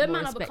 yeah, getting but a bit them more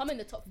man are respect. becoming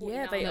the top 40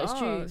 Yeah, now. they No, it's are.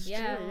 true. It's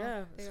Yeah. true.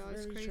 Yeah, They are,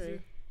 it's very crazy. true.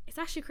 It's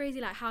actually crazy,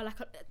 like how like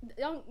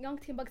young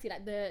Team Bugsy,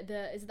 like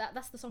the is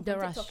that's the song Don't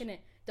from Rush. TikTok, innit?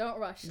 Don't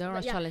rush. Don't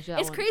Rush yeah. challenge. That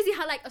It's one. crazy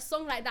how like a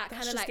song like that That's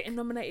kind of just like getting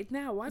nominated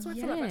now. Why do I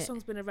feel like Yeah. that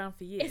song's been around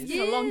for years? it's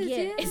been a long Years,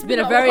 year. yeah. It's been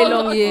a very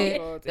long year.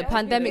 God, The yeah.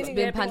 pandemic's been been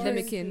a year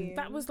pandemicing. because-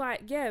 That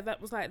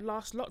was like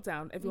last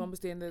lockdown. Everyone was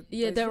doing the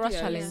Yeah, those the Rush videos.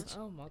 challenge.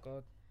 Oh my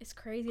god. It's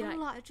crazy. Oh, Like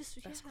like,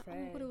 just That's yeah, oh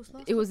my God, it was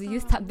last It was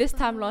lockdown, this what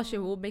time the last year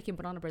hell? we were making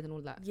banana bread and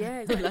all that. Yeah,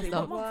 All that exactly.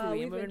 stuff. What month are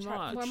we in? Wow, We're in we've been trapped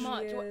March. we're for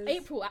March, years.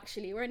 April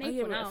actually. We're in Oh yeah,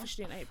 April we're now.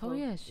 officially in April. Oh,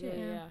 yeah, shit.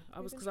 Yeah. I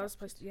was We've because been I was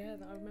supposed to. Yeah,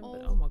 I remember.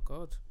 Oh. Oh my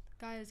god.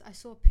 Guys, I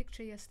saw a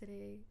picture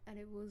yesterday, and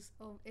it was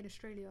in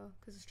Australia,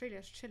 because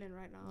Australia's chilling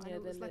right now. Yeah, And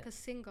it was they're like lit. a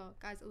singer,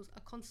 guys. It was a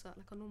concert,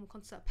 like a normal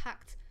concert,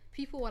 packed.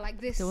 People were like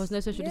this. There was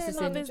no social Yeah,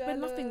 distancing. No, there's been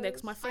nothing there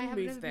because my I friend have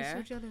moved never been there.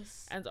 so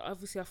jealous. And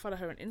obviously, I follow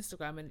her on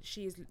Instagram,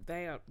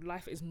 and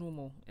life is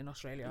normal in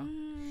Australia,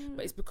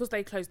 but it's because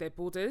they closed their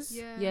borders.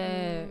 Yeah.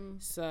 Yeah.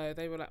 So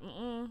they were like,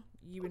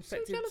 you I'm so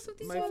infected jealous of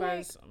these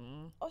mofos.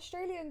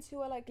 Australians who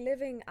are like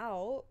living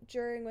out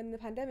during when the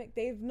pandemic,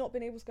 they've not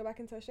been able to go back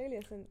into Australia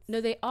since.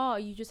 No, they are.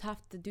 You just have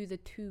to do the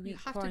 2-week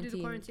have to do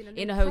the quarantine, quarantine and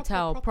in do a proper-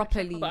 hotel proper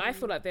properly. checkup. But I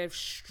feel like they're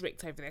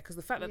strict over there because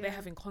the fact that they're Yeah.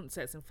 having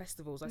concerts and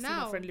festivals. I see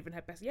Now. my friend living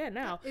her best. Yeah,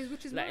 now.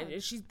 Which is Like, mad.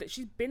 and she's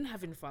been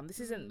having fun. This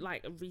isn't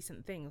like a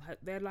recent thing.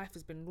 Their life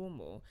has been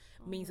normal.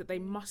 Means that they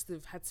must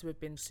have had to have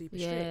been super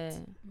Yeah.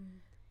 strict,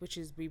 which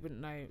is we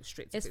wouldn't know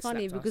strict. It's if it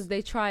funny slapped because us.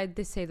 they tried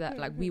to say that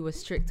like we were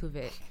strict with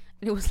it,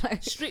 and it was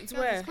like strict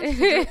No, where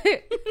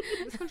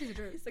This country's a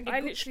joke.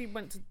 I literally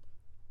went to.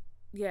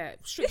 Yeah,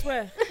 strict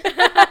where.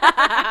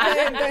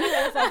 Don't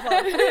hurt yourself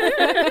up.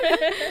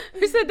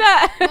 who said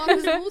that?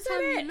 Because all the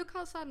time you look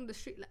outside on the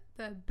street, like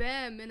the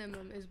bare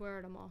minimum is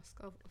wearing a mask.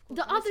 Of course.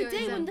 The Unless other you're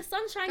day in when the the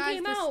sunshine Guys,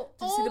 came this- out,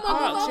 Did you see the my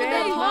parks? God,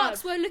 Yeah, the it's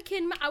parks were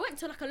looking. I went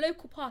to like a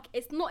local park.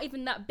 It's not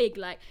even that big.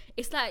 Like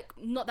it's like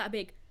not that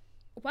big.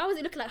 Why was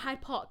it looking like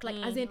Hyde Park? Like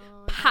as in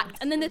Oh, packed.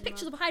 And then the that's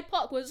pictures of Hyde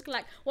Park was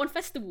like one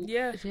festival.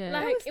 Yeah. Yeah.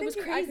 Like, I was it was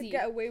thinking I crazy. could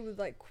get away with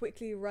like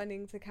quickly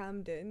running to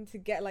Camden to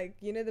get like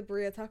the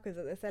Berea tuckers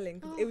that they're selling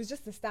because it was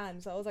just a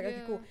stand. So I was like,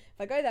 okay, cool. If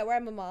I go there, wear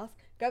my mask,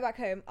 go back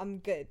home, I'm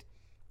good.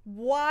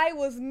 Why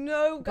was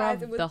no guys?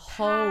 Bruv, It was the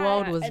whole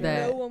world packed was and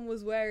there. no one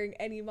was wearing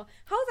any mask.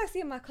 How was I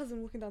seeing my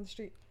cousin walking down the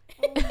street?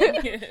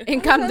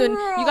 In Camden,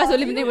 you guys were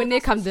living You know anywhere near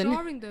what's Camden.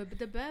 jarring though, but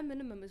the bare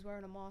minimum is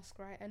wearing a mask,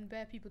 right? And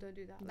bare people don't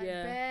do that. Like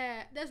Yeah.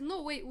 bare, there's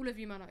no way all of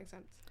you man are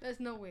exempt.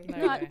 There's no way. No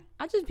No, way.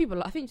 I just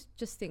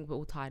I think we're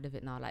all tired of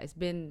it now. Like it's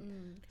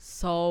been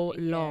so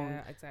long.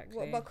 Yeah, exactly.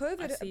 What, but I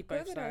COVID, see both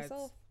COVID sides.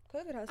 herself.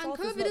 COVID herself And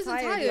is COVID not isn't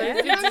tired tired. yet.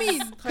 You know what I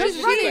mean? COVID's She's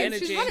got running.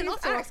 energy. She's running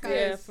up to us, active.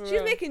 Yeah, guys. for She's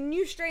real. making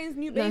new strains,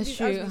 new That's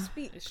babies as we true.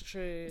 speak. It's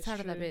true. It's Tired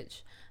of that true.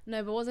 bitch.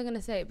 No, but what was I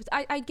gonna say? But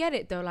I get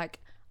it though. Like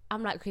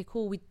I'm like, okay,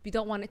 cool. We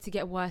don't want it to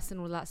get worse and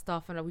all that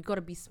stuff, and like, we got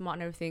to be smart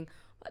and everything.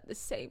 at the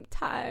same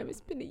time,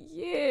 it's been a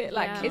year.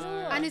 Like,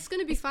 and it's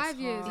gonna be 5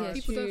 years. Yeah, if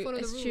people don't follow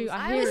the rules. True.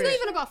 It's not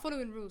even about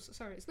following rules.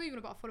 Sorry, it's not even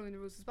about following the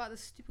rules. It's about the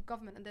stupid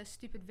government and their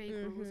stupid vague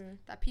rules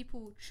that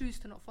people choose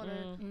to not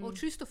follow or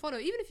choose to follow.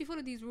 Even if you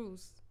follow these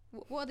rules,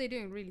 what are they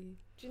doing really?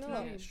 Do you know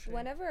what?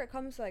 Whenever it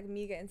comes to like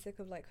me getting sick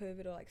of like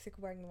COVID or like sick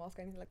of wearing the mask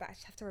or anything like that, I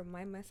just have to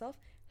remind myself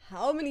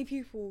how many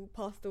people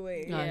passed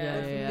away.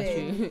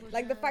 True.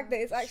 Like the fact that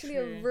it's actually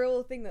a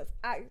real thing that's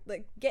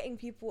like getting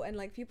people, and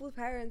like people's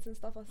parents and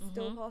stuff are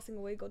still passing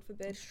away, God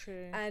forbid.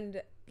 True.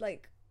 And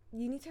like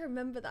you need to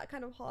remember that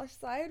kind of harsh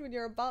side when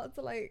you're about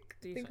to like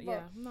think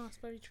about. No, it's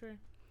very true.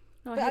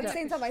 No, but at the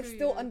same time, I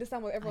still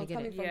understand where everyone's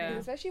coming from, because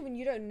especially when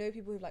you don't know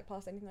people who've like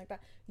passed anything like that,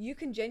 you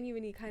can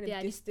genuinely kind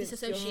of distance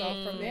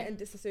yourself from it and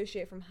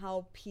disassociate from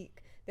how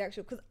peak the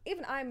actual. Because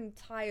even I'm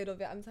tired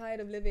of it. I'm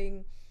tired of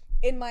living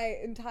in my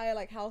entire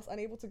like house,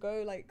 unable to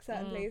go like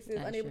certain places,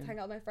 unable to hang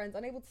out with my friends,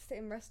 unable to sit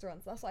in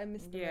restaurants. That's what I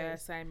miss the most. Yeah,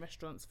 same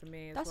restaurants for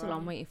me. That's what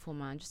I'm waiting for,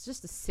 man.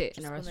 Just to sit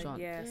in a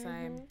restaurant. Yeah,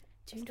 same.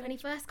 June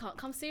 21st can't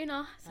come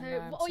sooner. So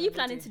what are you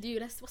planning to do?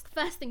 What's the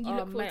first thing you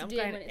look forward to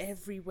doing? I'm going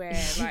everywhere.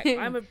 Like,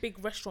 I'm a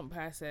big restaurant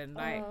person.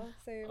 Like,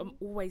 I'm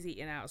always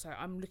eating out. So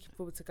I'm looking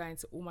forward to going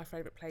to all my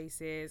favourite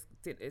places.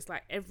 It's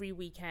like every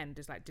weekend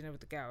is like dinner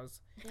with the girls.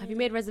 Have you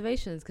made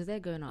reservations? Because they're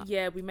going up.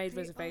 Yeah, we made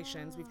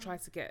reservations. We've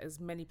tried to get as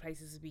many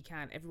places as we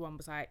can. Everyone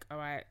was like, all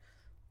right,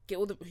 get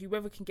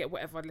whoever can get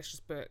whatever, let's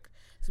just book.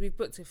 So we've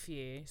booked a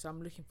few, so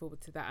I'm looking forward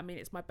to that. I mean,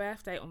 it's my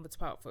birthday on the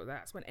 12th, so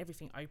that's when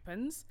everything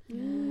opens.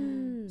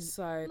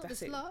 So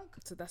that's it.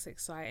 So that's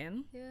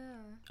exciting. Yeah.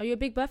 Are you a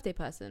big birthday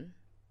person?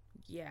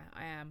 Yeah,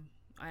 I am.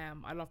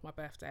 I love my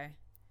birthday.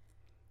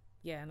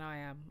 Yeah, no, I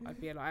am.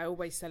 I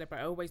always celebrate.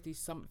 I always do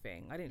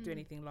something. I didn't do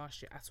anything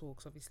last year at all,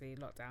 because obviously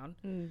lockdown.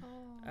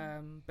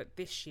 But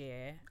this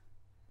year,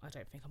 I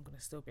don't think I'm going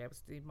to still be able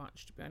to do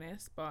much, to be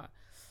honest. But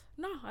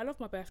no, I love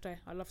my birthday.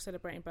 I love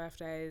celebrating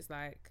birthdays.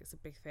 Like, it's a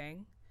big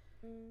thing.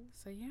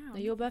 So yeah.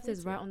 Your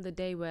birthday's right on the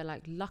day where,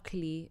 like,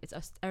 luckily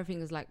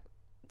everything is like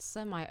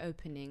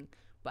semi-opening.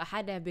 But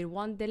had there been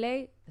one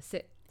delay, that's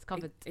it. It's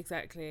covered.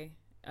 Exactly.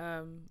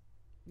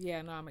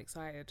 Yeah, no, I'm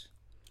excited.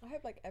 I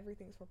hope like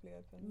everything's properly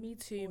open. Me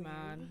too,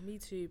 man. Me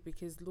too,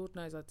 because Lord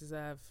knows I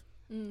deserve.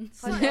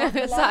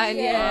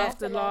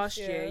 After last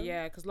year,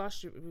 yeah, because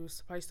last year we were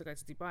supposed to go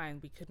to Dubai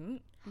and we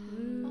couldn't.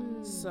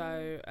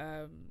 So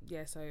I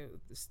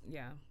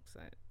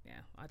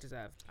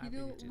deserved.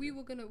 We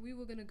were gonna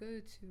go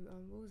to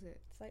what was it?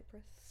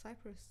 Cyprus.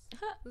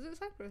 Was it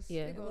Cyprus?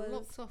 Yeah, it got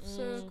locked off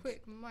so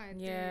quick. My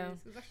days.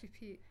 It was actually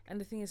peak. And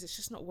the thing is, it's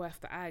just not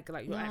worth the ag.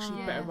 Like, you're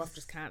actually better off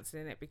just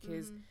cancelling it,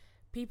 because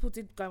people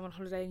did go on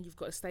holiday and you've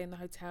got to stay in the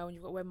hotel and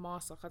you've got to wear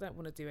masks. Like, I don't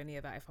want to do any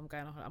of that if I'm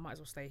going on holiday. I might as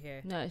well stay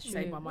here. No, it's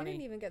save true. my money. We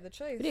didn't even get the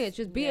choice. We didn't.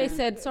 Just BA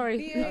said sorry.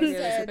 We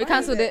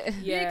cancelled it.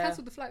 BA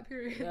cancelled the flight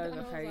period.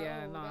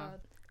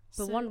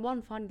 But one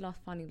last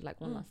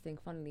thing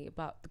funnily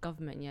about the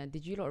government. Yeah,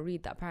 did you lot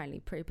read that apparently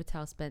Priti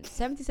Patel spent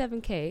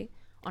 77k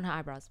on her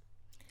eyebrows?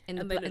 And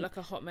they look like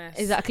a hot mess.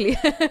 Exactly.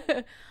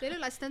 They look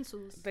like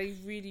stencils. They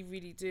really,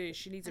 really do.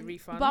 She needs a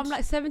refund. But I'm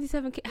like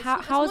 77k.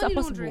 How is that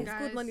possible? It's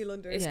called money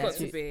laundering. It's got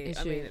to be.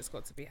 I mean, it's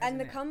got to be. And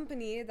the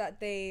company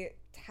that they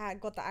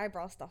got the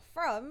eyebrow stuff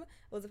from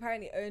was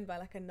apparently owned by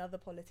like another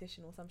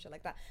politician or some shit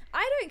like that.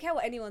 I don't care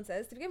what anyone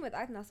says. To begin with,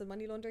 I think that's a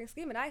money laundering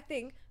scheme, and I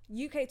think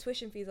UK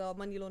tuition fees are a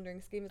money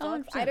laundering scheme as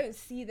well. I don't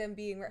see them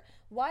being.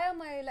 Why are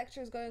my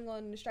lecturers going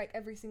on strike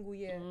every single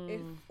year if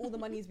all the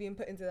money is being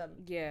put into them?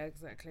 Yeah,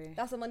 exactly.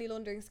 That's a money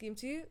laundering scheme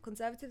too.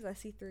 Conservatives, I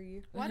see through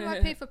you. Why do I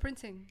pay for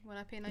printing when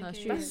I pay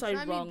 9k? That's so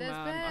wrong, man.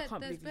 I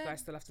can't believe you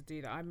guys still have to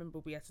do that. I remember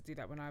we had to do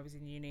that when I was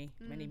in uni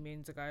many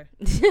moons ago.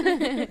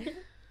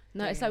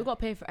 No, it's like we got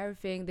to pay for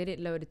everything. They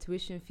didn't lower the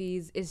tuition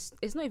fees. It's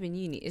not even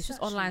uni. It's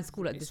just online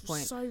school at this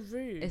point. It's so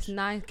rude. It's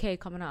 9k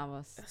coming out of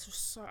us. That's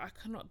just so. I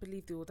cannot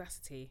believe the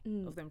audacity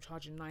of them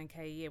charging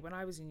 9k a year. When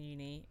I was in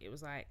uni, it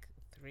was like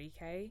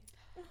 3k.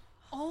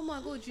 Oh my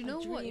god! You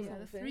know what? Yeah,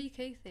 the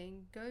 3k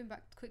thing. Going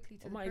back quickly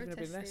to the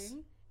protest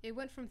thing. It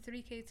went from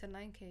 3k to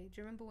 9k. Do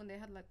you remember when they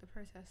had like the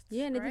protests?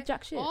 Yeah, and they did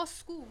jack shit. Our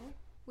school,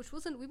 which we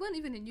weren't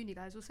even in uni,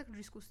 guys. We were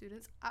secondary school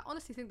students. I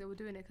honestly think they were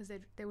doing it because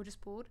they were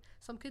just bored.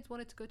 Some kids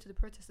wanted to go to the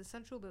protest in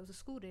Central, but it was a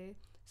school day,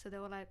 so they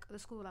were like, the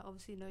school like,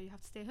 obviously no, you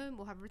have to stay home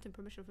or have written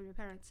permission from your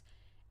parents.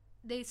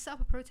 They set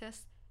up a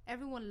protest.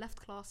 Everyone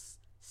left class,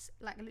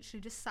 like literally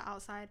just sat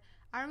outside.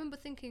 I remember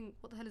thinking,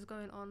 what the hell is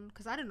going on?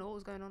 Because I didn't know what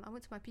was going on. I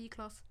went to my PE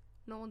class.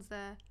 No one's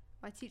there.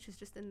 My teacher's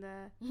just in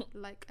there,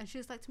 like, and she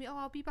was like to me, "Oh,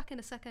 I'll be back in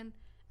a second."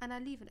 And I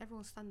leave, and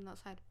everyone's standing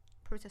outside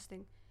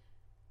protesting.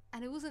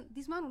 And it wasn't,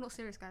 these men were not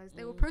serious, guys.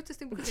 They were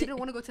protesting because they didn't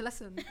want to go to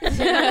lesson. They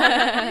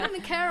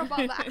didn't care about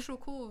the actual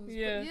cause.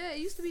 Yeah. But yeah, it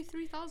used to be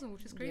 3,000,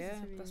 which is crazy to me.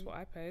 Yeah, that's what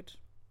I paid.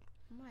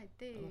 My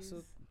days. And I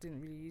still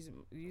didn't really use it.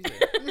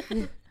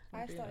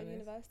 I started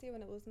university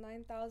when it was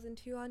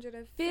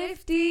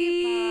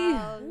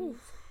 £9,250.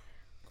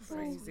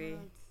 Crazy.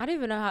 I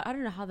don't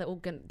know how they're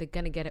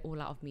gonna get it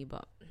all out of me,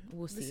 but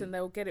we'll see. Listen,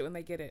 they'll get it when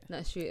they get it.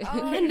 That's true.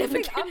 I'm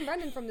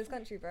running from this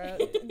country, bro.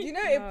 You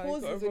know it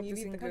pauses when you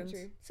leave the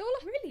country. So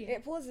really?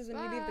 It pauses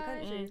when you leave the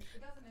country.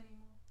 It doesn't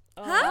anymore.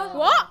 Huh?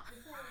 What?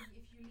 Before,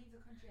 if you leave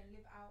the country and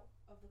live out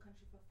of the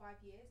country for 5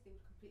 years, they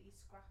would completely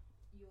scrap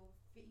your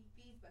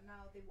fees, but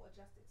now they will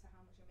adjust it to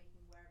how much you're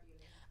making wherever you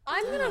live.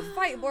 I'm gonna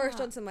fight Boris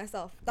Johnson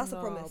myself. That's a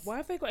promise. Why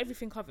have they got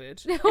everything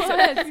covered?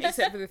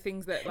 except for the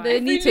things that like, they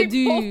need to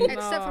do.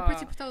 Except for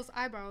Pretty Patel's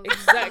eyebrows.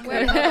 Exactly.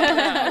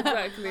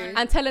 Exactly.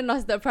 And telling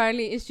us that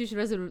apparently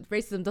institutional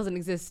racism doesn't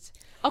exist.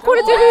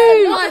 According to who?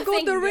 Oh my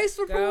god, the race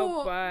Girl,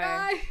 report.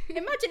 bye.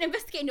 Imagine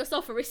investigating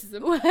yourself for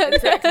racism.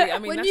 Exactly. I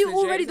mean, When that's you legit,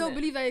 already isn't don't it?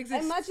 believe I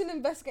exist. Imagine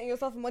investigating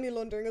yourself for money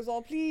laundering as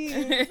well, please.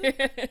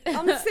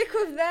 I'm sick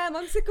of them.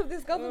 I'm sick of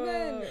this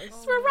government.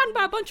 We're run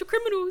by a bunch of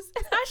criminals.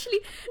 It's actually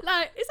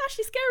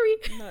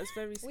scary. No, it's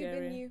very We've scary.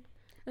 been you.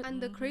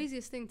 And the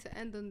craziest thing to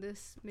end on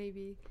this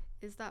maybe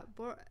is that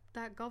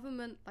that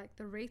government, like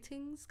the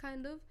ratings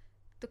kind of,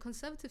 the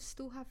Conservatives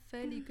still have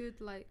fairly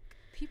good, like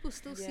people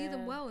still see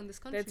them Yeah. well in this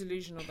country. They're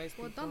delusional, those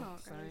Well people. done, our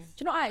so. guys.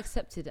 Do you know, I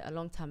accepted it a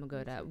long time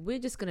ago that we're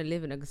just going to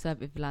live in a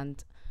conservative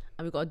land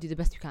and we've got to do the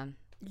best we can.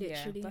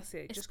 Literally. Yeah, that's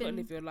it. It's Just gotta been-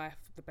 live your life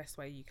the best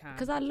way you can.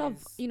 Because I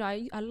love,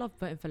 I love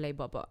voting for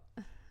Labour, but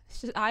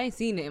it's just, I ain't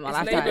seen it in my it's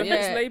lifetime. Labour. Yeah.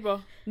 It's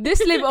Labour.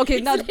 This Labour,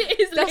 okay, now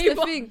It's that's Labour.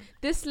 the thing.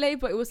 This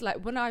Labour, it was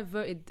like when I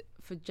voted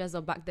for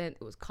Jezza back then,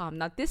 it was calm.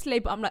 Now this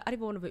Labour, I'm like, I don't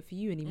even want to vote for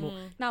you anymore.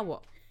 Now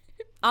what?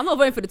 I'm not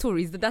voting for the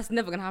Tories. That's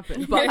never gonna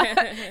happen. But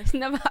it's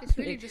never It's happening.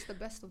 really just the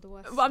best of the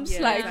worst. But I'm just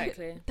Yeah, like,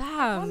 exactly. I can't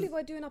damn. believe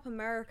we're doing up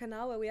America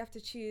now, where we have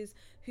to choose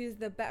who's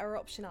the better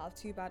option out of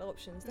two bad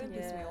options. Don't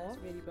piss me Yeah, off.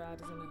 it's really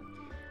bad, isn't it?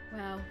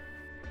 Well,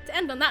 to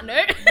end on that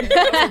note.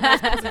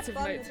 Positive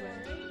Fun note as to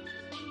end. well.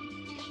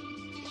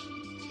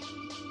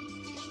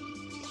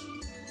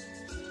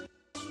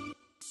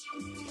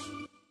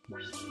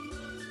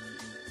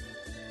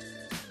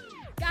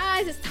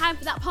 Guys, it's time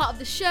for that part of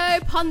the show,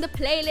 Pon the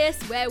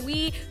Playlist, where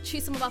we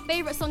choose some of our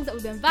favourite songs that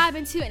we've been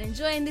vibing to and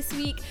enjoying this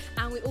week,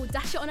 and we all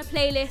dash it on a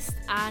playlist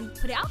and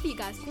put it out for you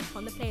guys called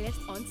Pon the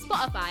Playlist on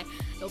Spotify.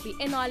 It'll be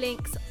in our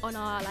links on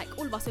our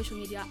all of our social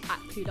media at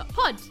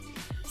clue.pod.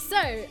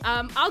 So,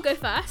 I'll go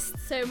first.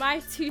 So my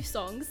two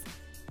songs.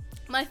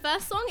 My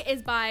first song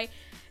is by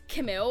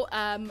Camille,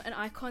 an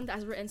icon that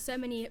has written so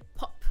many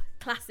pop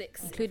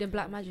classics. Including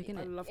Black Magic, I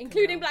innit? love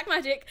Including Camille. Black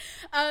Magic.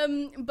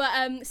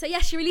 So yeah,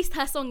 she released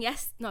her song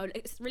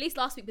it's released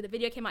last week, but the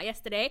video came out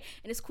yesterday,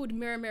 and it's called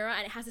Mirror Mirror,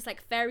 and it has this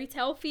like fairy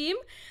tale theme,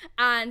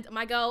 and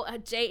my girl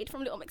Jade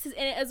from Little Mix is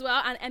in it as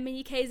well, and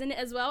MNUK is in it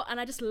as well, and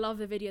I just love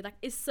the video. Like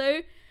it's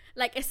so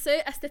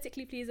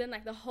aesthetically pleasing,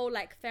 like the whole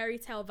like fairy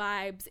tale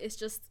vibes. It's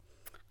just,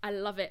 I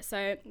love it.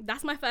 So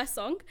that's my first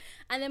song.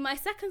 And then my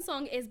second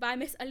song is by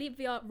Miss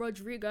Olivia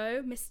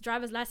Rodrigo, Miss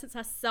Driver's License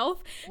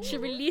herself. Ooh. She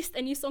released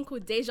a new song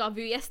called Deja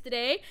Vu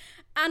yesterday.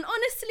 And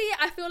honestly,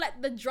 I feel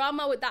like the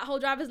drama with that whole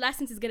driver's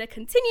license is going to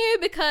continue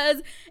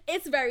because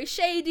it's very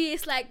shady.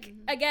 It's like,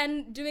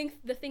 again, doing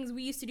the things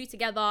we used to do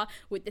together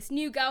with this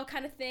new girl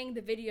kind of thing.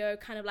 The video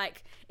kind of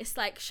like, it's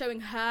like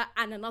showing her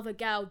and another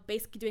girl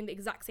basically doing the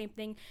exact same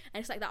thing.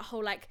 And it's like that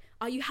whole like,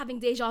 are you having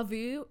deja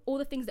vu? All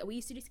the things that we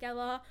used to do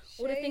together,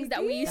 all the things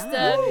that we used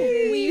to,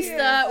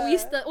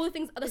 all the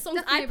things, the songs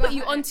I put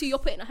you onto, you're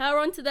putting her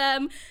onto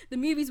them. The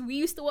movies we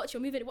used to watch,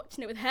 you're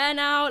watching it with her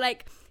now.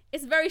 Like,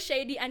 it's very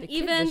shady. And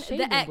even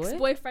the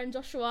ex-boyfriend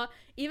Joshua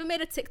even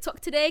made a TikTok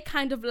today,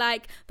 kind of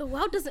like, the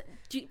world doesn't,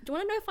 do you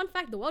want to know a fun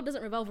fact? The world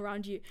doesn't revolve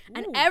around you. Ooh.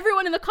 And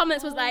everyone in the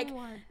comments was like,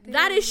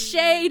 that is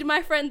shade,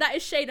 my friend, that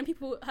is shade. And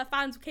people, her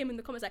fans came in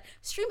the comments like,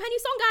 stream her new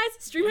song,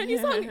 guys, stream her new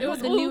song. It was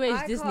the new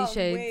age Disney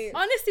shades.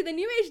 Honestly, the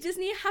new age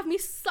Disney have me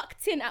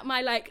sucked in at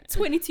my like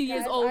 22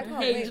 years old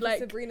age. Like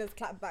Sabrina's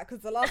clapback,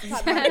 because the last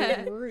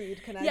clapback was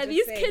rude. Can I just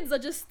these say? kids are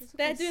just,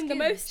 they're doing the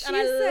most, and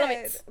She I love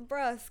said, it.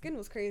 bruh, Skin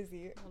was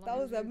crazy. That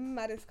was the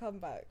maddest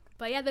comeback.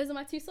 But yeah, those are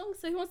my two songs.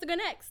 So who wants to go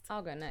next?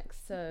 I'll go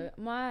next. So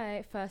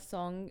my first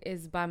song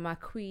is by my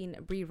queen,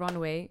 Bree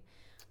Runway.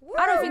 Woo!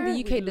 I don't think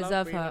the UK We love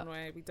deserve Brie her.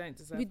 Runway. We don't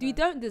deserve We her.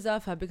 don't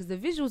deserve her because the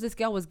visuals this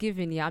girl was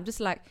giving, I'm just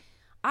like,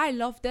 I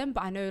love them,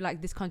 but I know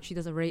like this country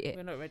doesn't rate it.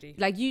 We're not ready.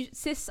 Like you,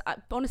 sis,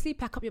 honestly,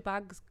 pack up your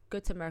bags, go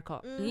to America,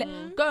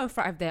 go and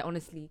thrive there.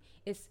 Honestly,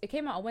 it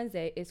came out on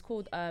Wednesday. It's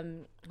called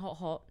Hot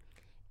Hot.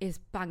 It's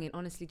banging.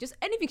 Honestly, just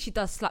anything she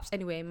does slaps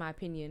anyway, in my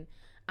opinion.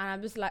 And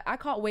I'm just like, I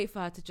can't wait for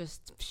her to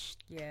just.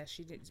 Yeah,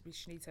 she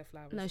needs her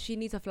flowers. No, she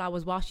needs her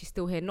flowers while she's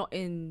still here, not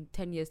in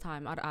 10 years'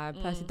 time. I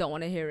personally don't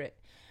want to hear it.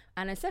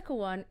 And the second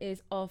one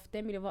is of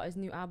Demi Lovato's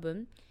new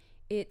album.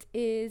 It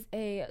is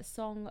a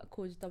song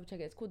called, just double check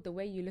it, it's called The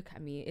Way You Look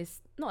At Me.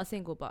 It's not a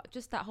single, but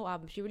just that whole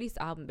album. She released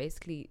the album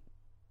basically,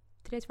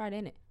 today's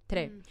Friday, innit?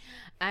 Today.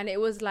 And it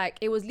was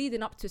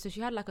leading up to, so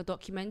she had like a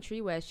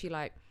documentary where she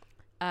like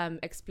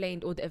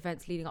explained all the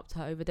events leading up to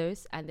her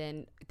overdose. And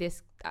then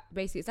this,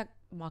 basically it's like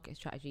market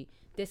strategy.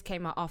 This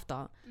came out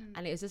after.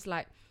 And it was just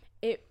like,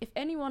 if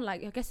anyone,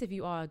 like, I guess if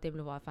you are a Demi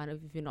Lovato fan, if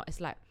you're not,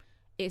 it's like,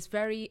 it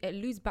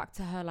alludes back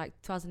to her like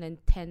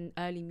 2010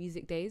 early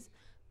music days.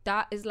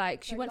 That is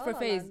like, she went for a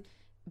phase,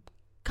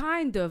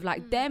 kind of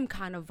like them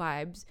kind of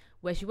vibes,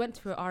 where she went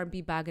for her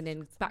R&B bag and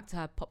then back to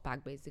her pop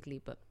bag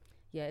basically. But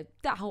yeah,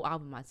 that whole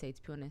album, I'd say,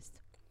 to be honest.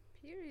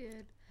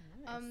 Period.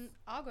 Nice.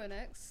 I'll go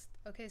next.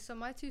 Okay, so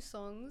my 2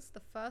 songs.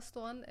 The first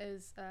one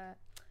is a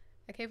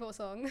K-pop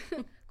song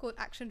called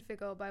Action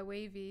Figure by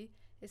Wavy.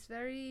 It's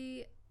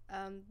very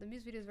the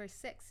music video is very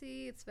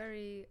sexy. It's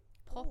very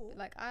pop. Ooh.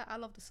 Like I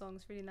love the song.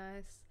 It's really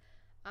nice.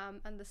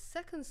 And the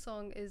second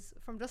song is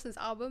from Justin's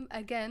album.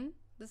 Again,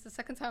 this is the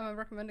second time I'm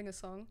recommending a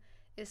song.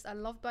 It's I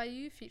Love By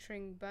You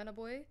featuring Burna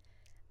Boy,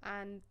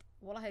 and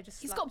Wallahi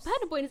just He's slaps. got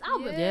Burna Boy in his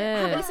album. Yeah. Yeah. I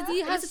haven't listened to-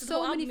 He I has listened to the so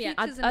whole many album yet.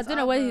 features in I his don't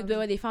know album.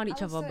 where they found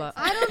each I was other, so but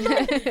I don't know.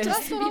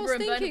 That's what I Bieber was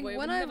and Burna thinking Boy,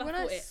 when we I never when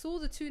I thought it. saw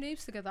the 2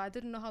 names together. I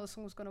didn't know how the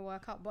song was gonna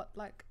work out, but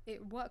like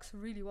it works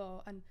really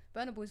well. And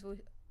Burna Boy's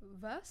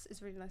verse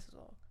is really nice as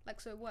well. Like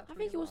so it works. I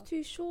really think it was well.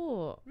 too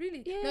short.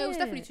 Really? Yeah, No, it was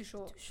definitely too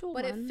short. Too short,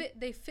 But man.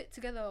 they fit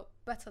together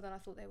better than I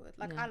thought they would.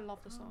 Like Yeah. I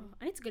love the song.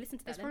 I need to go listen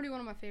to that. It's Then. probably one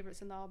of my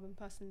favorites in the album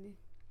personally.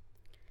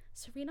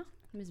 Serena.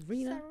 Miss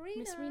Rena.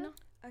 Miss Serena.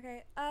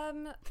 Okay.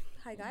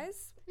 Hi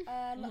guys.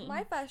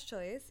 My first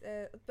choice.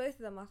 Both of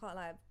them, I can't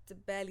lie,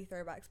 barely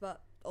throwbacks,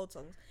 but old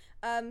songs.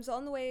 So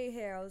on the way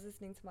here, I was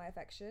listening to My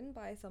Affection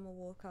by Summer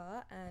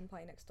Walker and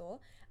Party Next Door.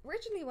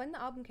 Originally, when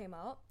the album came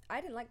out, I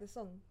didn't like the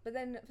song, but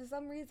then for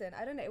some reason,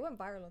 I don't know, it went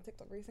viral on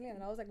TikTok recently,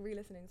 and I was like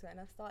re-listening to it, and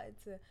I've started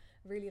to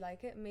really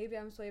like it. Maybe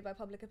I'm swayed by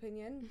public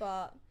opinion,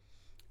 but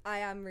I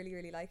am really,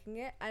 really liking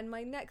it. And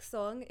my next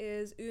song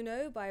is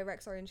Uno by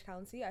Rex Orange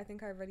County. I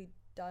think I've already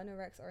done a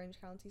Rex Orange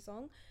County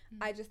song.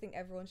 I just think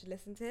everyone should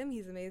listen to him.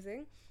 He's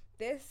amazing.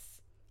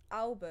 This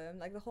album,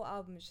 like the whole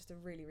album, is just a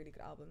really, really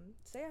good album.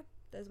 So yeah,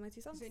 those are my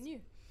 2 songs. Is it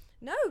new?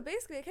 No,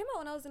 basically it came out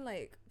when I was in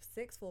like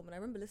 6th form, and I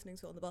remember listening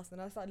to it on the bus, and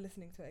then I started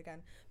listening to it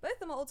again. Both of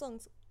them are old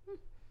songs.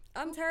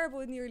 I'm terrible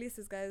with new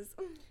releases, guys.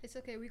 It's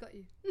okay, we got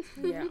you.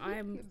 Yeah,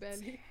 I'm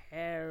Barely.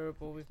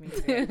 terrible with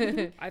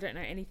music. I don't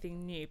know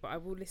anything new, but I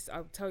will listen.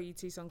 I'll tell you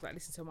 2 songs that I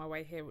listened to on my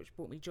way here, which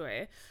brought me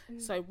joy.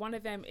 So one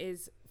of them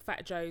is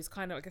Fat Joe's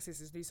kind of, I guess it's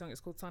his new song. It's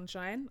called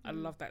Sunshine. I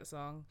love that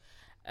song.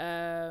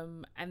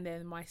 And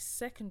then my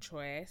second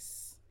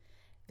choice,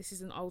 this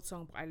is an old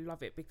song, but I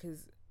love it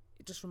because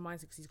it just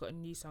reminds me, because he's got a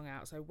new song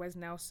out. So Wes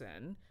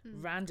Nelson,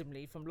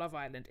 randomly from Love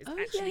Island, is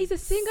actually yeah, he's a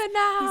singer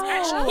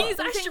now. He's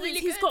actually really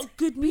he's good. got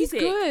good music.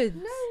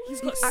 Good. He's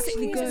got actually sick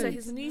music. So good.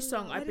 his new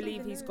song, I didn't believe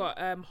even he's know.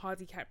 got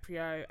Hardy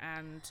Caprio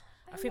and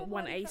I think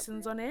One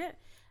Asen's on it.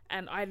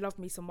 And I love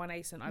me some One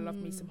Asen. I love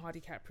me some Hardy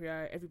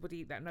Caprio.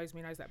 Everybody that knows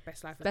me knows that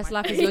Best Life is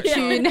my is your favourite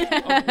tune.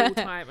 song of all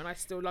time, and I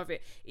still love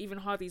it. Even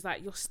Hardy's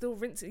like, you're still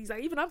rinsing. He's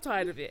like, even I'm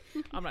tired of it.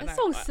 I'm like, That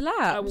no, song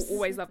I will slaps.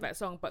 always love that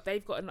song. But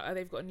they've got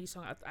a new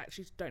song. I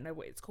actually don't know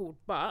what it's called,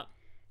 but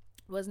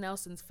Wes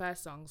Nelson's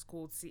first song's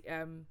called See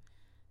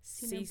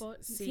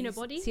See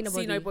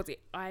Nobody. Nobody.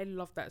 I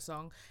love that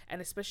song, and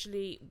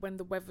especially when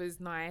the weather's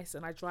nice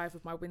and I drive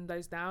with my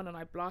windows down and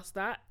I blast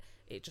that,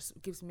 it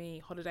just gives me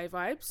holiday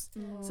vibes.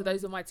 So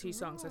those are my 2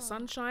 songs: so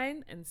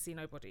Sunshine and See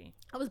Nobody.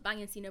 I was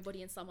banging See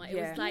Nobody in summer. It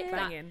Yeah, was like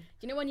that. banging.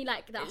 You know when you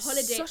like that It's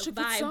holiday such a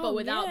good vibe, song, but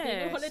without being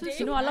yeah. a holiday.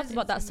 You know what I loved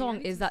about that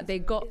song is that they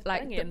got It's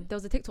like banging. there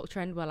was a TikTok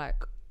trend where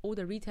like all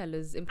the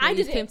retailers I employees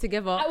did it. came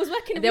together. I was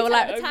working. And they were retail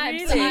like, at the time,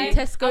 really? so Team I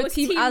Tesco, was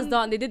Team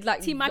Asda, and they did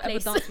like Team My whatever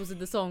Place. dance was in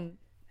the song.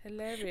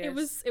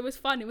 Hilarious. It was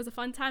fun. It was a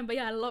fun time. But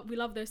yeah, we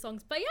love those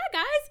songs. But yeah,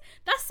 guys,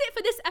 that's it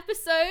for this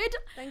episode.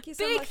 Thank you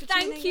so Big much for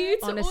thank tuning you in.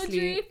 to Honestly.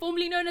 Audrey,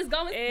 formerly known as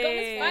Garment's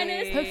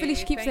Finest. Hopefully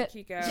she keeps Thank it.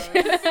 you, girls.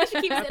 Hopefully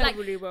she keeps I it like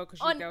probably will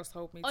because on- you girls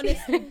told me to.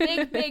 honestly,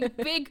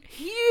 big,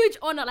 huge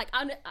honor. Like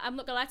I'm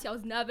not gonna lie to you, I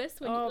was nervous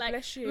when Oh, like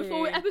bless you.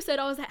 before the episode.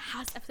 I was like,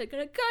 how's the episode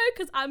gonna go?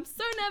 Because I'm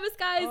so nervous,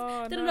 guys.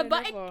 Oh, Da-da-da. no,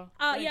 But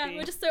never. yeah, Maybe.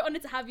 we're just so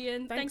honored to have you,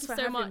 and Thanks thank you for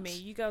so having much. me.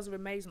 You girls are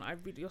amazing.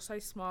 You're so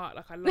smart.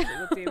 Like I love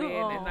what you're doing.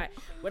 And like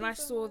when I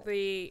saw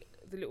the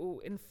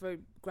little infographic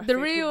The of what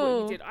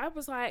reel. you did, I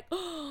was like,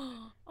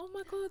 oh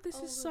my god, this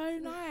is so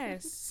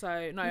nice.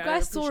 So no, You I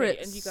guys saw appreciate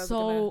it and you guys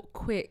so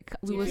quick.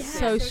 We were Yeah.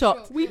 so So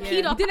shocked. We Yeah.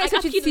 peed off. We didn't like, I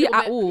expect you to peed see a it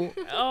at little all. bit.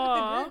 The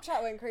Oh, group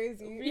chat went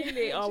crazy.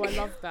 really? Oh, I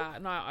love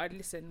that. No, I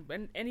listen.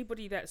 When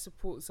anybody that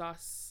supports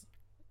us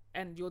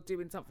and you're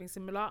doing something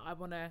similar, I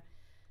want to,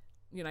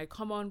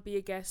 come on, be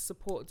a guest,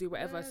 support, do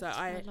whatever. So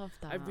I love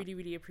that. I really,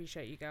 really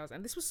appreciate you girls,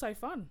 and this was so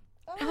fun.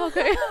 Okay. I'm love so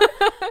to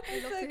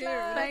hear it.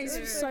 glad. Thanks, it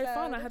I'm was so so glad.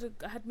 fun.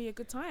 I had me a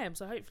good time.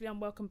 So hopefully I'm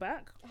welcome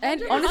back.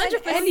 And 100%. honestly,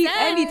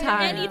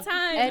 anytime.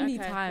 Anytime.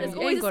 Anytime. There's You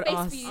always ain't a got space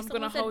us. for you. I'm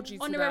Someone gonna said hold you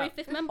to honorary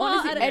that. 5th member.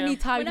 Honestly, I don't know.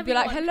 anytime you'd Whenever be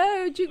like, you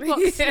want. hello,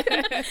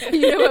 jukebox.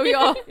 You know where we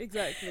are.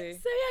 Exactly.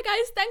 So yeah,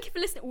 guys, thank you for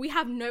listening. We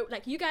have no,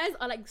 like, you guys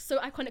are like so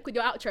iconic with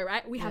your outro,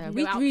 right? We have Yeah, no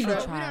we outro. really We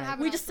don't try. have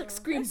We an just outro. like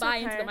scream It's by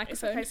okay. into the It's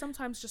microphone. okay.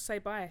 Sometimes just say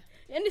bye.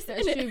 You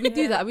understand? That's true. We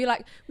do that.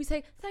 We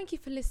say thank you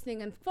for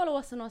listening and follow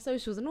us on our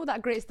socials and all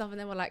that great stuff. And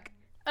then we're like,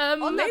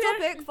 On that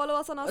topic, follow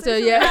us on our So,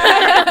 social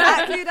yeah.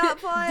 Exactly that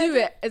point. do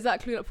it.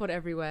 Exactly up pod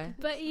everywhere.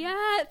 But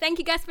yeah, thank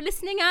you guys for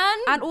listening,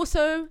 And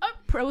also,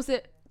 was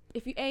it?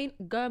 If you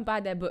ain't, go and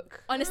buy their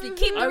book. honestly,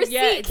 keep the Oh, receipt.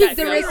 yeah, Keep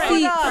the exactly.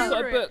 receipt. I've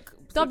got a book.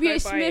 so go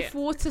W.H. buy Smith, it.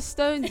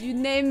 Waterstones, you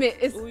name it.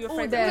 It's All your all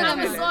favourite there.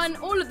 retailers. Amazon,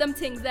 all of them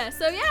things there.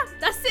 So yeah,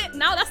 that's it.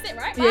 Now that's it,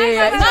 right? Yeah,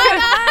 yeah. Bye,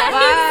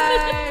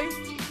 guys.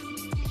 Bye.